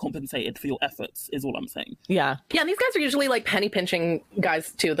you're well compensated for your efforts, is all I'm saying. Yeah. Yeah, and these guys are usually like penny pinching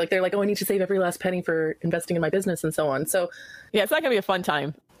guys too. Like they're like, oh, I need to save every last penny for investing in my business and so on. So Yeah, it's not going to be a fun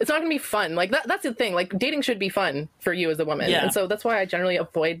time. it's not going to be fun. Like that's the thing. Like dating should be fun for you as a woman. Yeah. And so that's why I generally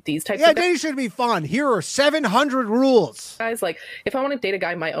avoid these types yeah, of dating should be fun. Here are 700 rules. guys. Like if I want to date a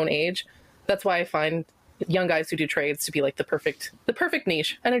guy my own age, that's why I find young guys who do trades to be like the perfect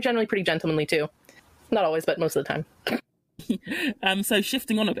niche. And they're generally pretty gentlemanly too. Not always, but most of the time. So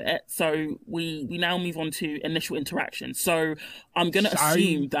shifting on a bit, so we now move on to initial interaction. So I'm going to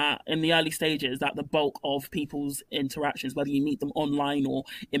assume that in the early stages that the bulk of people's interactions, whether you meet them online or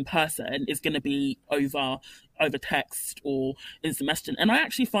in person, is going to be over text or instant messaging. And I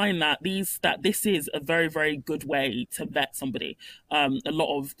actually find that this is a very, very good way to vet somebody. A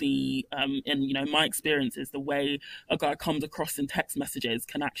lot of the in my experiences, the way a guy comes across in text messages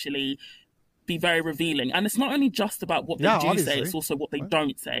can actually be very revealing. And it's not only just about what they do obviously. say, it's also what they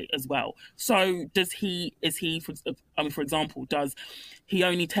don't say as well. So for example, does he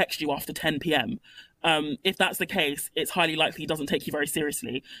only text you after 10 p.m? If that's the case, it's highly likely he doesn't take you very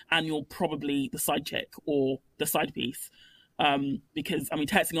seriously and you're probably the side chick or the side piece. Because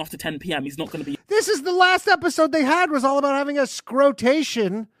texting after 10 p.m. he's not going to be. This is the last episode they had was all about having a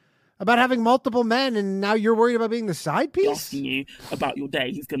scrotation, about having multiple men, and now you're worried about being the side piece? Asking you about your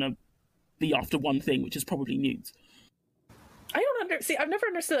day. He's going to be after one thing, which is probably nudes. I don't see. I've never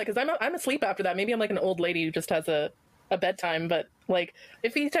understood that because I'm asleep after that. Maybe I'm like an old lady who just has a bedtime. But like,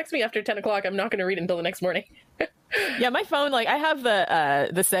 if he texts me after 10 o'clock, I'm not going to read until the next morning. Yeah, my phone, like I have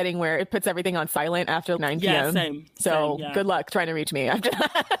the setting where it puts everything on silent after 9 p.m. Yeah, same. So yeah. Good luck trying to reach me after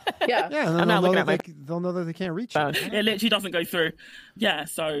that. Yeah. Yeah, and then I'm not looking at my they'll know that they can't reach phone. you. It literally doesn't go through. Yeah,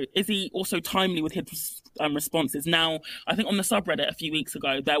 so is he also timely with his responses? Now, I think on the subreddit a few weeks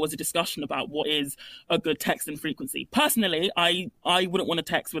ago, there was a discussion about what is a good texting frequency. Personally, I wouldn't want to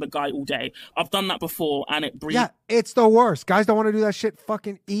text with a guy all day. I've done that before, and it breeds... Yeah, it's the worst. Guys don't want to do that shit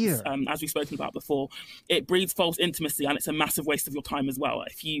fucking either. As we've spoken about before, it breeds false intimacy, and it's a massive waste of your time as well.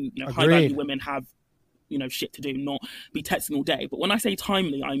 If you high-value women have shit to do, not be texting all day. But when I say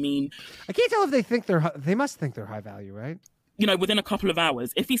timely, I mean... I can't tell if they must think they're high value, right? Within a couple of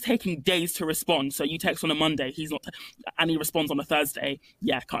hours. If he's taking days to respond, so you text on a Monday, he's not, and he responds on a Thursday,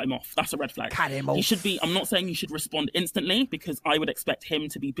 yeah, cut him off. That's a red flag. Cut him off. He should be, I'm not saying you should respond instantly, because I would expect him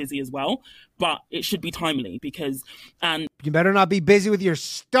to be busy as well, but it should be timely, and you better not be busy with your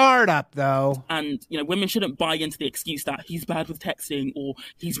startup, though. And, women shouldn't buy into the excuse that he's bad with texting or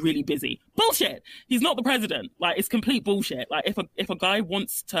he's really busy. Bullshit! He's not the president. Like, it's complete bullshit. Like, if a guy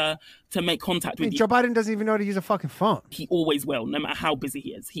wants to make contact with you... Joe Biden doesn't even know how to use a fucking phone. He always will, no matter how busy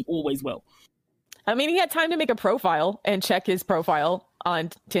he is. He always will. I mean, he had time to make a profile and check his profile on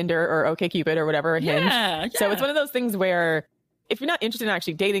Tinder or OkCupid or whatever, Hinge. Yeah. So it's one of those things where if you're not interested in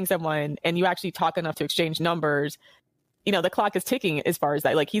actually dating someone and you actually talk enough to exchange numbers, the clock is ticking as far as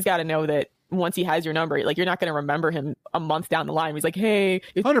that. Like, he's got to know that once he has your number, like, you're not going to remember him a month down the line. He's like, hey.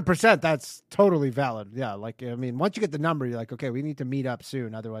 100%, that's totally valid. Yeah, like, once you get the number, you're like, okay, we need to meet up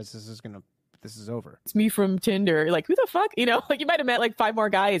soon. Otherwise, this is over. It's me from Tinder. Like, who the fuck? Like, you might have met like 5 more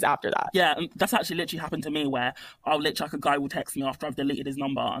guys after that. Yeah, and that's actually literally happened to me where a guy will text me after I've deleted his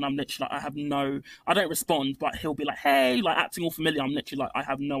number and I'm literally like, I don't respond, but he'll be like, hey, like acting all familiar. I'm literally like, I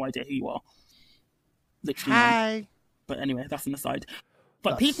have no idea who you are. Literally. Hi. But anyway, that's an aside.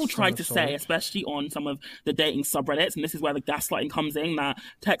 But That's people try to so say, sorry. especially on some of the dating subreddits, and this is where the gaslighting comes in, that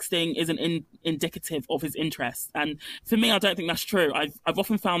texting isn't indicative of his interests. And for me, I don't think that's true. I've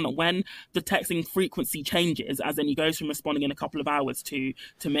often found that when the texting frequency changes, as in he goes from responding in a couple of hours to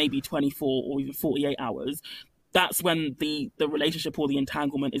maybe 24 or even 48 hours, that's when the relationship or the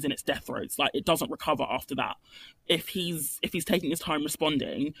entanglement is in its death throes. Like, it doesn't recover after that. If he's taking his time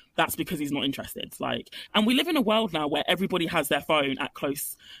responding, that's because he's not interested. Like, and we live in a world now where everybody has their phone at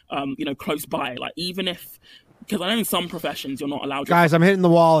close by. Like, even if, because I know in some professions you're not allowed. Guys, I'm hitting the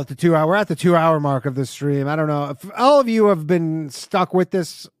wall at the 2 hour. We're at the 2 hour mark of this stream. I don't know if all of you have been stuck with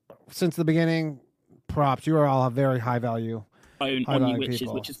this since the beginning. Props. You are all very high value. On you,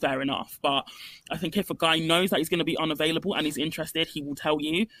 which is fair enough. But I think if a guy knows that he's going to be unavailable and he's interested, he will tell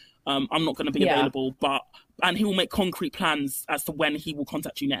you. I'm not going to be available, and he will make concrete plans as to when he will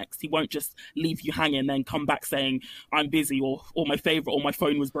contact you next. He won't just leave you hanging and then come back saying, I'm busy, or my favorite, or my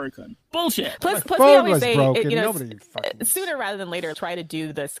phone was broken. Bullshit. Plus we phone always was say, broken. you know, Nobody fucking... sooner rather than later, try to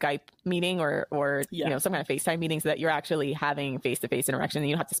do the Skype meeting or you know, some kind of FaceTime meeting so that you're actually having face-to-face interaction and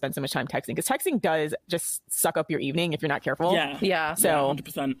you don't have to spend so much time texting, because texting does just suck up your evening if you're not careful. Yeah. So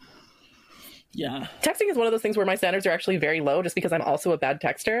 100%. Yeah. Texting is one of those things where my standards are actually very low just because I'm also a bad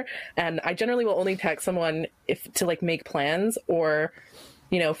texter. And I generally will only text someone if to like make plans or,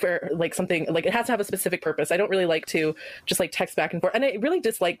 you know, for like something like it has to have a specific purpose. I don't really like to just like text back and forth. And I really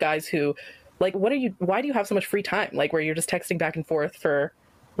dislike guys who like, why do you have so much free time? Like where you're just texting back and forth for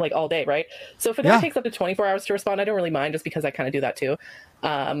like all day, right? So if a guy takes up to 24 hours to respond, I don't really mind just because I kind of do that too.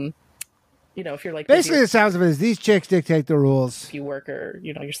 You know, if you're like basically the sounds of it is these chicks dictate the rules. If you work or,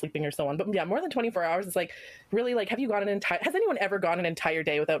 you know, you're sleeping or so on. But yeah, more than 24 hours is like really like, have you gone has anyone ever gone an entire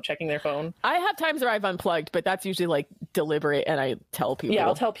day without checking their phone? I have times where I've unplugged, but that's usually like deliberate, and I tell people. Yeah,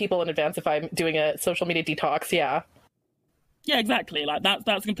 I'll tell people in advance if I'm doing a social media detox. Yeah, exactly. Like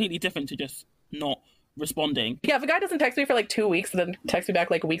that's completely different to just not responding. Yeah, if a guy doesn't text me for like 2 weeks and then text me back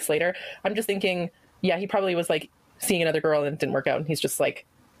like weeks later, I'm just thinking, yeah, he probably was like seeing another girl and it didn't work out, and he's just like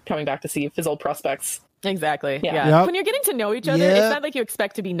coming back to see his old prospects. Exactly. Yeah. Yep. When you're getting to know each other, it's not like you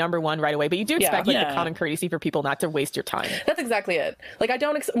expect to be number one right away, but you do expect like the common courtesy for people not to waste your time. That's exactly it. Like I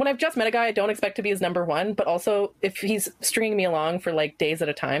don't when I've just met a guy, I don't expect to be his number one, but also if he's stringing me along for like days at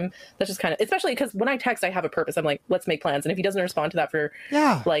a time, that's just kind of, especially because when I text, I have a purpose. I'm like, let's make plans. And if he doesn't respond to that for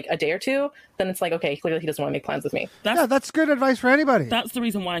like a day or two, then it's like, okay, clearly he doesn't want to make plans with me. That's good advice for anybody. That's the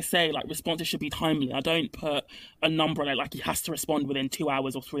reason why I say like responses should be timely. I don't put a number on it like he has to respond within 2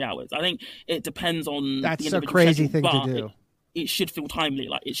 hours or 3 hours. I think it depends on that's the a individual crazy schedule, thing to do. It should feel timely.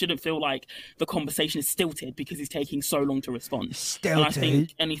 Like it shouldn't feel like the conversation is stilted because he's taking so long to respond. Stilted. And I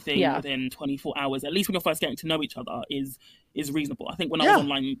think anything within 24 hours, at least when you're first getting to know each other, is reasonable. I think when I was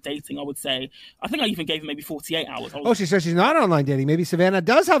online dating, I would say, I think I even gave him maybe 48 hours. She says she's not online dating. Maybe Savannah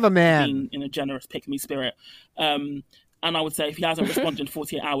does have a man. In a generous pick-me spirit. And I would say if he hasn't responded in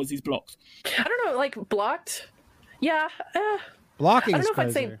 48 hours, he's blocked. I don't know, like blocked? Yeah. Blocking is I don't know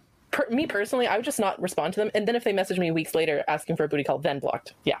crazy. if I'd say me personally, I would just not respond to them, and then if they message me weeks later asking for a booty call, then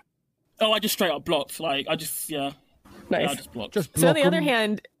blocked. Yeah. Oh, I just straight up blocked. Like I just nice. I just blocked. So on the other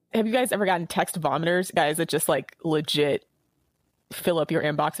hand, have you guys ever gotten text vomiters, guys that just like legit fill up your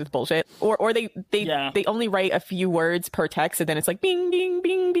inbox with bullshit, or they only write a few words per text and then it's like bing bing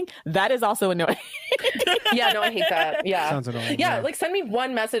bing bing? That is also annoying. Yeah, no, I hate that. Yeah, sounds annoying. Yeah, like send me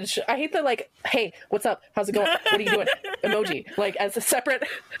one message. I hate the like, hey, what's up, how's it going, what are you doing, emoji, like as separate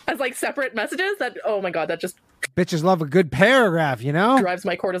messages. That, oh my god, that just bitches love a good paragraph, you know? Drives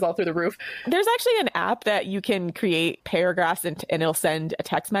my cortisol through the roof. There's actually an app that you can create paragraphs and it'll send a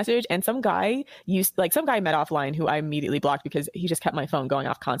text message. And some guy met offline who I immediately blocked because he just kept my phone going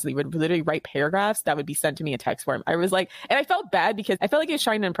off constantly. Would literally write paragraphs that would be sent to me in text form. I was like, and I felt bad because I felt like he was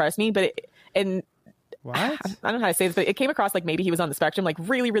trying to impress me, but what? I don't know how to say this, but it came across like maybe he was on the spectrum, like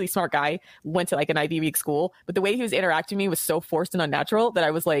really, really smart guy, went to like an Ivy League school, but the way he was interacting with me was so forced and unnatural that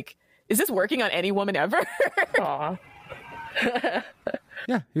I was like, is this working on any woman ever? Aw.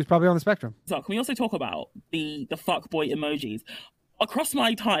 Yeah, he was probably on the spectrum. So can we also talk about the fuckboy emojis? Across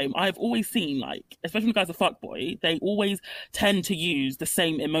my time, I've always seen, like, especially when guys are fuckboy, they always tend to use the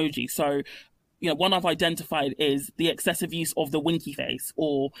same emoji. So, you know, one I've identified is the excessive use of the winky face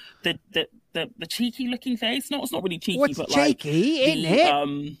or the cheeky looking face. No, it's not really cheeky, What's but cheeky, like isn't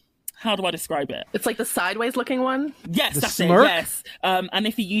it? How do I describe it? It's like the sideways looking one? Yes, the that's smirk? it, yes. And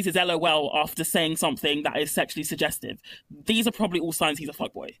if he uses LOL after saying something that is sexually suggestive, these are probably all signs he's a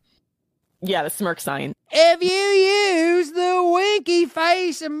fuckboy. Yeah, the smirk sign. If you use the winky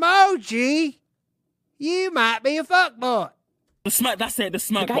face emoji, you might be a fuckboy. The smirk, that's it, the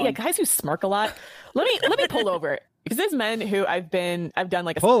smirk Yeah, guys who smirk a lot. Let me pull over. Because there's men who I've done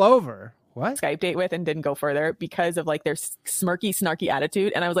like a Pull over? What? Skype date with and didn't go further because of like their smirky, snarky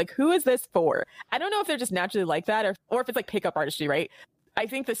attitude. And I was like, who is this for? I don't know if they're just naturally like that or if it's like pickup artistry, right? I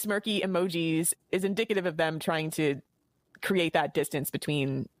think the smirky emojis is indicative of them trying to create that distance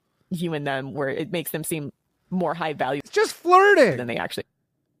between you and them where it makes them seem more high value. It's just flirting. Than they actually.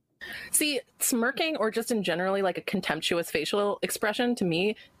 See, smirking or just in generally like a contemptuous facial expression to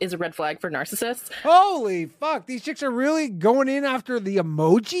me is a red flag for narcissists. Holy fuck, these chicks are really going in after the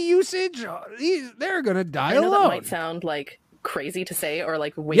emoji usage? They're gonna die I know alone. that might sound like crazy to say or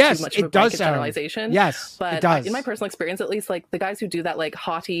like way too much of a blanket generalization. Yes, but it does. In my personal experience, at least, like the guys who do that like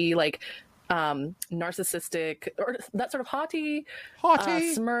haughty, like narcissistic or that sort of haughty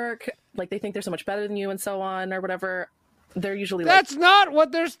smirk, like they think they're so much better than you and so on or whatever. They're usually That's not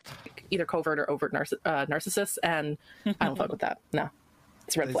what there's. like either covert or overt narcissists, and I don't fuck with that. No,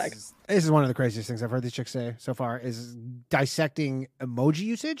 it's a red flag. This is one of the craziest things I've heard these chicks say so far is dissecting emoji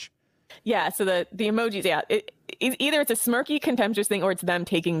usage. Yeah, so the emojis, yeah, either it's a smirky, contemptuous thing, or it's them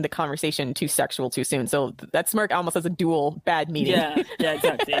taking the conversation too sexual too soon. So that smirk almost has a dual bad meaning. Yeah,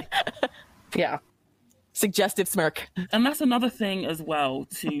 exactly. Yeah. Suggestive smirk. And that's another thing as well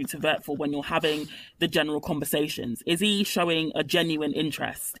to vet for when you're having the general conversations. Is he showing a genuine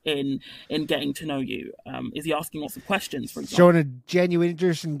interest in getting to know you? Is he asking lots of questions, for example? Showing a genuine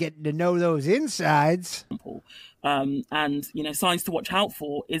interest in getting to know those insides. And signs to watch out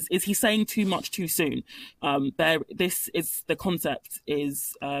for is he saying too much too soon? This is the concept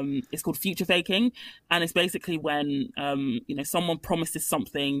is it's called future faking, and it's basically when someone promises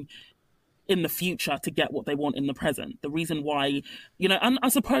something in the future to get what they want in the present. The reason why, and I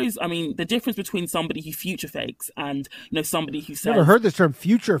suppose, the difference between somebody who future fakes and, somebody who says... Never heard this term,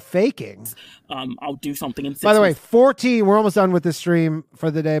 future faking. I'll do something in 6 By the way, months. 14, we're almost done with this stream for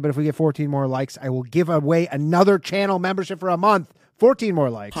the day, but if we get 14 more likes, I will give away another channel membership for a month. 14 more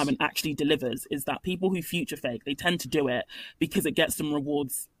likes. Time and actually delivers is that people who future fake, they tend to do it because it gets them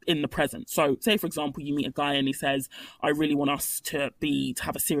rewards in the present. So say, for example, you meet a guy and he says, I really want us to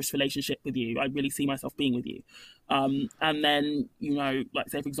have a serious relationship with you. I really see myself being with you. And then,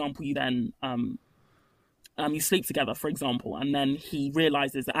 say, for example, you then, you sleep together, for example, and then he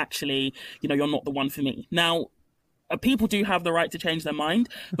realizes that actually, you're not the one for me. Now, people do have the right to change their mind,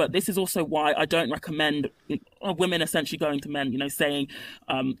 but this is also why I don't recommend women essentially going to men, saying,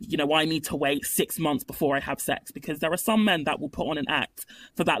 I need to wait 6 months before I have sex, because there are some men that will put on an act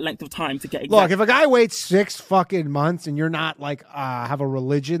for that length of time to get Look, if a guy waits 6 fucking months and you're not have a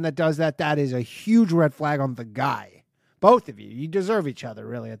religion that does that, that is a huge red flag on the guy. Both of you deserve each other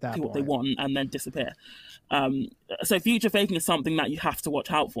really at that point. What they want and then disappear. So future faking is something that you have to watch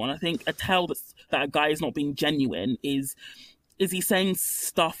out for. And I think a tell that a guy is not being genuine is he saying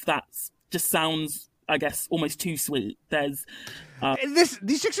stuff that just sounds, I guess, almost too sweet. There's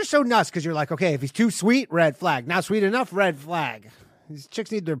these chicks are so nuts because you're like, okay, if he's too sweet, red flag. Not sweet enough, red flag. These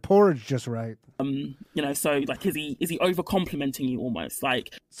chicks need their porridge just right. So like, is he over complimenting you almost?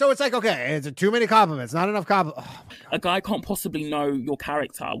 Like, so it's like, okay, it's too many compliments, not enough compliments. Oh, a guy can't possibly know your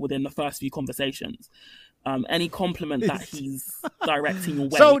character within the first few conversations. Any compliment that he's directing your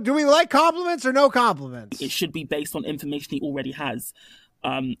way. So do we like compliments or no compliments? It should be based on information he already has.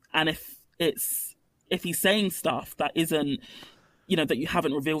 And if he's saying stuff that isn't, that you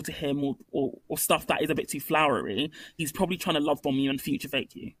haven't revealed to him or stuff that is a bit too flowery, he's probably trying to love bomb you and future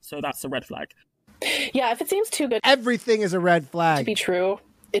fake you. So that's a red flag. Yeah, if it seems too good Everything is a red flag. to be true,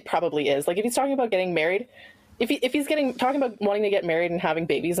 it probably is. Like if he's talking about getting married, if he's talking about wanting to get married and having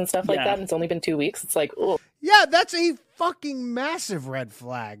babies and stuff like that, and it's only been 2 weeks, it's like, oh. Yeah, that's a fucking massive red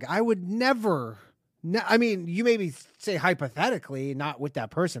flag. I would never. You maybe say hypothetically, not with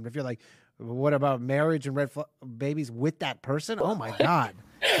that person, but if you're like, what about marriage and babies with that person? Oh my God.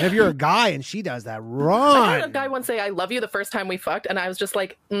 And if you're a guy and she does that, run. I had a guy once say, I love you the first time we fucked, and I was just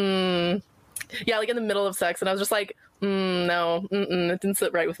like, yeah, like in the middle of sex, and I was just like, no, it didn't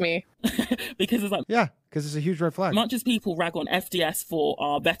sit right with me. Because it's like, yeah, because it's a huge red flag. Much as people rag on FDS for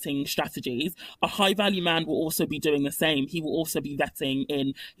our vetting strategies, a high value man will also be doing the same. He will also be vetting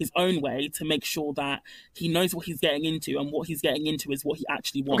in his own way to make sure that he knows what he's getting into, and what he's getting into is what he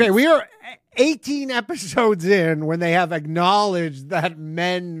actually wants. Okay, we are 18 episodes in when they have acknowledged that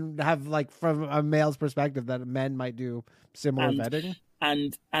men have, like, from a male's perspective, that men might do similar vetting.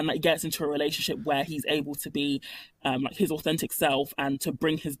 And that gets into a relationship where he's able to be like his authentic self and to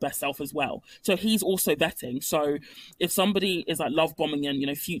bring his best self as well. So he's also vetting. So if somebody is like love bombing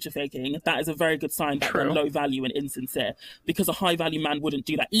and future faking, that is a very good sign that they're low value and insincere. Because a high value man wouldn't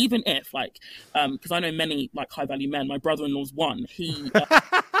do that, even if because I know many like high value men. My brother-in-law's one. He.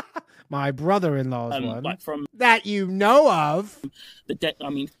 My brother-in-law's one. Like from that you know of. The day,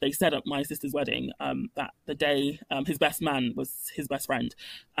 they said at my sister's wedding that the day his best man was his best friend,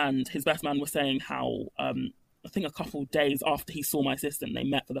 and his best man was saying how I think a couple of days after he saw my sister and they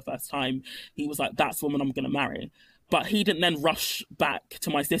met for the first time, he was like, "That's the woman I'm going to marry." But he didn't then rush back to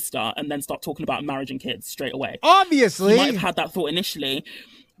my sister and then start talking about marriage and kids straight away. Obviously, he might have had that thought initially.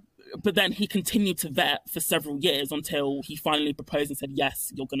 But then he continued to vet for several years until he finally proposed and said,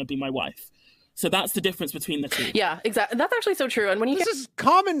 yes, you're going to be my wife. So that's the difference between the two. Yeah, exactly. That's actually so true. And when this is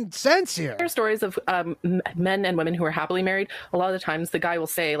common sense here. Hear stories of men and women who are happily married, a lot of the times the guy will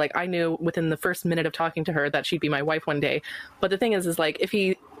say, like, I knew within the first minute of talking to her that she'd be my wife one day. But the thing is like, if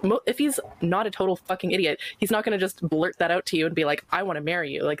he if he's not a total fucking idiot, he's not going to just blurt that out to you and be like, I want to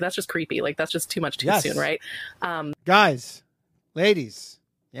marry you. Like, that's just creepy. Like, that's just too much too soon, right? Guys, ladies,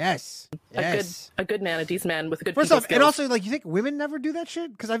 yes. A good man, a decent man with a good First off, skills. and also, like, you think women never do that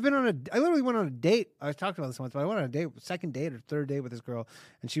shit? Because I literally went on a date. I talked about this once, but I went on a date, second date or third date with this girl,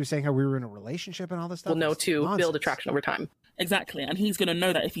 and she was saying how we were in a relationship and all this stuff. Well, no, It's to nonsense. build attraction over time. Exactly, and he's going to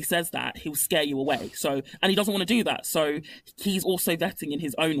know that if he says that, he'll scare you away. So, and he doesn't want to do that. So he's also vetting in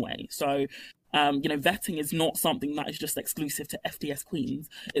his own way. So, vetting is not something that is just exclusive to FDS queens.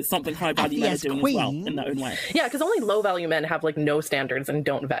 It's something high value men are doing as well in their own way. Yeah, because only low value men have like no standards and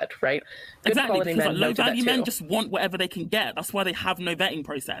don't vet, right? Good exactly, quality because men low know to vet value men too. just want whatever they can get. That's why they have no vetting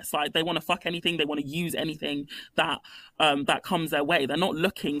process. Like they want to fuck anything, they want to use anything that comes their way. They're not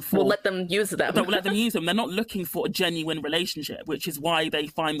looking for. We'll let them use them. We'll let them use them. They're not looking for a genuine relationship, which is why they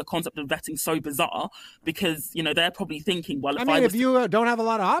find the concept of vetting so bizarre. Because they're probably thinking, well, if you don't have a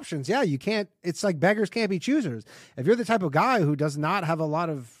lot of options, yeah, you can't. It's like beggars can't be choosers. If you're the type of guy who does not have a lot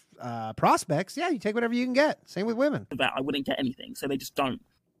of prospects, yeah, you take whatever you can get. Same with women. That I wouldn't get anything, so they just don't.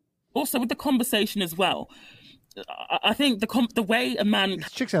 Also, with the conversation as well, I think the way a man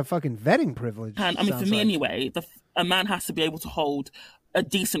These chicks have fucking vetting privilege. for me anyway, a man has to be able to hold a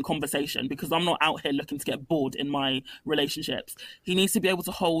decent conversation, because I'm not out here looking to get bored in my relationships. He needs to be able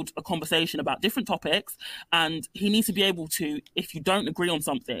to hold a conversation about different topics, and he needs to be able to, if you don't agree on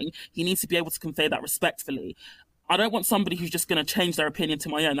something, he needs to be able to convey that respectfully. I don't want somebody who's just going to change their opinion to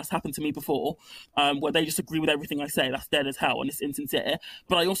my own. That's happened to me before, where they just agree with everything I say. That's dead as hell and it's insincere.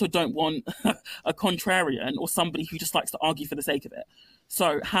 But I also don't want a contrarian or somebody who just likes to argue for the sake of it.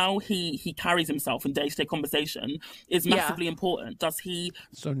 So how he carries himself in day-to-day conversation is massively important. Does he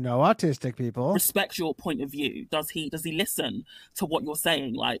no autistic people respect your point of view? Does he listen to what you're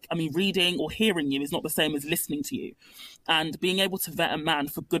saying? Reading or hearing you is not the same as listening to you. And being able to vet a man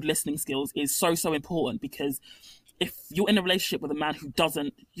for good listening skills is so important, because if you're in a relationship with a man who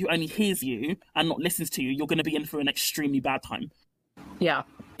only hears you and not listens to you, you're going to be in for an extremely bad time. Yeah.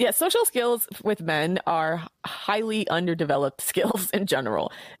 Yeah, social skills with men are highly underdeveloped skills in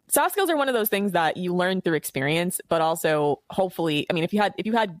general. Soft skills are one of those things that you learn through experience, but also hopefully, if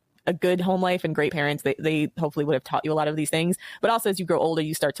you had a good home life and great parents, they hopefully would have taught you a lot of these things. But also as you grow older,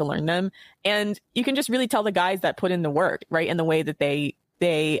 you start to learn them. And you can just really tell the guys that put in the work, right? And the way that they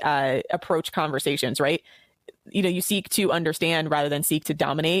approach conversations, right? You seek to understand rather than seek to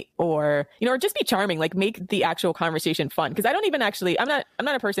dominate, or just be charming, like make the actual conversation fun. Because I don't even I'm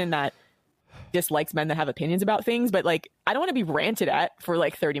not a person that dislikes men that have opinions about things, but like I don't want to be ranted at for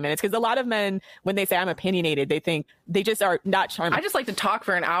like 30 minutes, because a lot of men, when they say I'm opinionated, they think they just are not charming. I just like to talk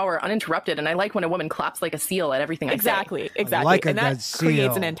for an hour uninterrupted, and I like when a woman claps like a seal at everything I say. Exactly. Like and that seal.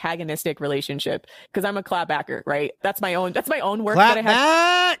 creates an antagonistic relationship, because I'm a clapbacker, right? That's my own work Clap that I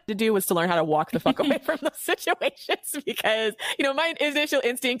had to do, was to learn how to walk the fuck away from those situations, because my initial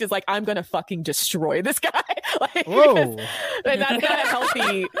instinct is like, I'm gonna fucking destroy this guy. Whoa. That's not a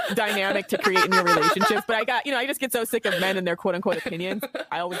healthy dynamic to create in your relationships. But I just get so sick of men and their quote unquote opinions.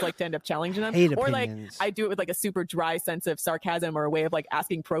 I always like to end up challenging them. Hate or opinions. like I do it with like a super dry sense of sarcasm, or a way of like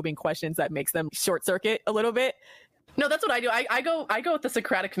asking probing questions that makes them short circuit a little bit. No, that's what I do. I go with the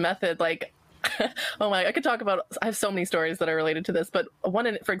Socratic method. Like, oh my, I have so many stories that are related to this, but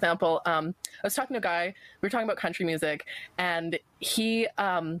one, for example, I was talking to a guy, we were talking about country music, and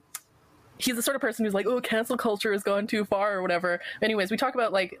he's the sort of person who's like, oh, cancel culture has gone too far or whatever. Anyways, we talk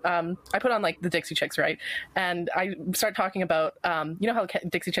about like, I put on like the Dixie Chicks, right? And I start talking about, how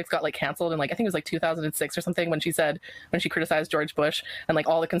Dixie Chicks got like canceled in like, I think it was like 2006 or something, when she criticized George Bush, and like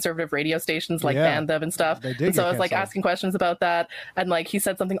all the conservative radio stations like banned them and stuff. They did. And so I was like asking questions about that. And like, he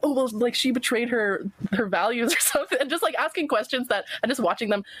said something, oh, well, like she betrayed her values or something. And just like asking questions and just watching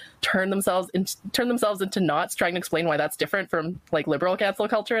them turn themselves into knots, trying to explain why that's different from like liberal cancel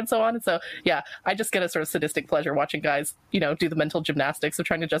culture and so on. And so, yeah, I just get a sort of sadistic pleasure watching guys, do the mental gymnastics of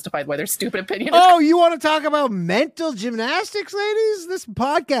trying to justify why their stupid opinion. Oh, you want to talk about mental gymnastics, ladies? This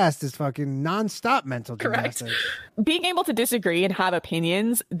podcast is fucking nonstop mental gymnastics. Being able to disagree and have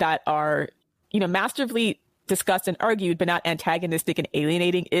opinions that are, masterfully discussed and argued, but not antagonistic and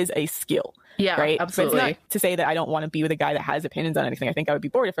alienating, is a skill. Yeah, right. Absolutely. But it's not to say that I don't want to be with a guy that has opinions on anything. I think I would be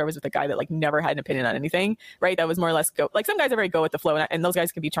bored if I was with a guy that like never had an opinion on anything. Right. That was more or less like some guys are very go with the flow, and those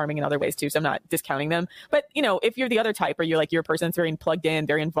guys can be charming in other ways too. So I'm not discounting them. But if you're the other type, or you're a person that's very plugged in,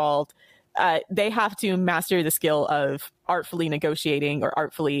 very involved, they have to master the skill of artfully negotiating, or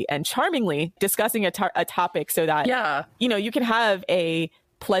artfully and charmingly discussing a topic, so that you can have a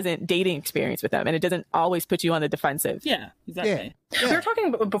pleasant dating experience with them, and it doesn't always put you on the defensive. Yeah, exactly. Yeah. We were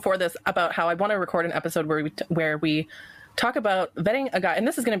talking before this about how I want to record an episode where we talk about vetting a guy, and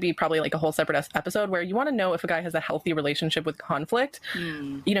this is going to be probably like a whole separate episode, where you want to know if a guy has a healthy relationship with conflict.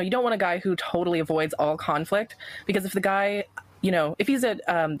 You know, you don't want a guy who totally avoids all conflict, because if the guy, you know, if he's a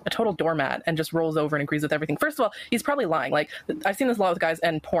total doormat and just rolls over and agrees with everything, first of all, he's probably lying. Like, I've seen this a lot with guys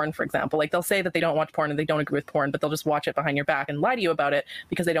and porn, for example. Like, they'll say that they don't watch porn and they don't agree with porn, but they'll just watch it behind your back and lie to you about it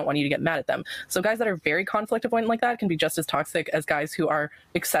because they don't want you to get mad at them. So guys that are very conflict avoidant like that can be just as toxic as guys who are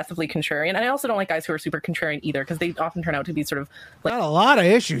excessively contrarian. And I also don't like guys who are super contrarian either, because they often turn out to be sort of like, got a lot of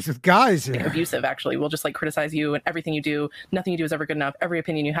issues with guys here. Abusive, actually. Will just like criticize you and everything you do. Nothing you do is ever good enough. Every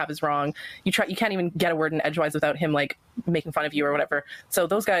opinion you have is wrong. You can't even get a word in edgewise without him like making fun of you or whatever. So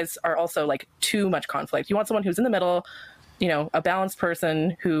those guys are also like too much conflict. You want someone who's in the middle, you know, a balanced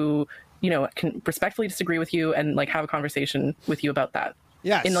person who, you know, can respectfully disagree with you and like have a conversation with you about that.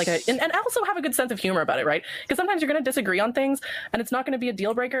 Yes. In like and also have a good sense of humor about it, right? Because sometimes you're going to disagree on things and it's not going to be a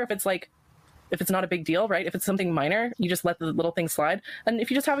deal breaker if it's not a big deal, right? If it's something minor, you just let the little thing slide. And if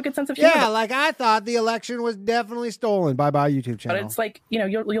you just have a good sense of humor. Yeah, like I thought the election was definitely stolen. Bye-bye, YouTube channel. But it's like, you know,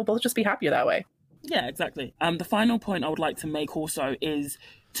 you'll both just be happier that way. Yeah, exactly. The final point I would like to make also is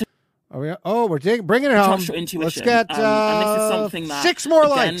to we're bringing it home. trust your intuition. Let's get and this is something that 6 more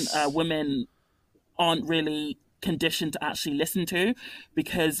again, likes. Women aren't really conditioned to actually listen to,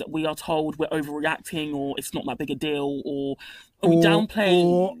 because we are told we're overreacting, or it's not that big a deal, or we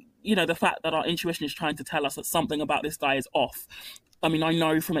downplay, you know, the fact that our intuition is trying to tell us that something about this guy is off. I mean, I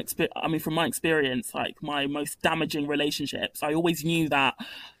know from my experience, like my most damaging relationships, I always knew that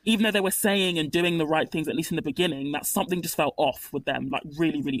even though they were saying and doing the right things, at least in the beginning, that something just felt off with them, like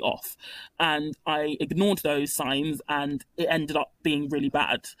really, really off. And I ignored those signs and it ended up being really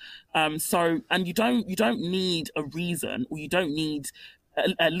bad. And you don't need a reason, or you don't need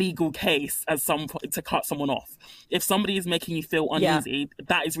a legal case as some to cut someone off. If somebody is making you feel uneasy,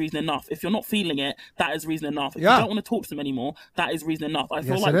 that is reason enough. If you're not feeling it, that is reason enough. If you don't want to talk to them anymore, that is reason enough. I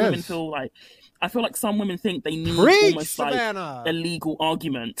feel like some women think they need almost Savannah. like a legal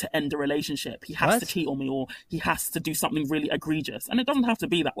argument to end a relationship. He has to cheat on me, or he has to do something really egregious. And it doesn't have to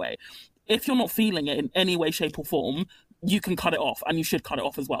be that way. If you're not feeling it in any way, shape or form, you can cut it off, and you should cut it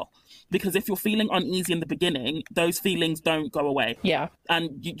off as well. Because if you're feeling uneasy in the beginning, those feelings don't go away. Yeah.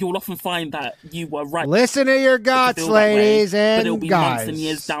 And you'll often find that you were right. Listen to your guts, ladies and but it'll be guys. months and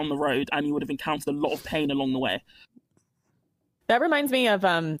years down the road, and you would have encountered a lot of pain along the way. That reminds me of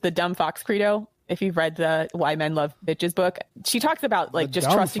the Dumb Fox Credo. If you've read the Why Men Love Bitches book, she talks about like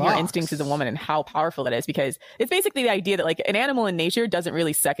just trusting your instincts as a woman and how powerful that is, because it's basically the idea that like an animal in nature doesn't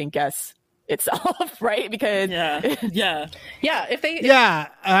really second guess itself, right? Because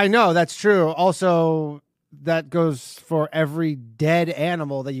I know that's true. Also, that goes for every dead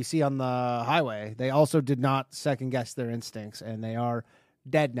animal that you see on the highway. They also did not second guess their instincts, and they are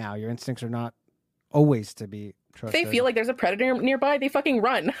dead now. Your instincts are not always to be trusted. If they feel like there's a predator nearby, they fucking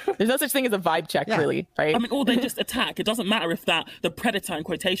run. There's no such thing as a vibe check, really, right? I mean, or they just attack. It doesn't matter if the predator, in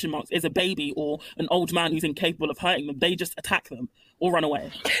quotation marks, is a baby or an old man who's incapable of hurting them. They just attack them or run away.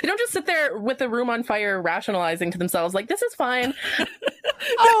 They don't just sit there with the room on fire rationalizing to themselves like, this is fine.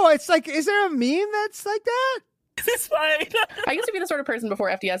 It's like, is there a meme that's like that? It's fine. I used to be the sort of person before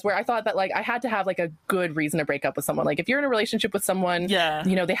FDS where I thought that like I had to have like a good reason to break up with someone. Like if you're in a relationship with someone,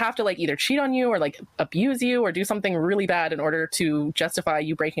 you know, they have to like either cheat on you or like abuse you or do something really bad in order to justify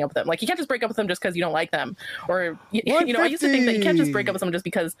you breaking up with them. Like you can't just break up with them just because you don't like them. Or, you know, I used to think that you can't just break up with someone just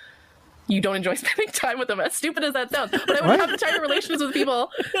because you don't enjoy spending time with them. As stupid as that sounds. But I would have entire relations with people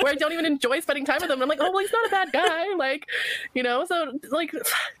where I don't even enjoy spending time with them. And I'm like, oh, well, he's not a bad guy. Like, you know, so like,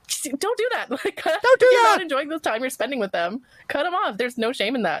 don't do that. Like, don't do that. You're not enjoying the time you're spending with them. Cut them off. There's no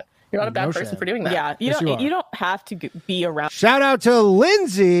shame in that. You're not a bad person for doing that. Yeah, you don't have to be around. Shout out to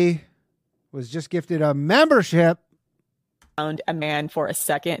Lindsay, was just gifted a membership. A man for a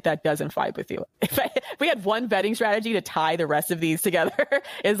second that doesn't vibe with you. If we had one vetting strategy to tie the rest of these together,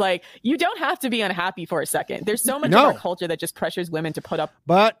 is like, you don't have to be unhappy for a second. There's so much of our culture that just pressures women to put up.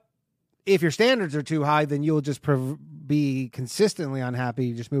 But if your standards are too high, then you'll just be consistently unhappy.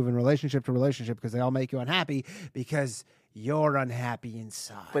 You just move in relationship to relationship because they all make you unhappy because you're unhappy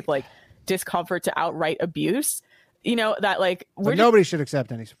inside. With like discomfort to outright abuse. You know, that like nobody should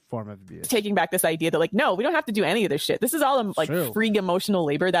accept any form of abuse. Taking back this idea that like, no, we don't have to do any of this shit. This is all like free emotional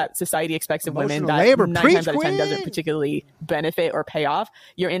labor that society expects of women that 9 times out of 10 doesn't particularly benefit or pay off.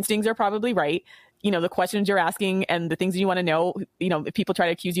 Your instincts are probably right. You know, the questions you're asking and the things you want to know, you know, if people try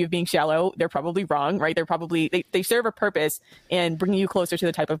to accuse you of being shallow, they're probably wrong, right? They're probably, they serve a purpose in bringing you closer to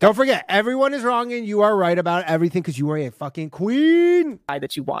the type of... Don't forget, everyone is wrong and you are right about everything because you are a fucking queen.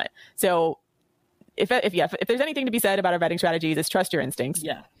 ...that you want. So... If there's anything to be said about our vetting strategies, it's trust your instincts.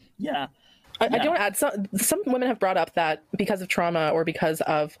 Yeah. I don't add, some women have brought up that because of trauma or because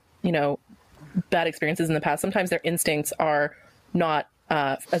of, bad experiences in the past, sometimes their instincts are not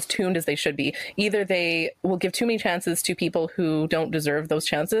as tuned as they should be. Either they will give too many chances to people who don't deserve those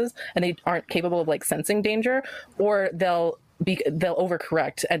chances and they aren't capable of like sensing danger, or they'll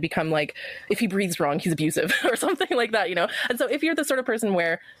overcorrect and become like, if he breathes wrong, he's abusive or something like that, And so if you're the sort of person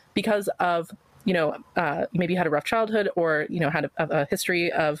where because of, maybe you had a rough childhood or, had a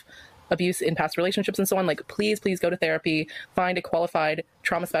history of abuse in past relationships and so on, like please go to therapy, find a qualified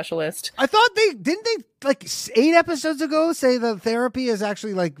trauma specialist. I thought didn't they like 8 episodes ago say that therapy is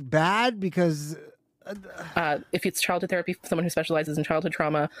actually like bad because if it's childhood therapy, someone who specializes in childhood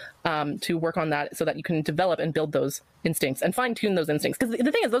trauma, to work on that so that you can develop and build those instincts and fine tune those instincts. Because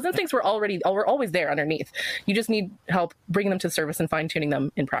the thing is, those instincts were always there underneath. You just need help bringing them to the surface and fine tuning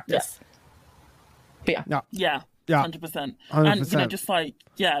them in practice. But yeah. 100%. And just like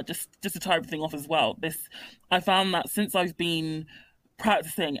just to tie everything off as well, I found that since I've been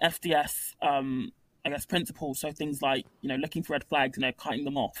practicing FDS I guess principles, so things like looking for red flags, cutting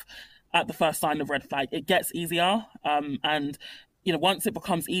them off at the first sign of red flag, it gets easier, and once it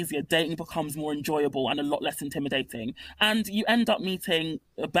becomes easier, dating becomes more enjoyable and a lot less intimidating, and you end up meeting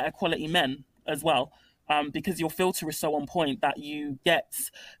better quality men as well. Because your filter is so on point that you get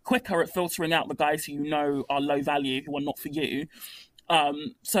quicker at filtering out the guys who are low value, who are not for you.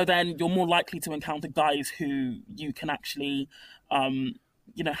 So then you're more likely to encounter guys who you can actually,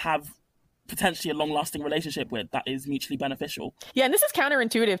 have potentially a long-lasting relationship with that is mutually beneficial. Yeah, and this is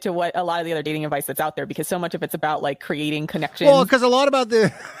counterintuitive to what a lot of the other dating advice that's out there, because so much of it's about like creating connections. Well, because a lot about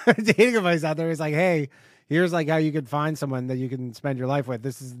the dating advice out there is like, hey, here's like how you could find someone that you can spend your life with.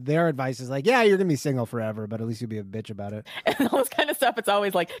 This is their advice is like, yeah, you're going to be single forever, but at least you'll be a bitch about it. And all this kind of stuff. It's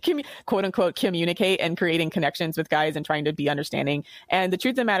always like, quote unquote, communicate and creating connections with guys and trying to be understanding. And the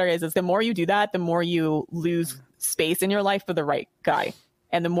truth of the matter is the more you do that, the more you lose space in your life for the right guy.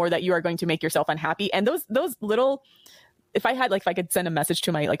 And the more that you are going to make yourself unhappy. And those little, if I could send a message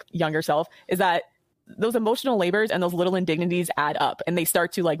to my like younger self, is that those emotional labors and those little indignities add up, and they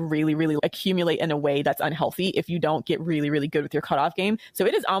start to like really, really accumulate in a way that's unhealthy if you don't get really, really good with your cutoff game. So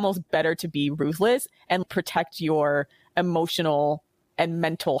it is almost better to be ruthless and protect your emotional and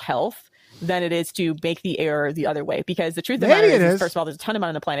mental health than it is to make the error the other way. Because the truth of the matter is, first of all, there's a ton of money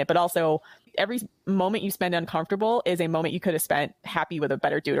on the planet, but also every moment you spend uncomfortable is a moment you could have spent happy with a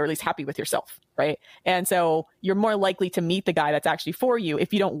better dude, or at least happy with yourself, right? And so you're more likely to meet the guy that's actually for you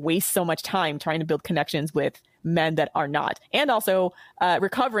if you don't waste so much time trying to build connections with men that are not. And also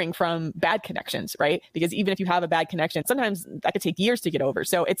recovering from bad connections, right? Because even if you have a bad connection, sometimes that could take years to get over.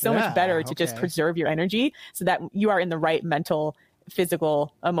 So it's so much better to just preserve your energy so that you are in the right mental,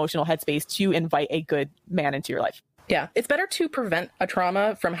 physical, emotional headspace to invite a good man into your life. Yeah, it's better to prevent a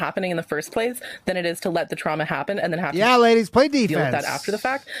trauma from happening in the first place than it is to let the trauma happen and then have to ladies, play defense. Deal with that after the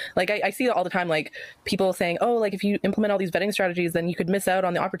fact. Like I see it all the time, like people saying, oh, like if you implement all these vetting strategies, then you could miss out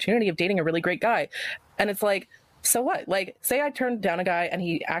on the opportunity of dating a really great guy. And it's like, so what? Like, say I turned down a guy and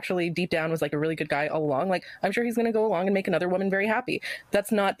he actually deep down was like a really good guy all along. Like, I'm sure he's going to go along and make another woman very happy.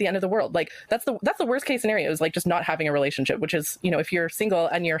 That's not the end of the world. Like, that's the worst case scenario, is like just not having a relationship, which is, if you're single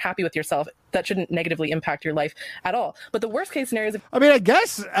and you're happy with yourself, that shouldn't negatively impact your life at all. But the worst case scenario is, I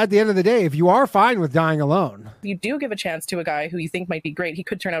guess at the end of the day, if you are fine with dying alone, you do give a chance to a guy who you think might be great, he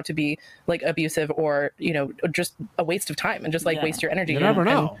could turn out to be like abusive or, just a waste of time and just like waste your energy. You never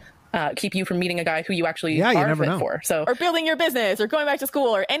know. Keep you from meeting a guy who you actually are fit for. So, or building your business, or going back to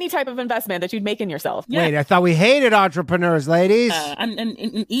school, or any type of investment that you'd make in yourself. Yeah. Wait, I thought we hated entrepreneurs, ladies.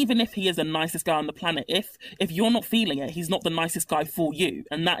 And even if he is the nicest guy on the planet, if you're not feeling it, he's not the nicest guy for you,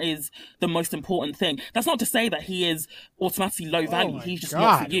 and that is the most important thing. That's not to say that he is automatically low value. He's just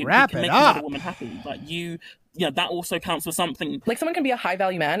not for you. Wrap he can it make up. another woman happy. Like you, that also counts for something. Like someone can be a high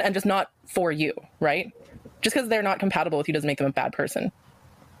value man and just not for you, right? Just because they're not compatible with you doesn't make them a bad person.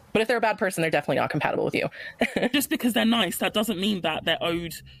 But if they're a bad person, they're definitely not compatible with you. Just because they're nice, that doesn't mean that they're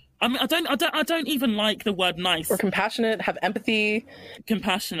owed. I don't even like the word nice. Or compassionate, have empathy.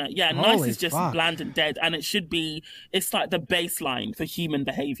 Compassionate, yeah. Holy nice is just bland and dead, and it's like the baseline for human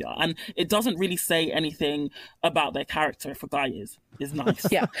behavior, and it doesn't really say anything about their character if a guy is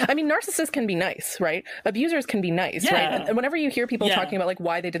nice. Yeah, narcissists can be nice, right? Abusers can be nice, right? And whenever you hear people talking about like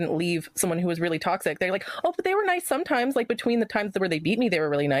why they didn't leave someone who was really toxic, they're like, oh, but they were nice sometimes. Like between the times where they beat me, they were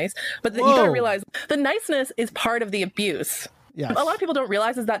really nice. But you gotta realize the niceness is part of the abuse. Yes. A lot of people don't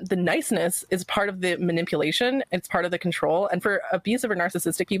realize is that the niceness is part of the manipulation. It's part of the control. And for abusive or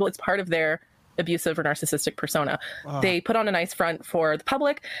narcissistic people, it's part of their abusive or narcissistic persona. Oh. They put on a nice front for the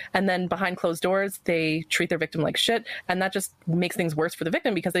public, and then behind closed doors, they treat their victim like shit. And that just makes things worse for the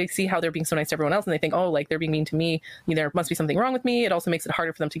victim because they see how they're being so nice to everyone else, and they think, oh, like they're being mean to me. There must be something wrong with me. It also makes it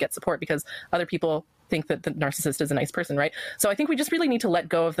harder for them to get support because other people think that the narcissist is a nice person, right? So I think we just really need to let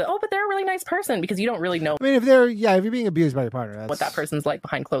go of but they're a really nice person, because you don't really know I mean, if you're being abused by your partner, what that person's like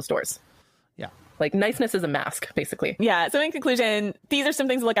behind closed doors. Yeah. Like, niceness is a mask, basically. Yeah. So in conclusion, these are some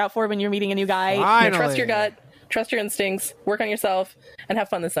things to look out for when you're meeting a new guy. Trust your gut, trust your instincts, work on yourself, and have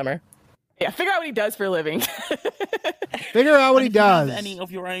fun this summer. Yeah. Figure out what he does for a living. Figure out what he If you have does. any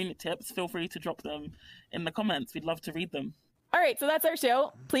of your own tips, feel free to drop them in the comments. We'd love to read them. All right, so that's our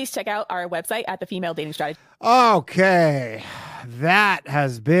show. Please check out our website at the Female Dating Strategy. Okay, that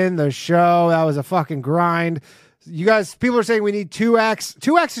has been the show. That was a fucking grind. You guys, people are saying we need 2x.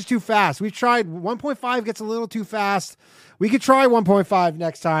 2x is too fast. We've tried 1.5, gets a little too fast. We could try 1.5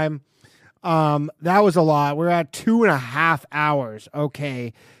 next time. That was a lot. We're at 2.5 hours.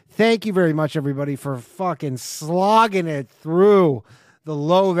 Okay. Thank you very much, everybody, for fucking slogging it through the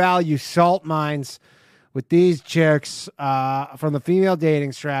low value salt mines with these chicks from the Female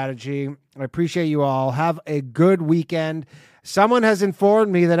Dating Strategy. I appreciate you all. Have a good weekend. Someone has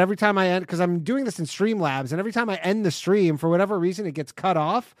informed me that every time I end, because I'm doing this in Streamlabs, and every time I end the stream, for whatever reason, it gets cut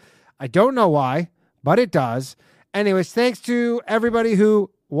off. I don't know why, but it does. Anyways, thanks to everybody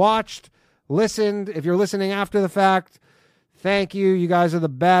who watched, listened. If you're listening after the fact, thank you. You guys are the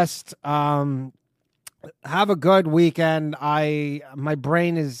best. Have a good weekend. My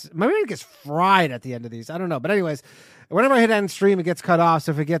brain gets fried at the end of these. I don't know. But anyways, whenever I hit end stream, it gets cut off.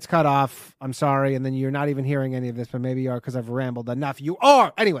 So if it gets cut off, I'm sorry. And then you're not even hearing any of this, but maybe you are because I've rambled enough. You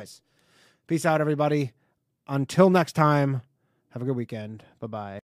are. Anyways, peace out, everybody. Until next time, have a good weekend. Bye-bye.